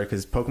Charizard,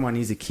 because Pokemon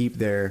needs to keep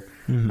their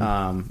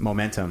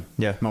momentum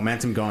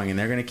going, and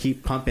they're going to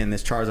keep pumping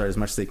this Charizard as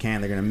much as they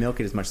can. They're going to milk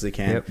it as much as they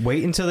can.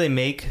 Wait until they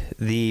make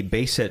the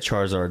base set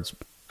Charizards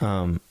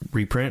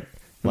reprint,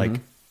 like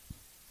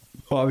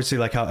obviously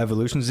like how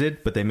Evolutions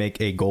did, but they make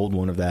a gold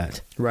one of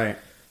that. Right.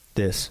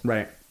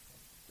 Right.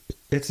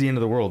 It's the end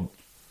of the world.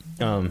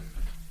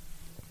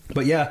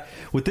 But yeah,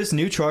 with this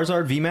new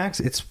Charizard VMAX,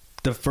 it's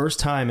the first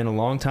time in a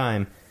long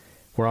time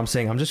where I'm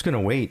saying I'm just going to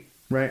wait.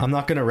 Right. I'm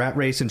not going to rat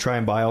race and try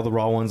and buy all the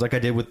raw ones like I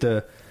did with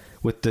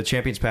the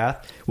Champion's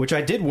Path, which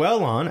I did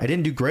well on. I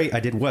didn't do great. I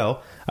did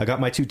well. I got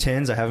my 2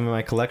 10s. I have them in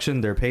my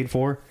collection. They're paid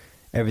for.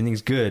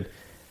 Everything's good.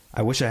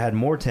 I wish I had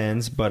more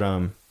 10s, but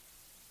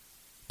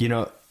you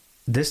know,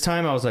 this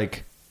time I was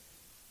like,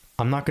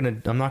 I'm not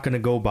gonna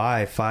go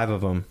buy 5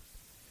 of them,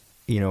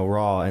 you know,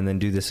 raw and then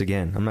do this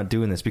again. I'm not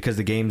doing this because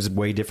the game's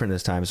way different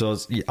this time. So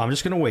I'm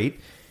just gonna wait,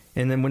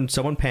 and then when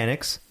someone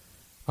panics,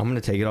 I'm gonna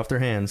take it off their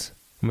hands.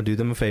 I'm gonna do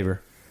them a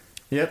favor.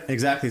 Yep,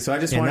 exactly. So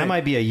that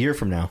might be a year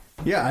from now.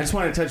 Yeah, I just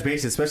wanted to touch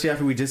base, especially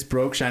after we just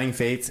broke Shining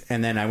Fates,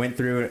 and then I went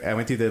through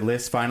the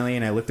list finally,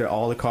 and I looked at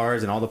all the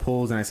cards and all the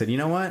pulls, and I said, you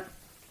know what?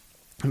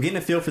 I'm getting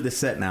a feel for this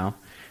set now.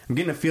 I'm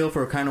getting a feel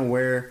for kind of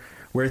where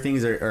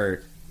things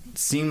are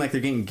seem like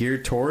they're getting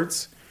geared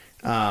towards.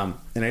 And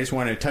I just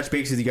wanted to touch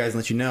base with you guys and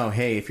let you know,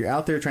 hey, if you're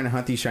out there trying to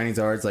hunt these Shiny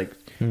Zards like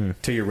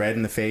till you're red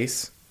in the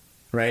face,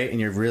 right, and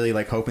you're really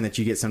like hoping that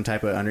you get some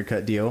type of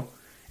undercut deal,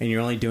 and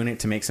you're only doing it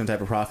to make some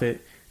type of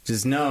profit,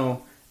 just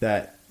know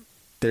that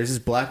there's this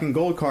black and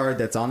gold card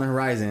that's on the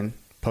horizon.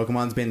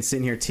 Pokemon's been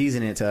sitting here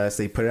teasing it to us.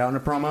 They put it out in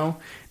a promo,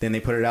 then they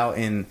put it out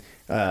in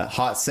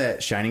hot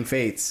set Shining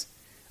Fates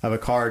of a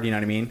card, you know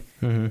what I mean?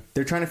 Mm-hmm.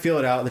 They're trying to feel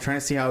it out. They're trying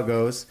to see how it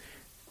goes.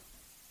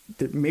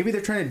 Maybe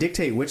they're trying to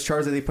dictate which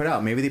Charizard they put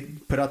out. Maybe they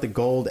put out the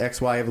gold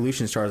XY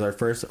Evolutions Charizard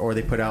first, or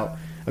they put out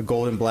a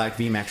gold and black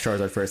VMAX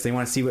Charizard first. They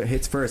want to see what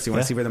hits first. They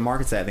want to see where the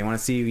market's at. They want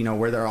to see, you know,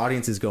 where their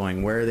audience is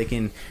going, where they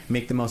can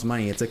make the most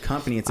money. It's a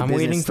company. It's a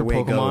business. I'm waiting for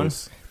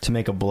Pokemon to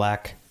make a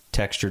black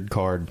textured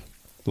card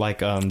like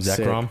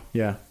Zekrom. Sick.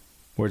 Yeah.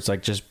 Where it's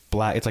like just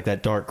black. It's like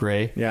that dark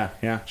gray. Yeah,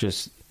 yeah.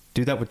 Just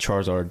do that with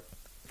Charizard.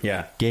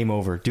 Yeah. Game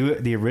over. Do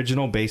it the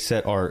original base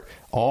set art,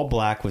 all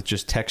black with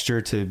just texture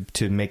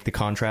to make the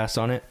contrast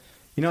on it.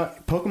 You know,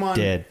 Pokemon...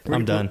 Dead.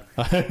 I'm done.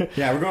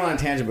 Yeah, we're going on a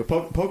tangent,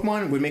 but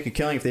Pokemon would make a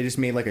killing if they just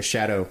made like a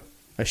shadow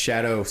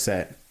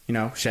set. You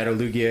know, Shadow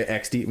Lugia,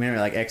 XD... Remember,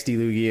 like XD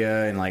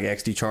Lugia and like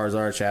XD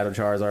Charizard, Shadow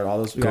Charizard, all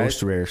those guys?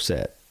 Ghost Rare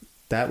set.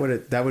 That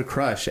would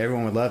crush.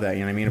 Everyone would love that.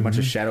 You know what I mean? A bunch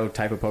of shadow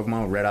type of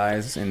Pokemon with red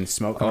eyes and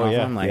smoke coming off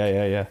them. Like,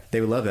 yeah. They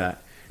would love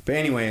that. But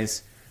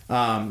anyways,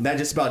 that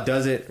just about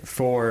does it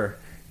for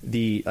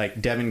the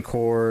like Devon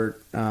Core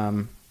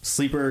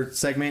sleeper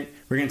segment.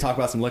 We're going to talk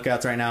about some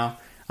lookouts right now.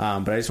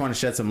 But I just want to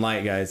shed some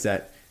light, guys,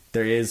 that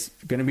there is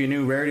going to be a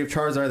new rarity of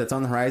Charizard that's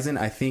on the horizon.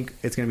 I think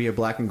it's going to be a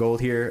black and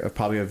gold here of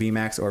probably a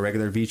VMAX or a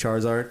regular V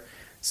Charizard.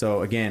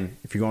 So, again,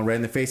 if you're going red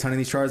in the face hunting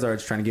these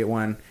Charizards, trying to get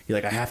one, you're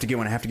like, I have to get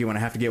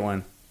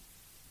one.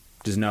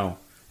 Just know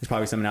there's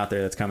probably something out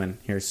there that's coming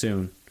here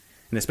soon.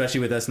 And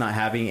especially with us not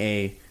having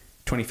a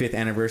 25th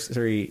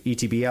anniversary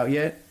ETB out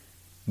yet,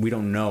 we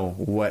don't know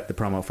what the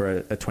promo for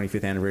a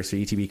 25th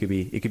anniversary ETB could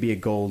be. It could be a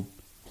gold.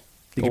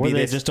 It could be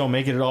they just don't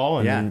make it at all,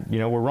 and you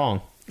know we're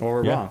wrong. Or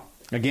we're wrong.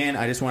 Again,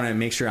 I just want to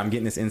make sure I'm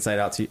getting this insight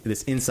out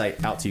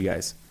to you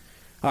guys.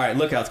 All right,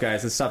 lookouts,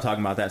 guys. Let's stop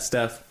talking about that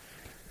stuff.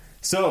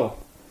 So,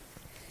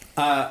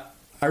 I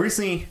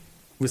recently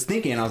was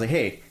thinking, I was like,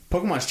 hey,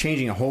 Pokemon's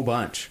changing a whole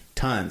bunch.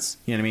 Tons.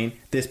 You know what I mean?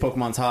 This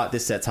Pokemon's hot.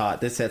 This set's hot.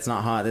 This set's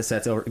not hot. This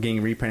set's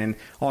getting reprinted.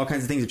 All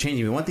kinds of things are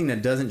changing. But one thing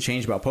that doesn't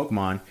change about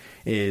Pokemon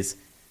is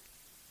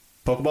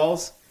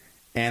Pokeballs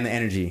and the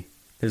energy.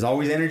 There's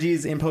always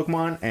energies in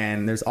Pokemon,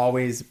 and there's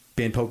always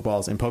been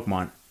Pokeballs in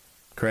Pokemon.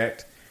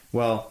 Correct?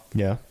 Well,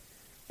 yeah.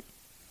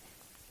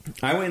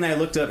 I went and I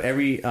looked up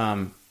every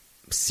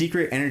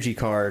secret energy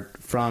card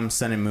from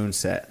Sun and Moon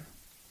set.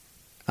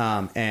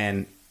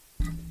 And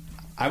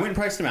I went and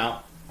priced them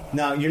out.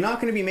 Now, you're not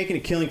going to be making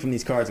a killing from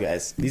these cards,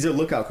 guys. These are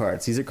lookout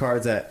cards. These are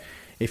cards that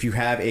if you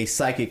have a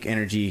psychic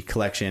energy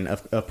collection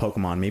of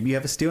Pokemon, maybe you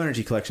have a steel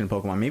energy collection of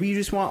Pokemon, maybe you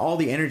just want all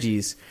the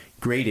energies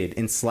graded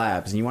in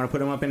slabs and you want to put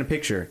them up in a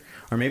picture.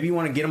 Or maybe you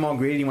want to get them all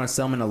graded and you want to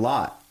sell them in a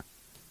lot.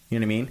 You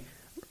know what I mean?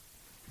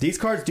 These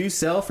cards do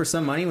sell for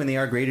some money when they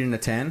are graded in a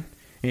 10.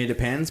 And it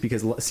depends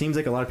because it seems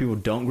like a lot of people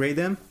don't grade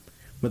them.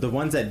 But the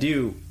ones that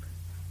do,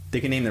 they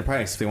can name their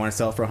price. If they want to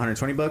sell it for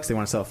 $120, they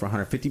want to sell it for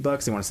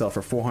 $150, they want to sell it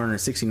for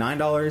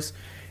 $469.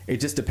 It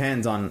just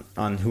depends on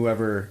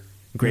whoever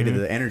graded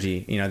the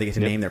energy. You know, they get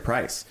to name their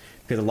price.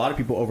 Because a lot of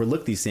people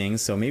overlook these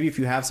things. So maybe if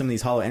you have some of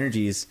these hollow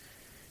energies,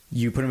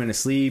 you put them in a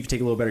sleeve,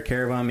 take a little better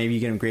care of them. Maybe you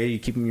get them graded, you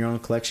keep them in your own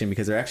collection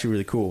because they're actually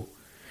really cool.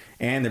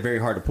 And they're very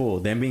hard to pull.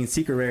 Them being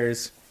secret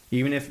rares,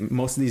 even if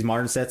most of these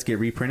modern sets get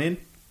reprinted,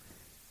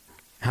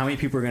 how many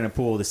people are going to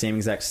pull the same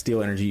exact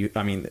steel energy?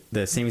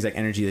 The same exact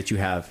energy that you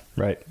have.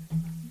 Right.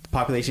 The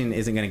population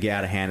isn't going to get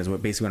out of hand. Is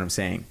basically what I'm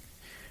saying.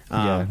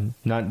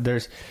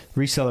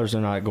 Resellers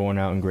are not going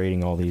out and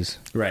grading all these.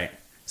 Right.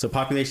 So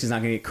population is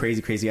not going to get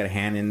crazy out of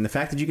hand. And the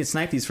fact that you can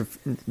snipe these for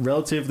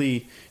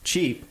relatively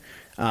cheap,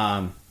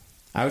 I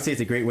would say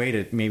it's a great way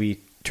to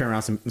maybe turn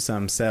around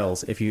some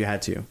sales if you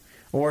had to,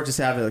 or just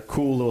have a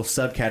cool little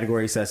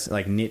subcategory that's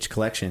like niche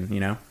collection. You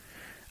know.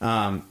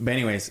 But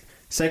anyways,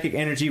 Psychic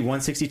Energy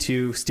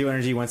 162, Steel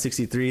Energy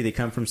 163. They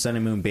come from Sun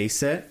and Moon base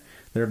set.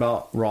 They're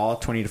about raw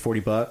 $20 to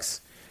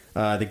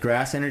 $40. The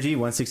Grass Energy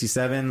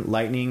 167,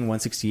 Lightning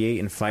 168,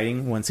 and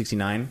Fighting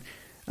 169.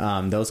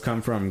 Those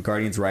come from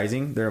Guardians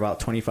Rising. They're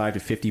about $25 to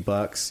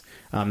 $50.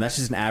 That's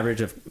just an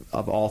average of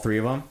all three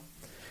of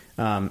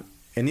them.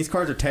 And these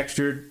cards are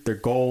textured. They're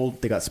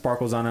gold. They got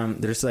sparkles on them.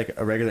 They're just like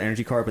a regular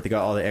energy card, but they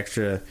got all the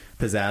extra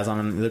pizzazz on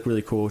them. They look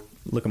really cool.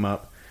 Look them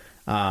up.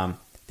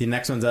 The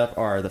next ones up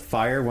are the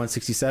Fire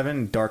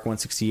 167, Dark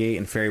 168,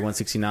 and Fairy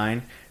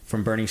 169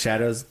 from Burning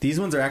Shadows. These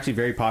ones are actually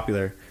very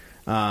popular.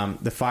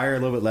 The Fire a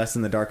little bit less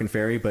than the Dark and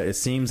Fairy, but it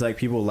seems like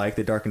people like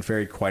the Dark and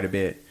Fairy quite a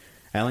bit.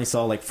 I only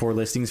saw like 4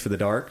 listings for the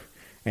Dark,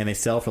 and they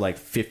sell for like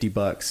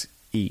 $50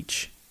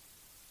 each.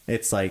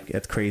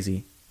 It's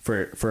crazy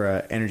for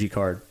a energy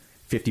card.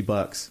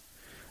 $50,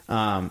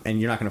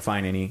 and you're not going to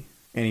find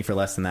any for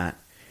less than that.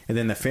 And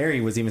then the Fairy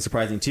was even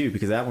surprising too,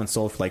 because that one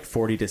sold for like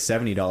 $40 to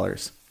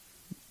 $70.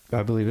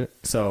 I believe it.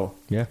 So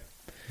yeah,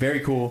 very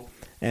cool.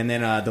 And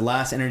then the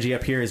last energy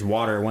up here is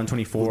Water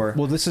 124.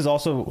 Well, this is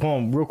also, hold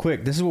on, real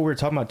quick. This is what we were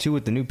talking about too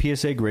with the new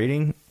PSA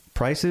grading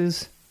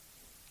prices.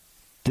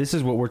 This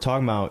is what we're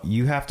talking about.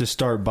 You have to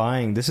start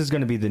buying. This is going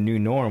to be the new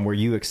norm where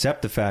you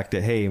accept the fact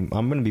that, hey, I'm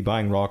going to be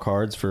buying raw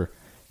cards for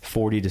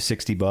 $40 to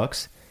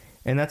 $60,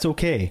 and that's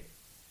okay.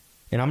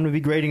 And I'm going to be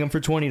grading them for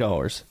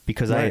 $20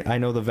 because right. I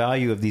know the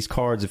value of these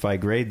cards. If I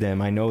grade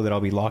them, I know that I'll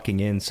be locking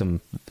in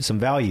some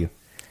value.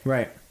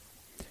 Right.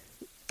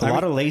 A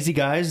lot of lazy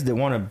guys that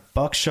want to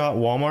buckshot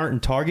Walmart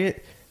and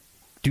Target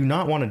do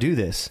not want to do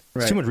this.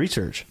 It's too much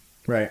research.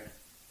 Right.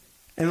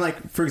 And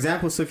like, for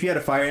example, so if you had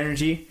a Fire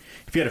Energy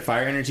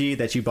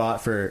that you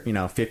bought for,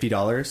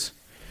 $50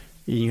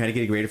 and you had to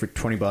get it graded for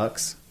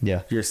 $20,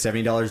 yeah, you're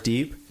 $70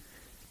 deep,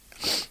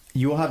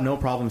 you will have no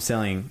problem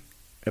selling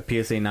a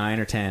PSA 9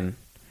 or 10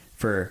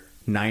 for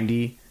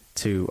 $90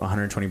 to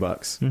 $120.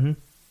 Mm-hmm.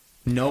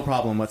 No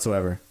problem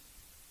whatsoever.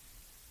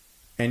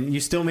 And you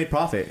still made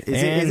profit.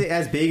 Is it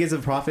as big as a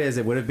profit as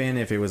it would have been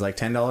if it was like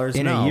 $10?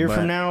 In a year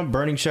from now,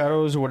 Burning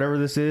Shadows or whatever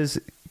this is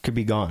could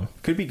be gone.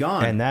 Could be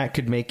gone. And that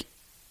could make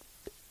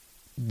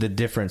the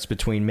difference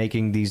between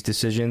making these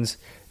decisions,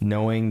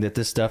 knowing that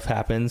this stuff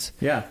happens.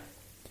 Yeah.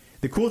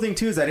 The cool thing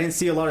too is I didn't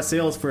see a lot of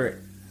sales for,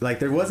 like,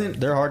 they're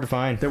hard to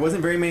find. There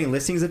wasn't very many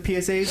listings of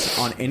PSAs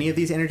on any of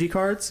these energy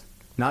cards.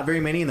 Not very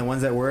many, and the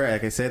ones that were,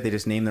 like I said, they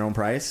just named their own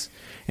price.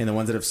 And the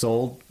ones that have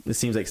sold, it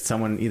seems like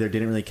someone either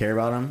didn't really care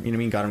about them, you know what I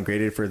mean, got them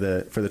graded for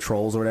the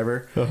trolls or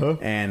whatever,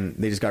 and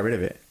they just got rid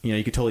of it.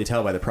 You could totally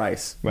tell by the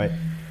price, right?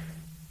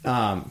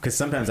 Because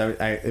sometimes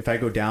if I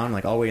go down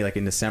like all the way like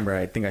in December,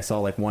 I think I saw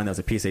like one that was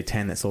a PSA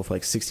 10 that sold for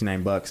like $69,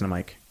 and I'm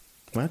like,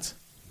 what?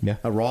 Yeah,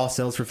 a raw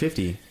sells for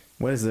 $50.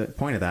 What is the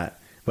point of that?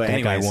 But that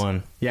anyways, guy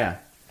won. Yeah.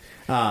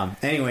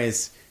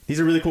 Anyways, these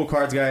are really cool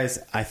cards, guys.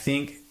 I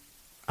think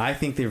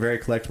they're very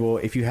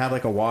collectible. If you have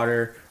like a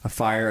Water, a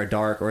Fire, a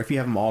Dark, or if you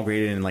have them all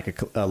graded in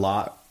like a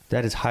lot,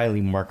 that is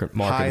highly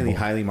marketable.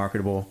 Highly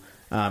marketable.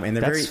 And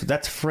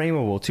that's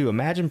frameable too.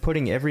 Imagine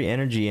putting every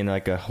energy in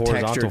like a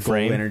horizontal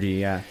frame. Gold energy,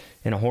 yeah.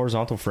 In a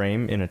horizontal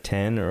frame in a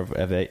 10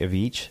 of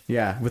each.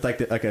 Yeah, with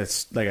like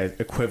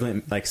a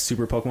equivalent like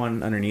super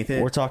Pokemon underneath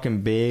it. We're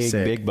talking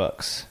big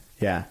bucks.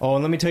 Yeah. Oh,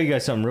 and let me tell you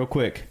guys something real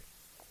quick.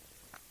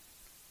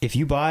 If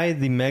you buy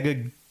the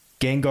Mega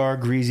Gengar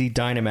Greasy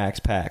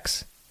Dynamax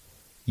packs,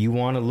 you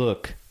want to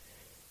look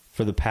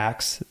for the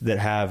packs that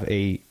have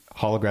a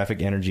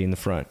holographic energy in the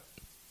front.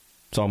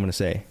 That's all I'm going to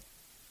say.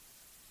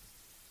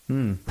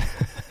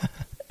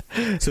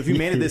 So if you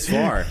made it this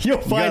far, you'll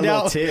find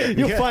out.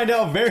 You'll find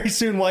out very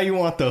soon why you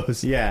want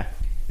those. Yeah.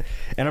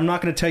 And I'm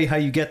not going to tell you how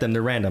you get them.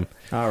 They're random.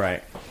 All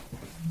right.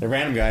 They're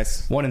random,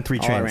 guys. 1 in 3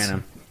 all chance.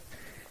 Random.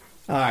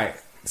 All right.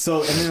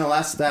 So, and then the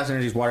last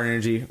energy is Water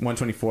Energy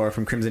 124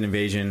 from Crimson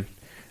Invasion.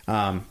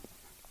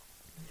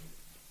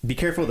 Be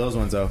careful with those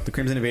ones, though. The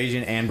Crimson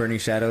Invasion and Burning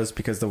Shadows,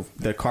 because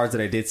the cards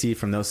that I did see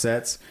from those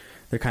sets,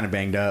 they're kind of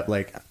banged up.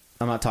 Like,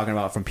 I'm not talking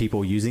about from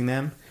people using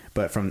them,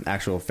 but from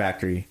actual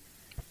factory.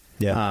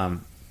 Yeah.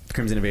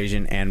 Crimson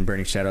Invasion and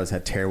Burning Shadows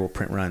had terrible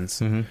print runs.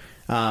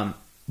 Mm-hmm.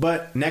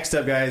 But next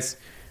up, guys,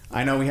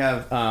 I know we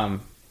have,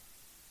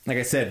 like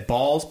I said,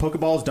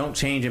 Pokeballs don't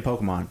change in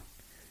Pokemon.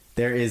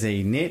 There is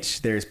a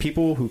niche. There's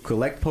people who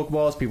collect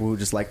Pokeballs, people who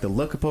just like the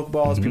look of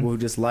Pokeballs, people who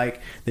just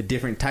like the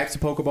different types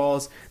of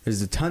Pokeballs.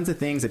 There's tons of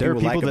things that people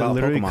like about Pokemon. There are people that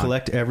literally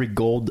collect every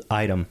gold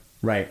item.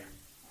 Right.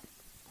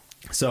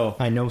 So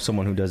I know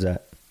someone who does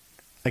that.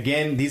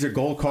 Again, these are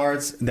gold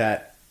cards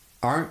that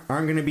aren't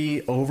going to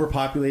be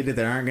overpopulated,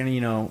 that aren't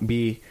going to,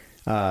 be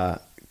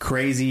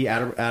crazy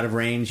out of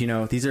range.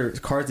 These are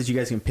cards that you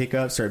guys can pick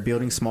up, start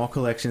building small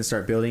collections,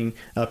 start building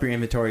up your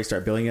inventory,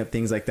 start building up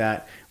things like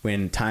that.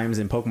 When times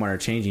in Pokemon are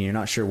changing, you're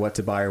not sure what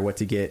to buy or what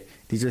to get.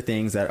 These are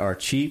things that are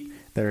cheap,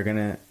 that are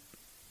gonna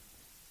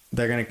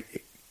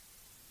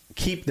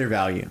keep their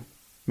value.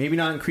 Maybe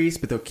not increase,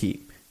 but they'll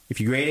keep.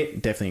 If you grade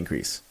it, definitely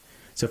increase.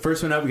 So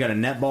first one up, we got a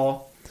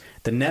Netball.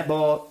 The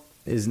Netball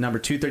is number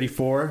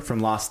 234 from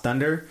Lost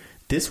Thunder.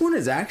 This one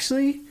is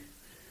actually,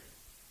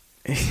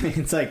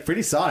 it's like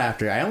pretty sought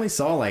after. I only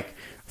saw like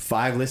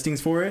 5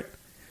 listings for it.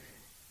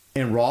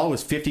 And raw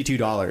was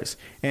 $52.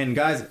 And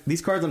guys,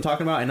 these cards I'm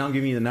talking about, and I'm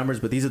giving you the numbers,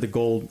 but these are the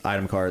gold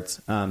item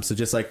cards. So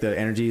just like the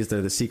energies,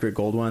 they're the secret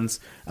gold ones.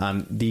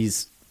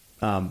 These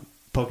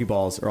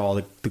Pokeballs are all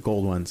the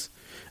gold ones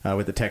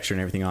with the texture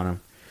and everything on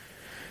them.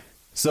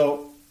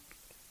 So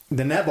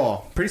the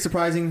netball, pretty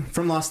surprising,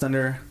 from Lost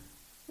Thunder,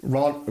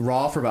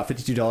 raw for about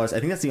 $52. I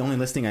think that's the only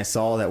listing I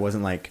saw that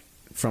wasn't like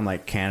from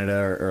like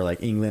Canada or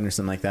like England or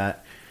something like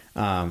that.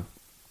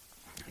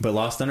 But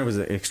Lost Thunder was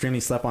an extremely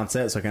slept-on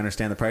set, so I can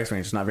understand the price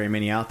range. There's not very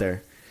many out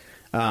there.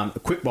 A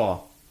Quick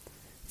Ball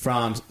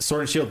from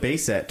Sword and Shield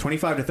base set,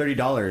 $25 to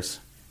 $30,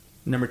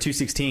 number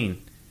 216.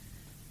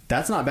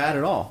 That's not bad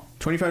at all.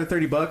 $25 to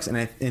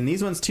 $30, and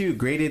these ones too,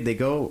 graded, they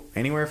go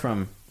anywhere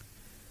from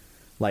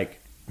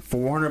like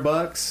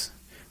 $400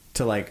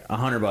 to like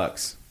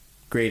 $100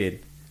 graded.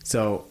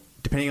 So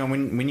depending on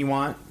when you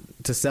want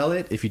to sell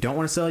it, if you don't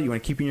want to sell it, you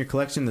want to keep it in your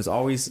collection, there's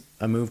always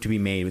a move to be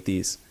made with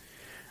these.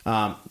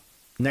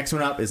 Next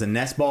one up is a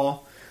Nest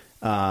Ball,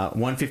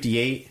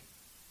 158.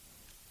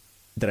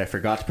 That I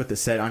forgot to put the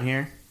set on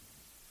here.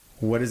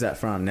 What is that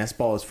from? Nest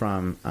Ball is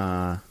from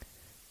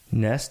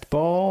Nest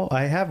Ball.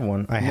 I have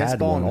one. Nest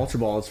Ball and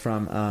Ultra Ball is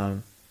from.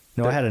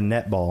 No, I had a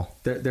Net Ball.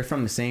 They're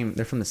from the same.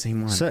 They're from the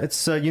same one. So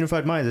it's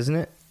Unified Minds, isn't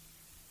it?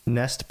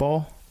 Nest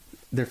Ball.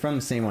 They're from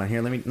the same one.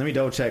 Here, let me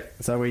double check.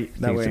 So that way.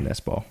 It's a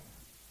Nest Ball.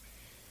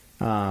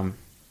 I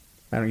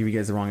don't give you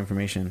guys the wrong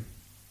information.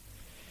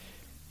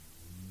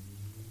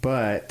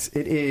 But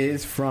it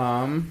is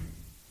from...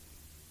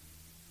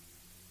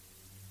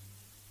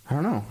 I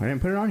don't know. I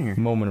didn't put it on here.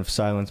 Moment of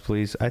silence,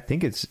 please. I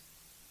think it's...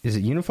 Is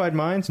it Unified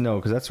Minds? No,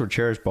 because that's where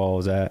Cherish Ball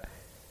is at.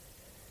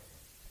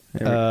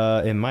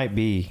 It might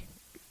be.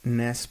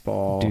 Nest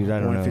Ball. Dude, I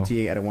don't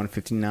 158 know. out of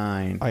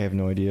 159. I have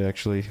no idea,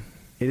 actually.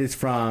 It is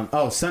from...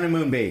 Oh, Sun and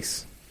Moon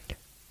base.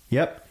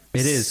 Yep,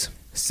 it is.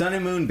 Sun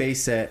and Moon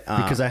base set.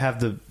 Because I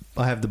have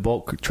the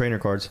bulk trainer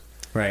cards.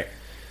 Right.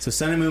 So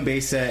Sun and Moon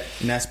base set,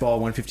 Nest Ball,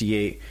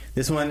 158.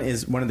 This one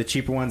is one of the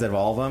cheaper ones out of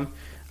all of them.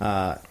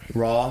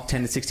 Raw, $10 to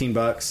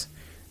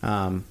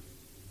 $16.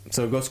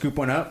 So go scoop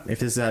one up if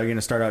this is how you're going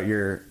to start out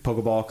your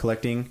Pokeball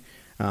collecting,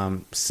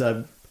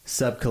 sub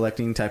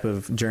collecting type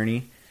of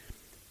journey.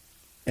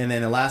 And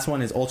then the last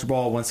one is Ultra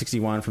Ball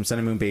 161 from Sun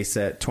and Moon base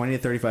set,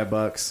 $20 to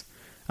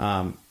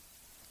 $35.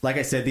 Like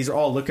I said, these are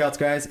all lookouts,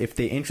 guys. If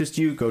they interest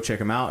you, go check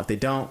them out. If they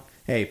don't,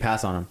 hey,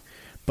 pass on them.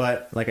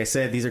 But like I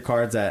said, these are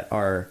cards that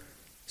are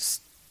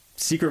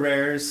secret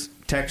rares,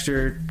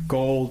 textured,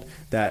 gold,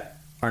 that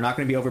are not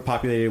going to be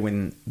overpopulated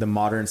when the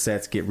modern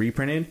sets get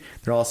reprinted.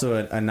 They're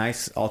also a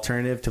nice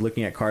alternative to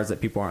looking at cards that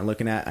people aren't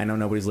looking at. I know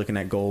nobody's looking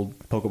at gold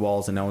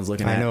Pokeballs and no one's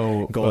looking at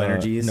gold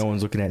energies. No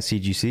one's looking at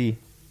CGC.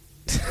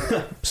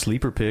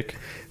 Sleeper pick.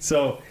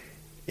 So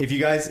if you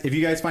guys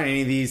find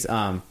any of these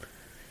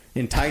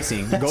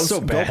enticing,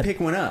 go pick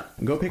one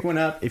up. Go pick one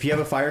up. If you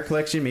have a fire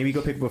collection, maybe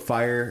go pick up a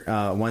fire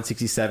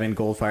 167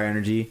 gold fire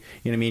energy.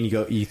 You know what I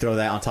mean? You throw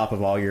that on top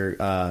of all your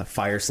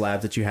fire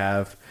slabs that you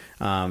have.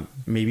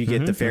 Maybe you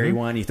get the fairy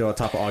one. You throw on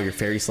top of all your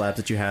fairy slabs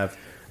that you have.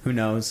 Who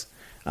knows?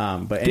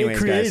 But anyways,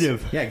 get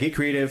creative. Guys, yeah, get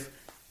creative.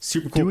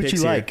 Super cool. Do what picks you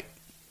here. like.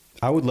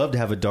 I would love to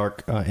have a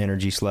dark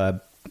energy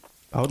slab.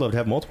 I would love to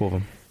have multiple of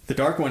them. The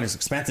dark one is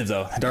expensive,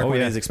 though. The dark one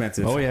is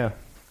expensive. Oh yeah.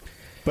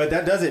 But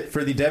that does it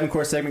for the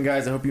Devoncore segment,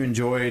 guys. I hope you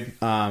enjoyed.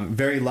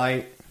 Very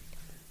light,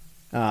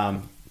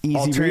 easy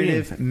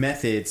alternative reading.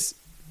 Methods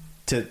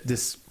to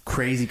this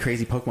crazy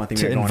Pokemon thing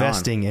to going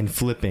investing on. and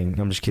flipping.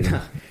 I'm just kidding.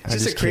 It's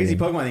just a crazy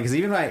Pokemon thing. Because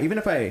even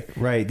if I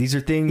right, these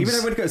are things. Even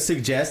if I would go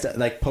suggest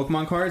like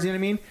Pokemon cards, you know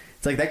what I mean?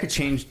 It's like that could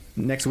change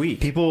next week.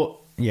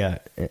 People, yeah,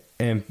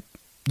 and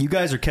you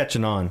guys are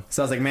catching on.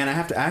 So I was like, man, I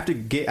have to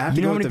you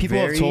know how many people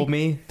have told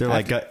me? They're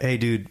like, hey,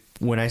 dude,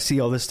 when I see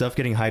all this stuff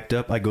getting hyped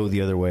up, I go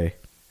the other way.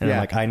 And I'm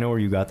like, I know where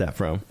you got that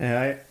from.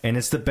 And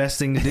it's the best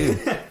thing to do.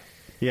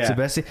 Yeah. It's the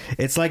best thing.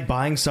 It's like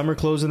buying summer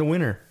clothes in the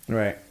winter.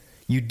 Right.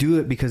 You do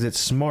it because it's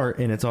smart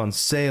and it's on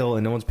sale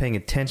and no one's paying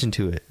attention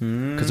to it.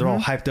 Because they're all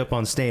hyped up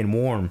on staying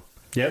warm.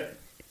 Yep.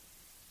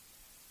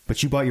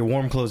 But you bought your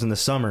warm clothes in the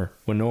summer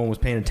when no one was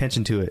paying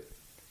attention to it.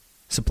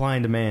 Supply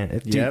and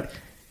demand. Yep.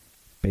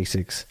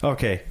 Basics.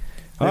 Okay.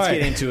 Let's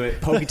get into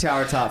it.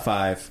 PokeTower top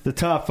 5. The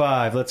top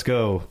 5. Let's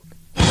go.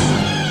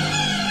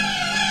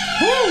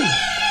 Woo!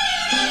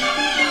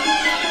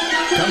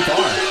 Come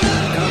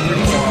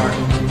pretty far.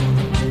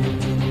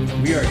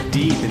 We are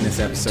deep in this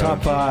episode.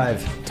 Top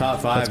 5.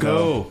 Top 5. Let's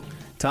go.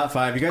 Top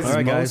 5. You guys' all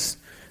right, guys.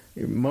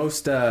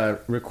 most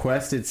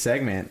requested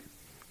segment.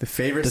 The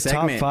favorite the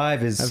segment. Top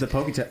 5 is of the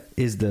PokeTower.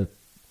 Is the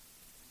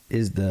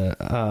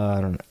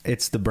I don't know.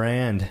 It's the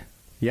brand.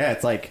 Yeah,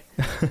 it's like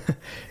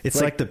it's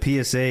like the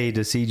PSA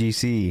to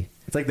CGC.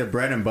 It's like the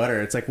bread and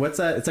butter. It's like what's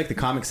that? It's like the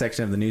comic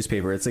section of the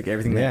newspaper. It's like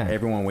everything that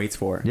everyone waits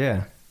for.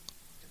 Yeah.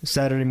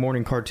 Saturday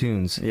morning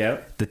cartoons.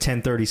 Yep. The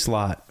 10:30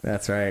 slot.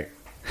 That's right.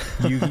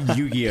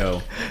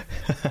 Yu-Gi-Oh.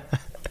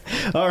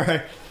 All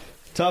right.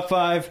 Top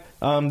 5.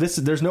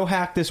 There's no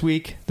hack this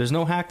week.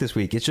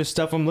 It's just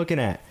stuff I'm looking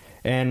at.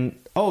 And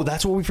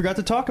that's what we forgot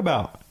to talk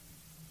about.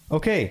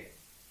 Okay.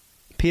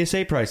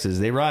 PSA prices,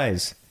 they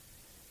rise.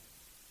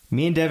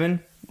 Me and Devin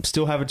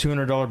still have a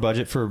 $200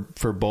 budget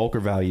for bulk or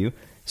value.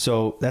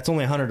 So that's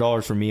only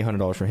 $100 for me,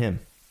 $100 for him.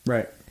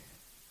 Right.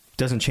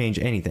 Doesn't change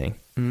anything.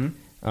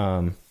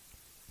 Mm-hmm.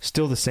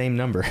 Still the same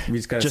number. We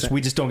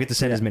just don't get to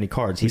send as many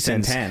cards. He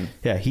sends 10.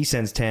 Yeah, he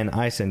sends 10.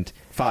 I send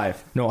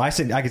 5. No, I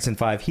could send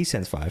 5. He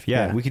sends 5.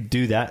 Yeah, we could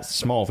do that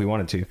small if we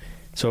wanted to.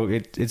 So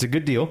it's a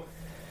good deal.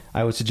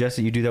 I would suggest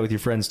that you do that with your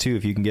friends too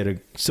if you can get a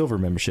silver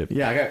membership.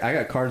 Yeah, I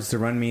got cards to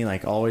run me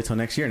like all the way till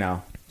next year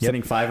now. Yep.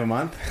 Sending 5 a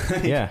month.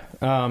 Yeah.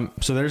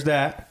 So there's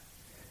that.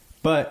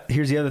 But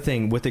here's the other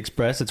thing. With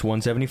Express, it's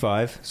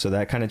 $175, so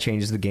that kind of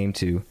changes the game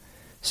too.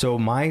 So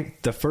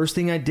the first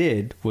thing I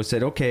did was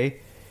said,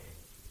 okay,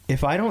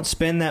 if I don't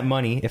spend that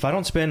money, if I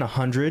don't spend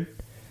 $100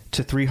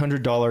 to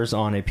 $300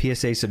 on a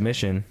PSA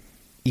submission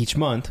each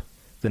month,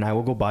 then I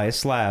will go buy a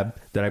slab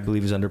that I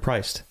believe is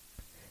underpriced.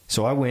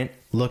 So I went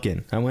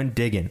looking. I went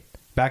digging.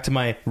 Back to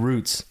my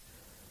roots.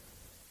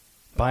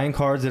 Buying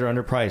cards that are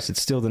underpriced.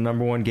 It's still the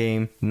number one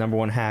game, number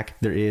one hack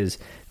there is.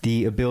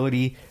 The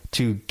ability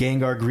to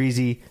Gengar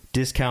Greasy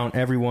discount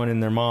everyone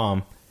and their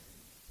mom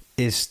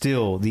is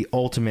still the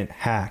ultimate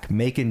hack.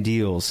 Making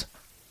deals.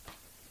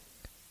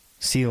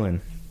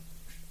 Sealing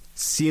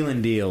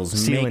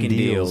deals. Making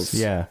deals.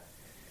 Yeah.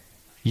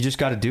 You just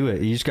got to do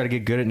it. You just got to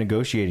get good at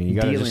negotiating. You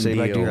got to just say,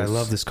 like, dude, I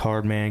love this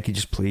card, man. Can you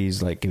just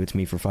please, like, give it to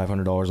me for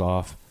 $500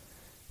 off?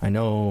 I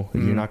know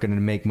you're not going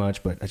to make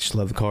much, but I just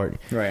love the card.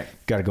 Right.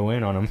 Got to go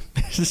in on them.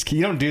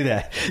 You don't do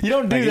that. You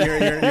don't do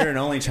that. You're an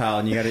only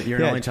child, and you're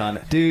an only child.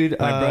 Dude,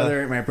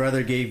 my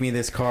brother gave me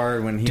this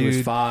card when he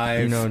was 5.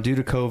 You know, due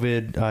to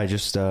COVID, I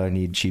just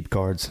need cheap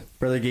cards.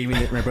 My brother gave me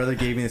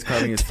this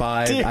card when he was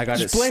 5. Dude, I got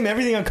just blame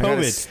everything on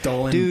COVID.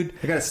 Stolen, dude.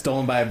 I got it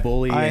stolen by a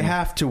bully. I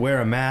have to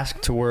wear a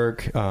mask to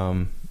work.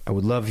 I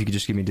would love if you could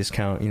just give me a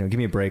discount. You know, give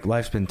me a break.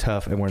 Life's been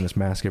tough. I'm wearing this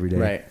mask every day.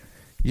 Right.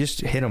 You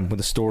just hit them with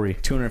a story.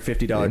 $250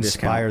 discount.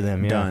 Inspire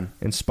them. Yeah. Done.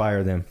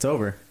 Inspire them. It's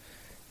over.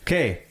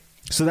 Okay.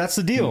 So that's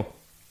the deal.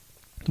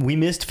 We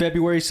missed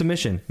February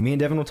submission. Me and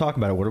Devin will talk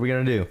about it. What are we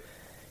going to do?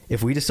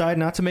 If we decide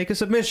not to make a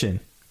submission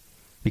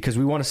because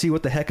we want to see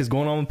what the heck is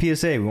going on with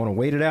PSA, we want to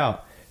wait it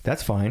out,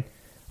 that's fine.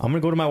 I'm going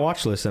to go to my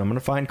watch list and I'm going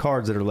to find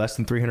cards that are less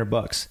than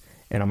 $300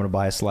 and I'm going to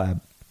buy a slab.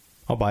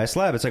 I'll buy a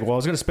slab. It's like, well, I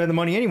was going to spend the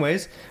money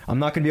anyways. I'm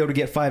not going to be able to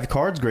get 5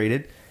 cards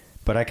graded,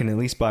 but I can at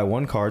least buy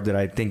one card that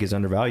I think is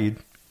undervalued.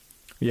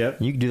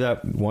 Yep. You can do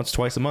that once,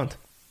 twice a month.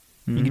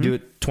 Mm-hmm. You can do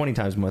it 20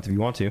 times a month if you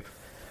want to.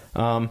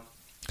 So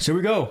here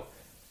we go.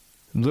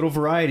 Little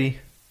variety.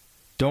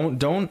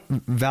 Don't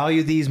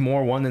value these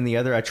more one than the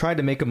other. I tried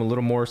to make them a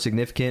little more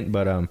significant,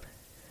 but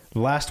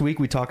last week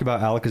we talked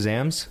about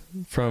Alakazams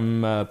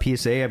from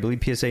PSA. I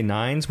believe PSA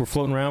 9s were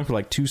floating around for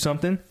like 2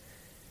 something.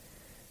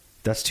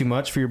 That's too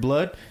much for your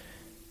blood.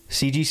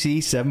 CGC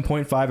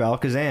 7.5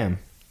 Alakazam,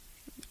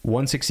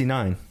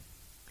 $169.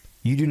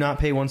 You do not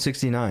pay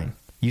 $169.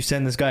 You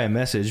send this guy a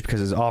message because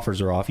his offers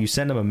are off. You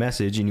send him a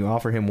message and you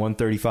offer him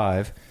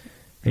 $135,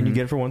 and you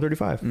get it for $135.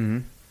 Mm-hmm.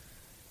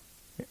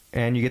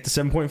 And you get the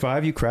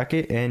 7.5. You crack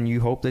it, and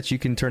you hope that you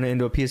can turn it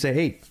into a PSA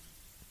 8.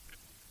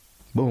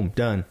 Boom,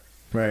 done.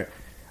 Right.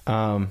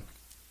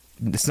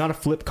 It's not a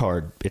flip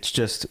card. It's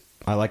just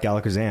I like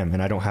Alakazam,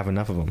 and I don't have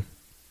enough of them.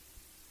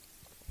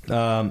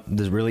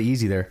 This is really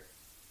easy there,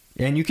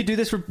 and you could do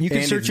this for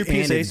search your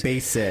PSAs. And it's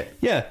base set.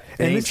 Yeah,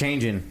 and it's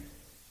changing.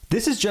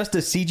 This is just a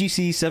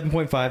CGC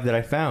 7.5 that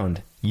I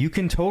found. You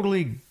can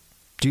totally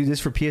do this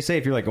for PSA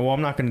if you're like, oh,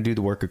 I'm not going to do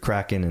the work of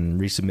cracking and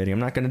resubmitting. I'm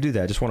not going to do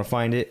that. I just want to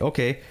find it.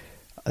 Okay,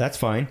 that's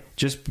fine.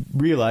 Just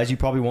realize you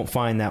probably won't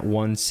find that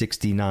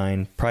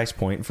 $169 price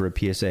point for a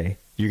PSA.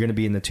 You're going to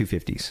be in the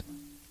 250s,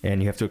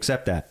 and you have to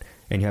accept that.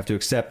 And you have to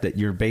accept that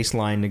your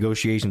baseline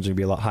negotiations are going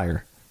to be a lot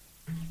higher.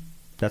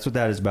 That's what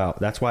that is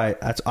about. That's why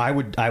I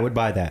would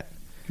buy that.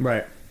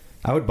 Right.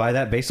 I would buy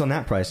that based on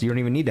that price. You don't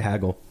even need to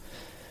haggle.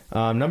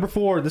 Number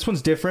 4, this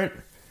one's different,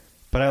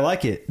 but I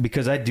like it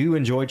because I do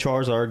enjoy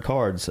Charizard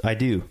cards. I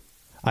do.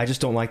 I just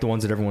don't like the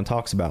ones that everyone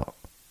talks about.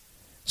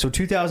 So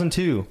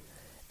 2002,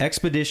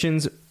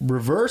 Expeditions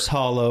Reverse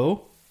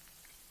Holo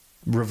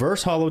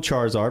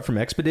Charizard from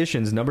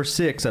Expeditions, number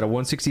 6 out of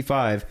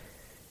 165,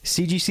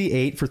 CGC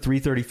 8 for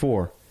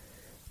 $334.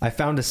 I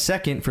found a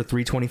second for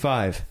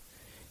 $325.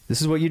 This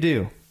is what you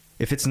do.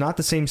 If it's not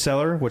the same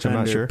seller, which I'm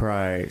not sure.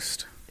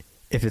 Underpriced.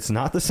 If it's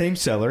not the same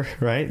seller,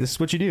 right, this is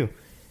what you do.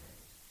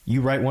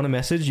 You write one a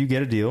message, you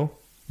get a deal.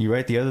 You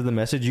write the other the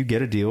message, you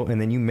get a deal, and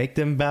then you make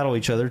them battle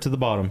each other to the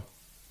bottom.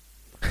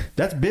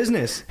 That's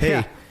business. Hey,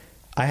 yeah.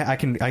 I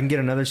can get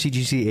another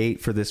CGC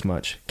 8 for this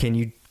much. Can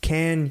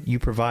you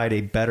provide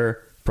a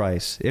better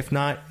price? If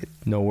not,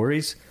 no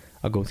worries.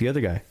 I'll go with the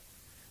other guy.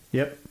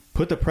 Yep.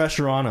 Put the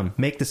pressure on them.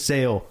 Make the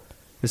sale.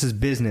 This is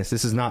business.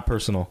 This is not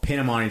personal. Pin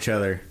them on each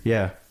other.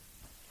 Yeah.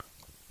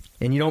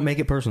 And you don't make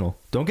it personal.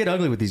 Don't get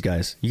ugly with these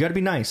guys. You got to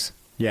be nice.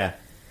 Yeah.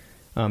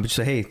 But just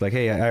say,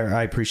 hey,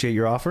 I appreciate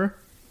your offer.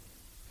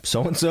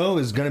 So-and-so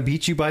is going to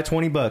beat you by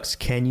 $20.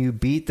 Can you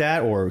beat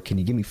that? Or can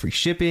you give me free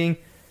shipping?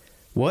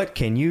 What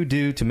can you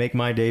do to make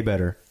my day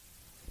better?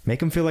 Make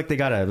them feel like they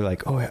got to be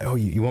like, oh,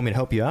 you want me to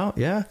help you out?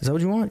 Yeah? Is that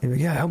what you want?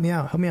 Yeah, help me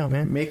out,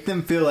 man. Make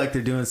them feel like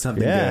they're doing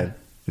something good.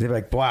 They're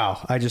like,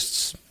 wow, I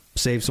just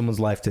saved someone's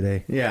life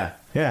today. Yeah.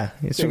 Yeah,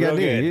 it's what you gotta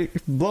do. You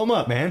blow them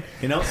up, man.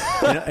 You know,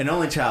 an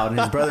only child, and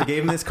his brother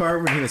gave him this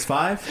card when he was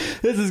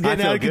 5. This is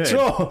getting out of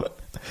control.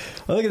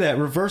 Oh, look at that.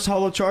 Reverse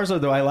Holo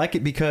Charizard, though. I like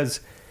it because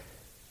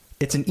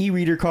it's an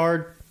e-reader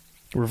card.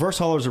 Reverse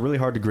Holos are really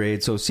hard to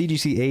grade, so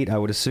CGC 8, I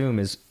would assume,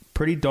 is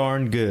pretty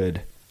darn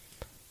good.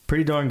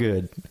 Pretty darn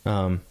good.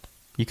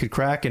 You could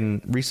crack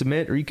and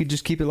resubmit, or you could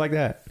just keep it like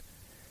that.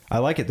 I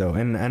like it, though.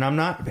 And I'm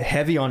not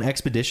heavy on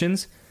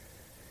Expeditions,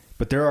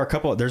 but there are a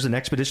couple. There's an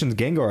Expeditions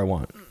Gengar I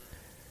want.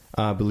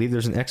 I believe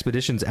there's an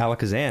Expeditions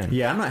Alakazam.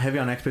 Yeah, I'm not heavy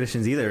on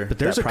Expeditions either. But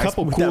there's a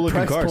couple cool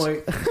looking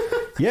cards.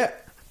 Yeah.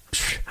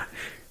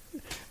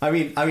 I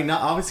mean,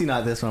 not obviously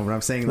not this one, but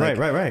I'm saying like,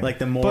 right. Like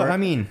the more, but I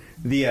mean,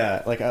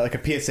 the like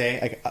a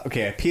PSA,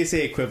 a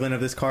PSA equivalent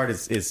of this card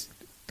is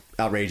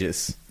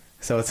outrageous.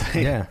 So it's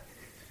like, yeah.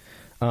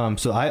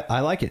 So I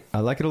like it. I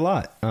like it a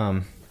lot.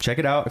 Check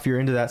it out if you're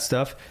into that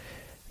stuff.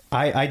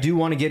 I do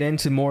want to get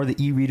into more of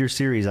the e-reader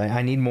series.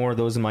 I need more of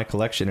those in my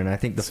collection, and I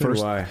think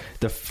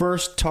the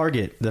first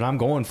target that I'm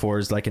going for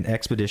is like an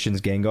Expeditions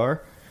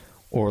Gengar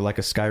or like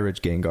a Skyridge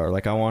Gengar.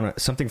 Like I want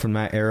something from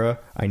that era.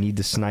 I need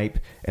to snipe,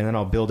 and then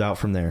I'll build out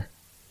from there.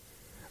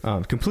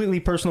 Completely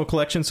personal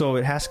collection, so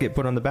it has to get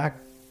put on the back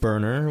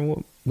burner.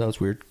 Well, that was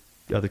weird.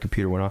 The other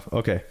computer went off.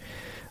 Okay.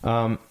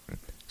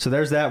 So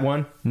there's that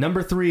one.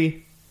 Number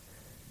 3,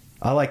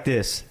 I like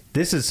this.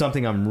 This is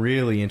something I'm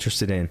really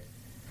interested in.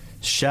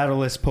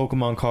 Shadowless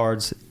Pokemon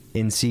cards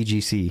in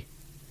CGC.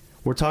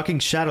 We're talking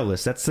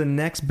Shadowless. That's the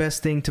next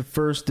best thing to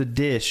first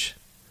edition.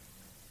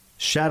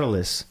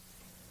 Shadowless.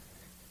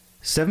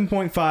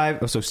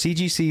 7.5. So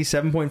CGC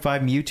 7.5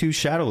 Mewtwo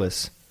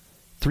Shadowless.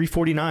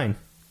 $349.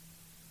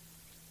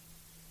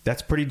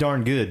 That's pretty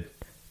darn good.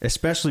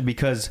 Especially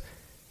because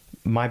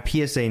my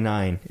PSA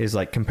 9 is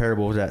like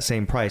comparable to that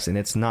same price, and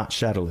it's not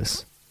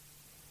Shadowless.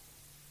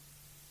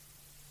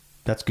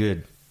 That's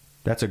good.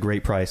 That's a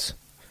great price.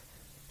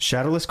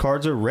 Shadowless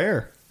cards are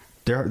rare.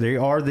 They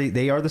are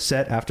the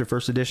set after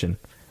first edition.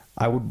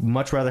 I would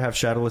much rather have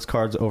Shadowless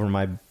cards over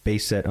my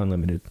base set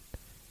Unlimited.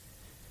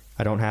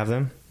 I don't have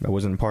them. I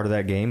wasn't part of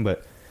that game,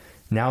 but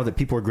now that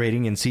people are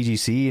grading in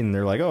CGC and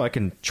they're like, oh, I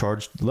can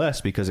charge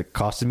less because it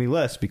costed me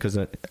less because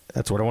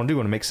that's what I want to do. I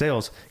want to make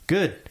sales.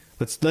 Good.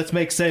 Let's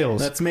make sales.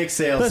 Let's make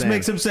sales. Let's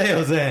make some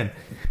sales then.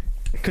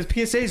 Because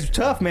PSA is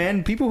tough,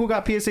 man. People who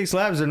got PSA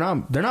slabs, they're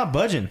not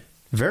budging.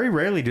 Very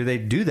rarely do they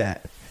do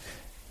that.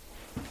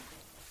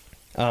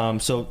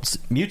 So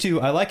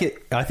Mewtwo, I like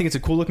it. I think it's a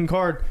cool looking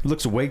card. It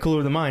looks way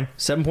cooler than mine.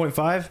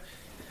 7.5.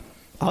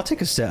 I'll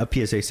take a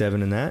PSA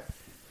 7 in that.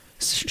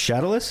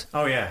 Shadowless?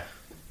 Oh yeah.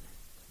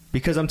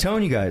 Because I'm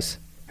telling you guys,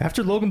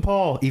 after Logan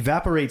Paul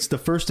evaporates the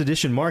first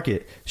edition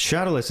market,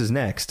 Shadowless is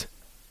next.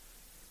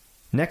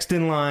 Next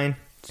in line.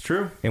 It's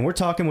true. And we're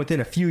talking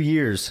within a few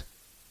years,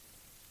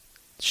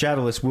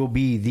 Shadowless will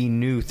be the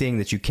new thing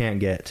that you can't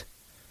get.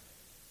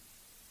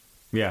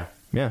 Yeah.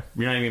 Yeah.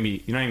 You're not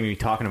even gonna be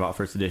talking about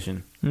first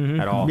edition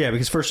at all. Yeah,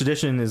 because first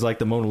edition is like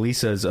the Mona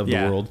Lisas of the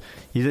world.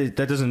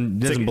 That doesn't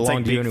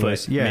belong to you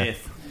anyways. Yeah.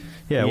 Myth.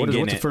 Yeah, what's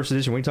the first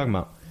edition? What are you talking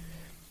about?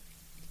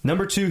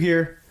 Number 2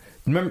 here.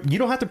 Remember, you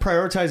don't have to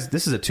prioritize.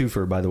 This is a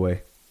twofer, by the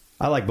way.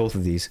 I like both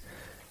of these.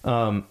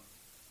 And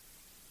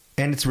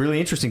it's really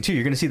interesting, too.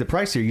 You're going to see the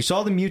price here. You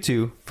saw the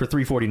Mewtwo for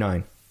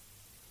 $349.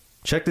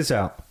 Check this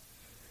out.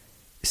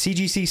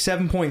 CGC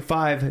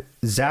 7.5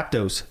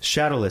 Zapdos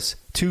Shadowless,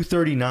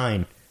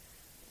 $239.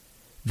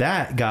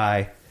 That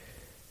guy,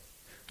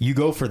 you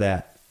go for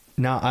that.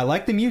 Now, I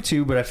like the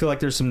Mewtwo, but I feel like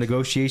there's some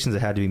negotiations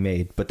that had to be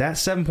made. But that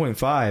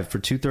 7.5 for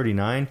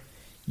 $239,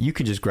 you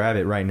can just grab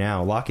it right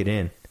now. Lock it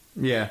in.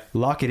 Yeah.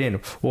 Lock it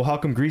in. Well, how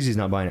come Greasy's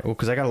not buying it? Well,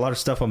 because I got a lot of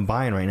stuff I'm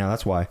buying right now.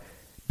 That's why.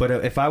 But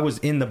if I was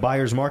in the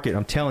buyer's market,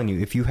 I'm telling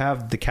you, if you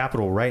have the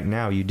capital right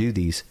now, you do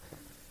these.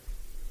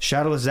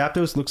 Shadowless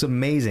Zapdos looks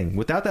amazing.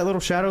 Without that little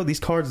shadow,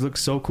 these cards look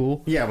so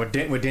cool. Yeah, what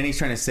Denny's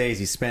trying to say is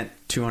he spent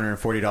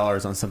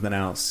 $240 on something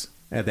else,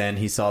 and then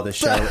he saw this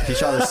shadow. he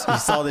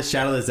saw this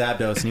Shadowless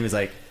Zapdos, and he was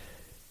like,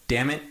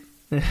 "Damn it!"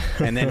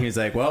 And then he was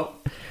like, "Well,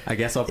 I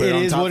guess I'll put it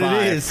on the top 5."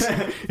 It is what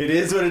it is. It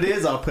is what it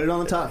is. I'll put it on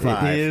the top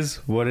 5. It is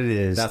what it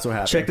is. That's what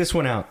happened. Check this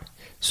one out.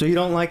 So you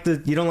don't like the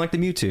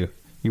Mewtwo.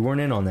 You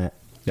weren't in on that.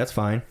 That's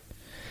fine.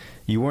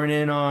 You weren't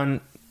in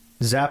on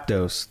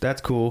Zapdos.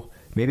 That's cool.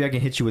 Maybe I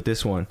can hit you with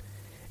this one.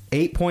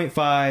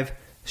 8.5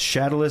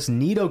 Shadowless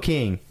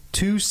Nidoking,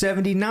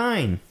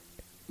 $279.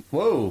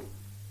 Whoa.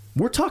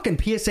 We're talking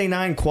PSA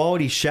 9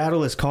 quality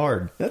Shadowless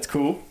card. That's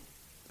cool.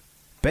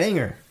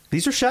 Banger.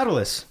 These are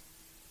Shadowless.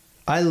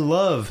 I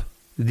love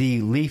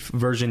the Leaf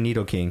version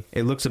Nidoking.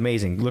 It looks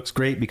amazing. It looks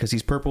great because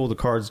he's purple, the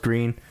card's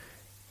green.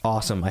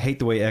 Awesome. I hate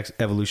the way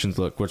evolutions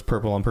look. Where it's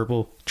purple on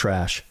purple.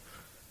 Trash.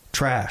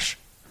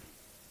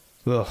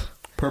 Ugh.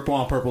 Purple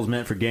on purple is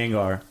meant for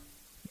Gengar.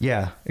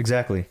 Yeah,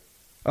 exactly.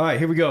 All right,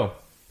 here we go.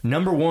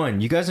 Number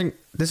 1. You guys are...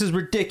 This is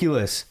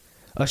ridiculous.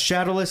 A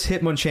Shadowless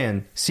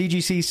Hitmonchan.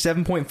 CGC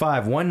 7.5.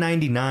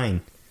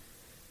 $199.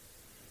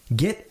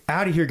 Get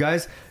out of here,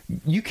 guys.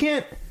 You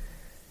can't...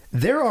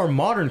 There are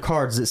modern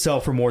cards that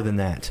sell for more than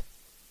that.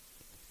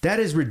 That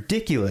is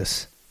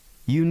ridiculous.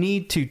 You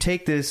need to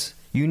take this.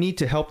 You need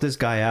to help this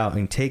guy out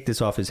and take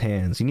this off his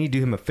hands. You need to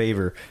do him a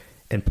favor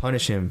and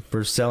punish him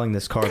for selling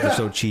this car for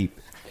so cheap.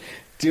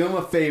 Do him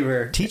a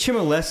favor. Teach him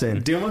a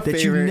lesson. Do him a that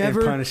favor you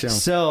never and punish him.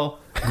 sell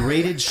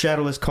graded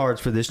shadowless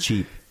cards for this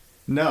cheap.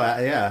 No,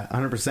 yeah,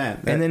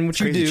 100%. And then what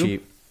you do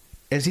cheap.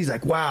 is he's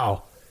like,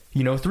 wow.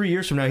 3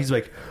 years from now, he's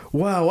like,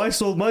 wow, I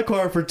sold my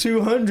car for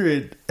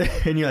 $200.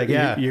 And you're like,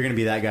 yeah. You're going to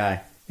be that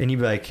guy. And you'd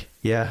be like,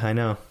 yeah, I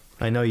know.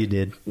 I know you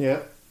did.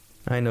 Yep.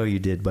 I know you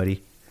did,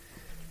 buddy.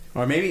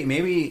 Or maybe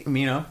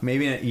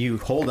you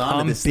hold on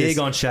I'm to this. I'm big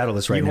on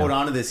shadowless right now. You hold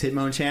on to this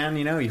Hitmonchan,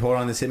 you hold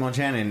on to this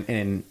Hitmonchan, and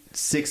in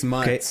 6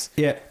 months,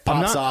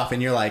 pops off,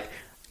 and you're like,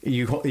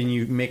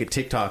 you make a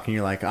TikTok, and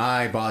you're like,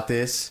 I bought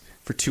this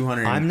for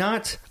 $200.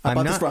 I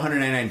bought this for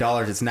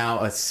 $199. It's now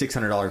a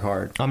 $600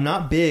 card. I'm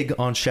not big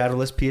on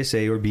shadowless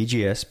PSA or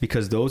BGS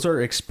because those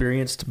are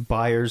experienced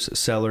buyers,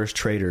 sellers,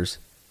 traders.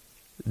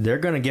 They're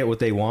gonna get what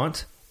they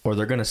want, or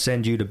they're gonna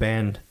send you to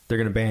ban. They're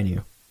gonna ban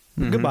you.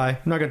 Mm-hmm. Goodbye.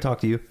 I'm not gonna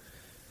talk to you.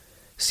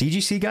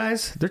 CGC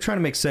guys, they're trying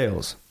to make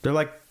sales. They're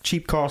like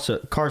cheap car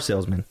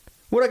salesmen.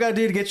 What I gotta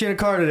do to get you in a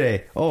car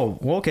today? Oh,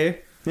 well, okay.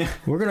 Yeah.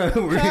 I'm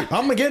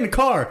gonna get in a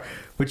car,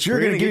 but you're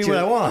gonna give me what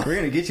I want. We're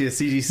gonna get you a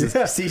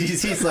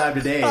CGC slab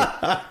today.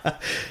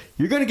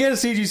 You're gonna get a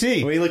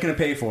CGC. What are you looking to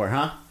pay for,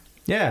 huh?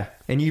 Yeah,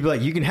 and you'd be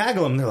like, you can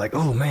haggle them. They're like,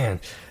 oh man,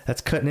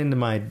 that's cutting into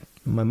my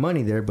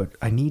money there, but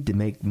I need to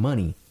make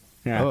money.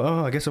 Yeah.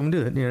 Oh, I guess I'm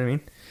gonna do it. You know what I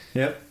mean?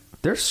 Yep.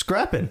 They're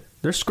scrapping.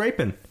 They're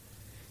scraping.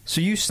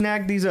 So you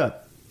snag these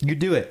up. You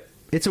do it.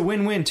 It's a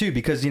win-win, too,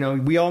 because,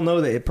 we all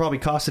know that it probably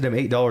costed him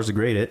 $8 to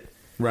grade it.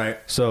 Right.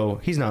 So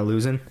he's not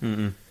losing.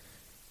 Mm-mm.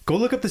 Go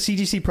look up the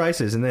CGC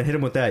prices and then hit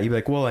him with that. You'd be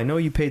like, well, I know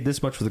you paid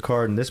this much for the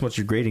card and this much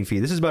your grading fee.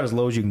 This is about as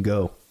low as you can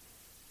go.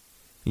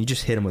 You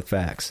just hit him with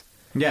facts.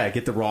 Yeah,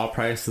 get the raw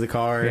price of the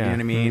card. Yeah. You know what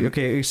I mean?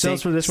 Okay, it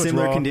sells for this much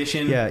similar raw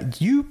condition. Yeah,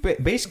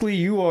 basically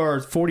you are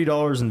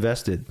 $40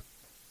 invested.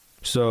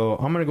 So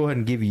I'm going to go ahead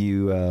and give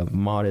you a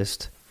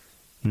modest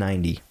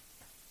 $90. And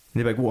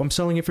they're like, well, I'm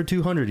selling it for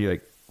 $200. You're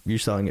like, you're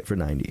selling it for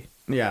 $90.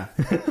 Yeah.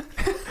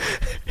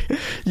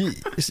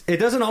 It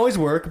doesn't always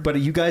work, but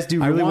you guys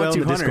do really well in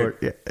the Discord.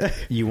 Yeah.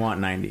 You want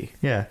 90.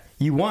 Yeah.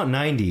 You want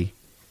 90.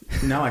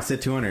 No, I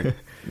said 200.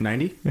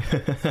 90?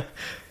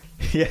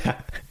 Yeah.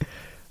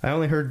 I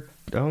only heard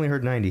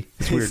 90.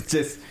 It's weird.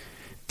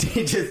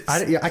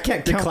 I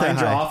can't count decline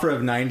that your high. offer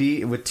of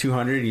 90 with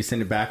 200 and you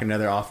send it back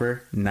another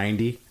offer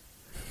 90.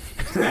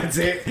 That's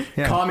it.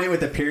 Yeah. Comment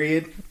with a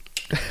period.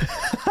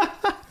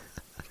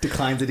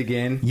 Declines it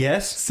again.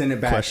 Yes. Send it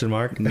back. Question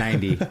mark.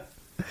 90.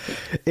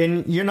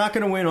 And you're not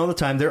going to win all the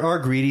time. There are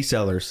greedy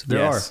sellers.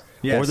 There are.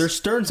 Yes. Or there's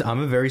stern. I'm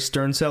a very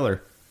stern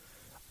seller.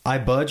 I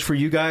budge for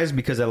you guys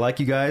because I like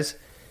you guys.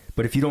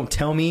 But if you don't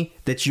tell me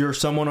that you're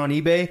someone on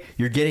eBay,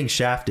 you're getting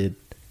shafted.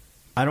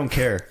 I don't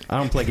care. I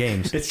don't play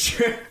games. It's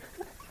true.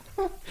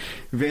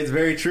 It's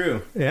very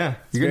true. Yeah.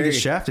 You're going to get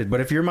shafted.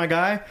 But if you're my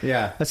guy,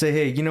 yeah, I say,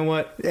 hey, you know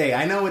what? Hey,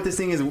 I know what this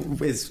thing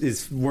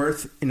is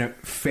worth in a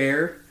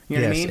fair. You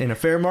know what I mean? In a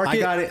fair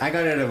market. I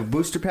got it out of a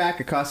booster pack.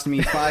 It cost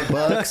me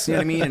 $5. You know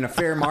what I mean? In a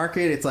fair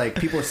market, it's like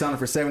people are selling it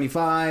for $75.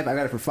 I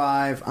got it for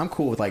 $5. I'm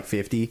cool with like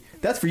 $50.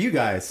 That's for you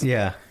guys.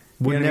 Yeah.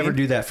 Would never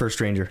do that for a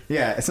stranger.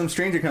 Yeah. Some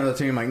stranger comes up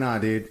to me, I'm like, nah,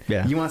 dude.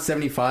 Yeah. You want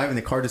 75 and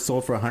the car just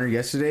sold for 100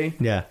 yesterday?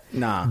 Yeah.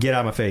 Nah. Get out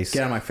of my face.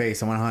 Get out of my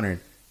face. I want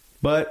 100.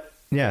 But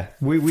yeah,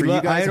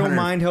 I don't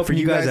mind helping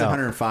you guys out.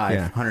 105,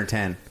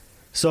 110.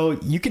 So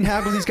you can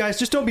have with these guys.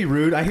 Just don't be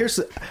rude. I hear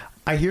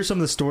some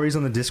of the stories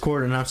on the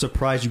Discord, and I'm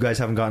surprised you guys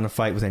haven't gotten a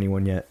fight with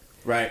anyone yet.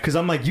 Right. Because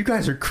I'm like, you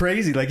guys are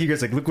crazy. Like, you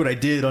guys look what I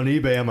did on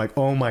eBay. I'm like,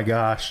 oh my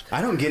gosh. I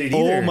don't get it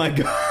either. Oh my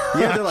god.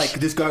 Yeah, they're like,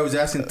 this guy was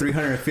asking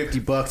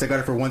 $350. I got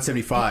it for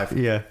 $175.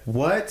 Yeah.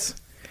 What?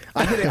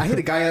 I hit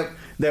a guy up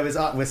that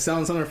was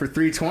selling something for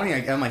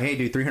 $320. I'm like, hey,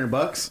 dude,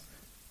 $300?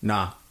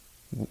 Nah.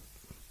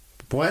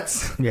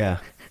 What? Yeah.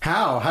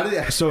 How did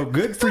that? So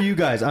good for you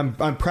guys. I'm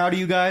proud of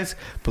you guys,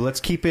 but let's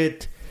keep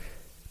it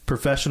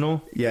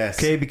professional. Yes.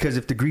 Okay, because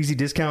if the greasy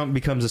discount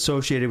becomes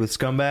associated with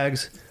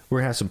scumbags, we're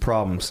gonna have some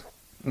problems.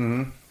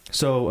 Mm-hmm.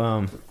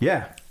 So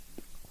yeah.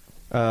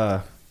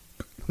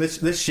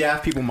 Let's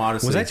shaft people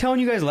modestly. Was I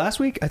telling you guys last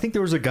week? I think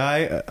there was a guy,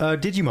 a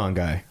Digimon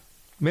guy.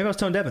 Maybe I was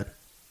telling Devin.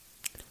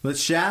 Let's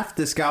shaft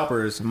the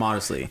scalpers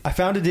modestly. I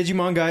found a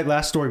Digimon guy.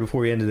 Last story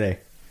before we end today.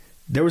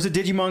 There was a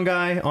Digimon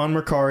guy on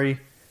Mercari.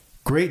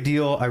 Great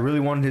deal. I really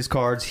wanted his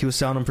cards. He was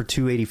selling them for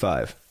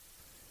 $285.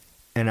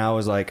 And I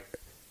was like,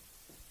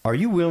 are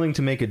you willing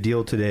to make a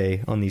deal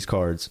today on these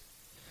cards?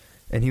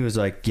 And he was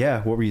like,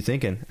 yeah, what were you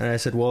thinking? And I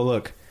said, well,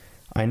 look,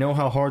 I know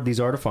how hard these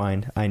are to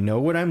find. I know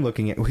what I'm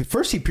looking at.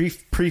 First, he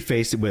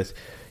prefaced it with,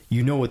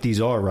 you know what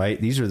these are,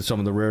 right? These are some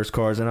of the rarest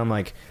cards. And I'm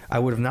like, I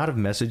would have not have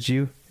messaged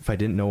you if I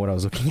didn't know what I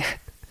was looking at.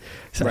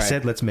 So right. I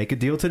said, let's make a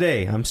deal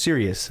today. I'm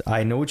serious.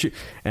 I know what you...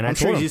 And I'm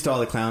sure he's used to all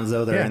the clowns,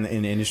 though, that are in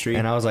the industry.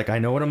 And I was like, I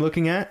know what I'm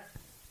looking at.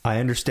 I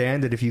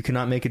understand that if you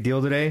cannot make a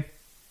deal today,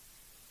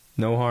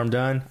 no harm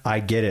done. I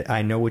get it.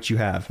 I know what you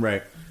have.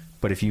 Right.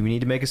 But if you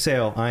need to make a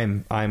sale,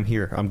 I'm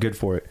here. I'm good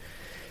for it.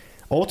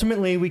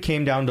 Ultimately, we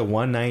came down to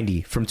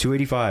 190 from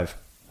 285. I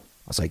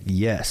was like,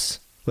 yes,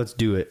 let's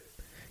do it.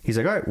 He's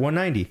like, all right,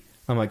 190.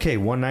 I'm like, okay,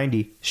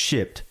 190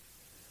 shipped.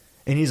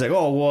 And he's like,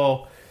 oh,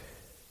 well,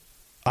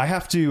 I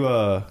have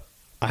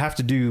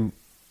to do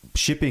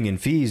shipping and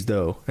fees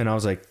though. And I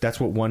was like, that's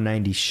what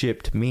 190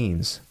 shipped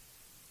means.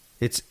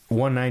 It's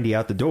 190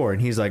 out the door.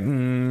 And he's like,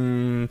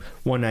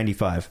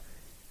 195.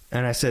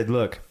 And I said,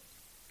 look,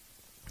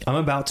 I'm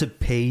about to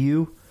pay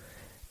you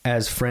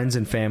as friends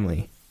and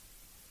family.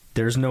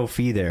 There's no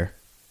fee there.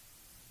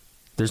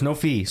 There's no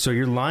fee. So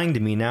you're lying to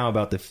me now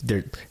about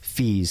their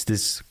fees,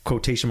 this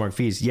quotation mark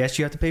fees. Yes,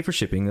 you have to pay for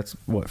shipping. That's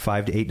what,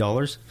 $5 to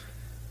 $8?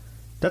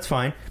 That's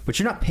fine. But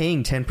you're not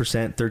paying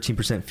 10%,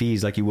 13%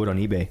 fees like you would on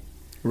eBay.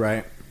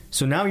 Right.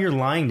 So now you're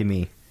lying to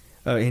me.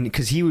 And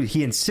because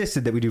he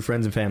insisted that we do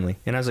friends and family.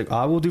 And I was like,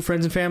 I will do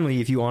friends and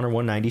family if you honor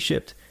 190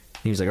 shipped.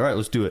 And he was like, all right,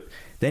 let's do it.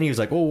 Then he was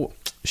like, oh,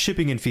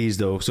 shipping and fees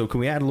though. So can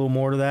we add a little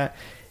more to that?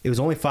 It was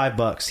only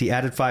 $5. He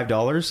added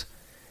 $5.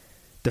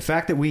 The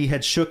fact that we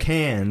had shook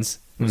hands,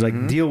 it was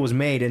like deal was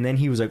made. And then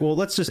he was like, well,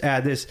 let's just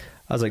add this.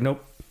 I was like,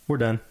 nope, we're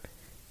done.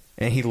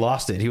 And he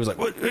lost it. He was like,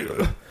 what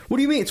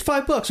do you mean? It's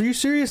 $5. Are you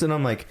serious? And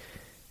I'm like,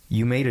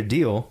 you made a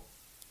deal.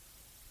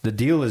 The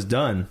deal is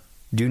done.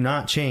 Do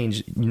not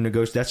change.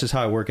 That's just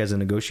how I work as a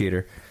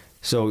negotiator.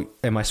 So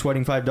am I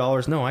sweating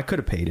 $5? No, I could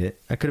have paid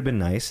it. I could have been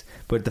nice.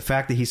 But the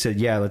fact that he said,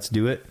 yeah, let's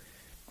do it.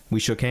 We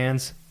shook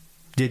hands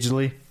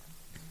digitally.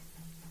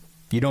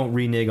 You don't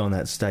renege on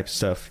that type of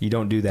stuff. You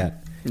don't do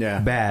that. Yeah.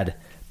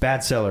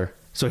 Bad seller.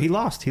 So he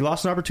lost. He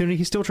lost an opportunity.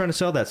 He's still trying to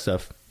sell that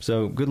stuff.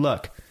 So good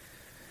luck.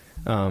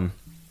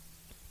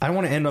 I don't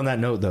want to end on that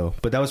note though,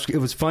 but it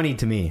was funny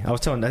to me. I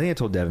think I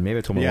told Devin. Maybe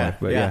I told my wife.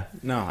 But yeah.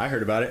 No, I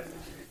heard about it.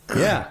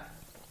 Yeah.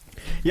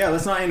 Yeah,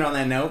 let's not end on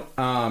that note.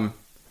 On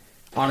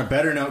a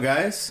better note,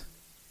 guys.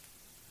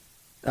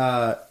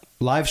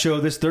 Live show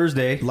this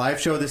Thursday.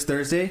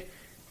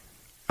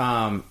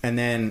 And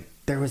then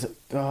there was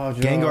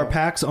Gengar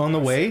packs on the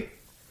way.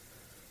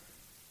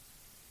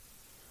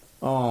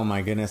 Oh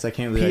my goodness, I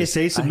can't believe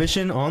PSA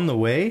submission on the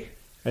way.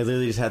 I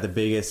literally just had the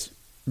biggest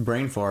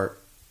brain fart.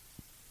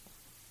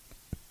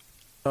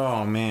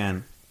 Oh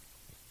man.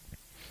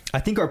 I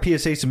think our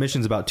PSA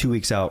submission is about 2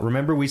 weeks out.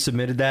 Remember we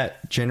submitted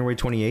that January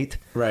 28th?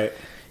 Right.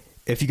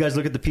 If you guys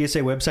look at the PSA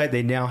website,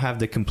 they now have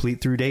the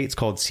complete through date. It's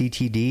called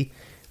CTD.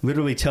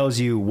 Literally tells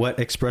you what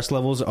express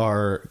levels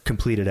are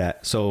completed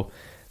at. So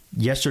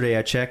yesterday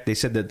I checked. They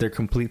said that their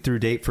complete through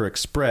date for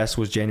express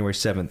was January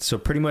 7th. So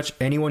pretty much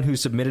anyone who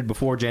submitted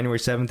before January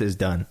 7th is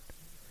done.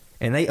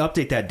 And they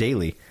update that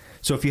daily.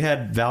 So if you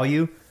had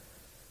value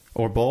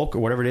or bulk or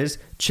whatever it is,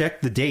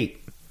 check the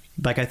date.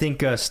 Like I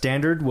think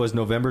standard was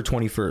November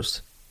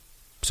 21st.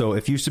 So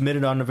if you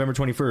submitted on November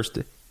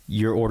 21st,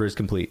 your order is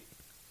complete.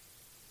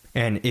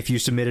 And if you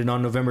submitted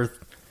on November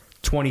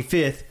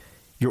 25th,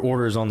 your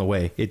order is on the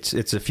way. It's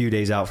a few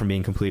days out from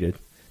being completed.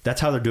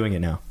 That's how they're doing it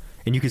now.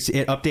 And you can see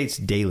it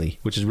updates daily,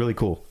 which is really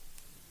cool.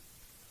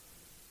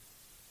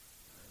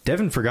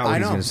 Devin forgot what he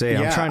was going to say.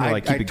 Yeah, I'm trying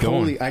to keep it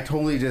going. I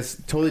totally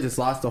just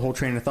lost the whole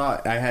train of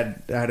thought. I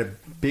had a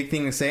big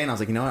thing to say, and I was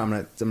like, you know what,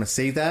 I'm gonna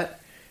save that.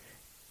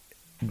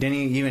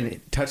 Denny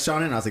even touched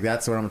on it, and I was like,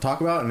 that's what I'm going to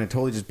talk about, and it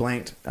totally just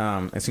blanked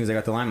as soon as I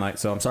got the limelight.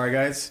 So I'm sorry,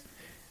 guys.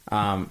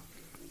 I'll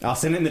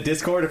send it in the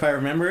Discord if I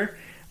remember,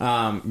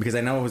 because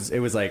I know it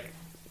was like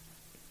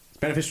it's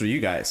beneficial to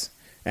you guys.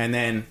 And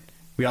then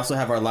we also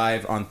have our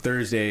live on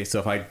Thursday, so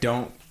if I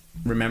don't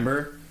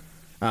remember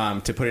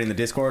to put it in the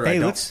Discord, or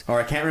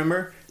I can't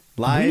remember,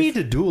 live. We need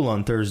to duel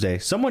on Thursday.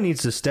 Someone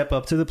needs to step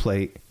up to the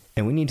plate,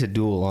 and we need to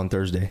duel on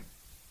Thursday.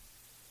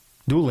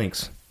 Duel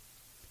links.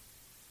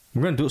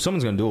 We're gonna duel.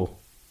 Someone's gonna duel.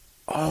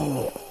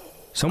 Oh,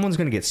 someone's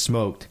gonna get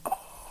smoked.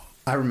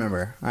 I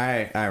remember.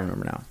 I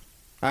remember now.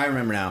 I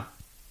remember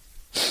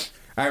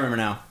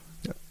now.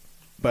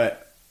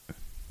 But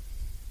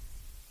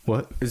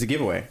what? It was a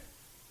giveaway.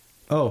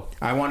 Oh,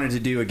 I wanted to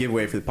do a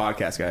giveaway for the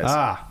podcast, guys.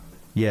 Ah,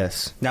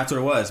 yes, that's what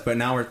it was. But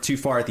now we're too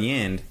far at the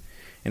end,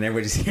 and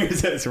everybody just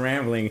hears us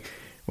rambling.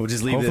 We'll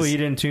just leave. Hopefully, you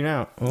didn't tune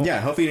out. Oh. Yeah,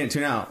 hopefully you didn't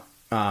tune out.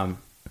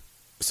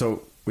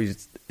 So we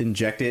just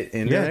inject it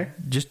in there.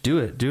 Just do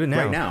it. Do it now.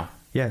 Right now.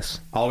 Yes.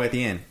 All the way at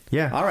the end.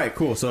 Yeah. All right,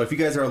 cool. So if you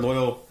guys are a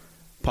loyal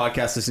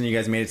podcast listener, you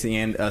guys made it to the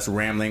end, us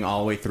rambling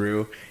all the way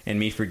through, and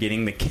me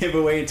forgetting the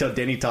giveaway until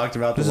Denny talked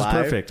about the live.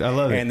 This is perfect. I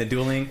love it. And the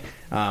dueling.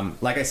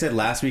 Like I said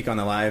last week on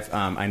the live,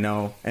 I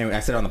know, and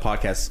I said on the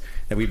podcast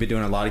that we've been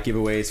doing a lot of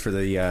giveaways for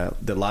the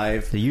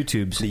live. The live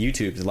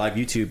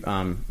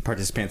YouTube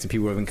participants and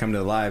people who haven't come to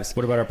the lives.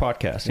 What about our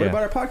podcast? What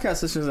about our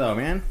podcast listeners, though,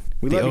 man?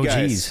 We love you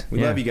guys.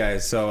 We love you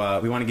guys.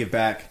 So we want to give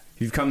back.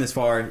 If you've come this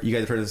far, you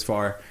guys have heard this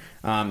far.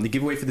 The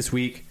giveaway for this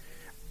week,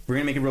 we're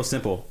going to make it real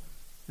simple.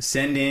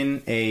 Send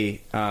in an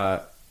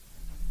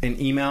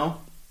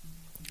email.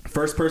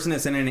 First person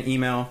that sent in an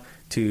email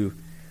to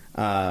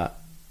the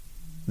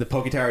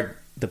PokeTower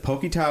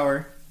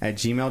at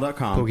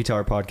gmail.com.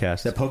 PokeTower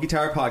Podcast. The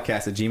PokeTower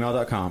Podcast at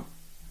gmail.com.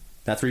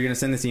 That's where you're going to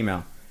send this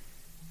email.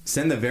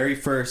 Send the very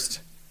first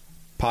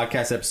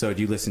podcast episode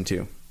you listened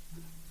to.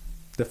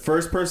 The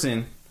first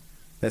person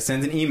that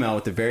sends an email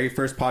with the very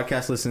first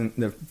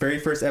the very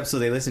first episode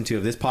they listened to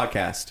of this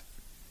podcast,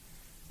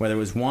 whether it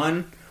was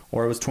 1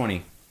 or it was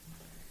 20,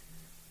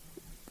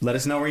 let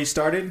us know where you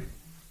started,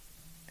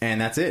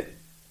 and that's it.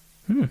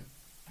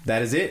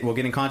 That is it. We'll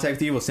get in contact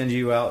with you. We'll send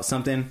you out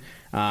something,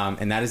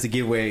 and that is the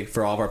giveaway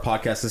for all of our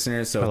podcast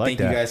listeners. So thank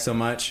you guys so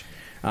much.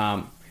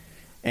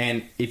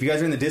 And if you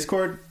guys are in the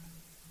Discord,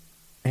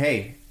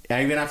 hey,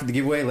 even after the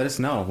giveaway, let us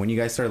know when you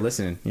guys started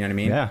listening. You know what I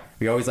mean? Yeah.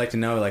 We always like to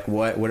know like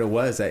what it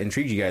was that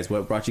intrigued you guys,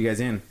 what brought you guys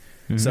in.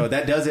 So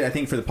that does it, I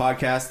think, for the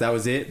podcast. That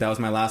was it. That was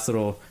my last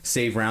little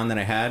save round that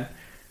I had.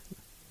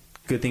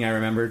 Good thing I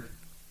remembered.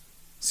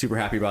 Super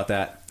happy about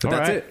that. But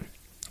that's it.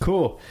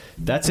 Cool.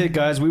 That's it,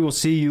 guys. We will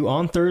see you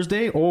on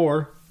Thursday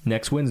or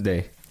next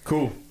Wednesday.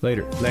 Cool.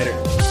 Later.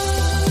 Later.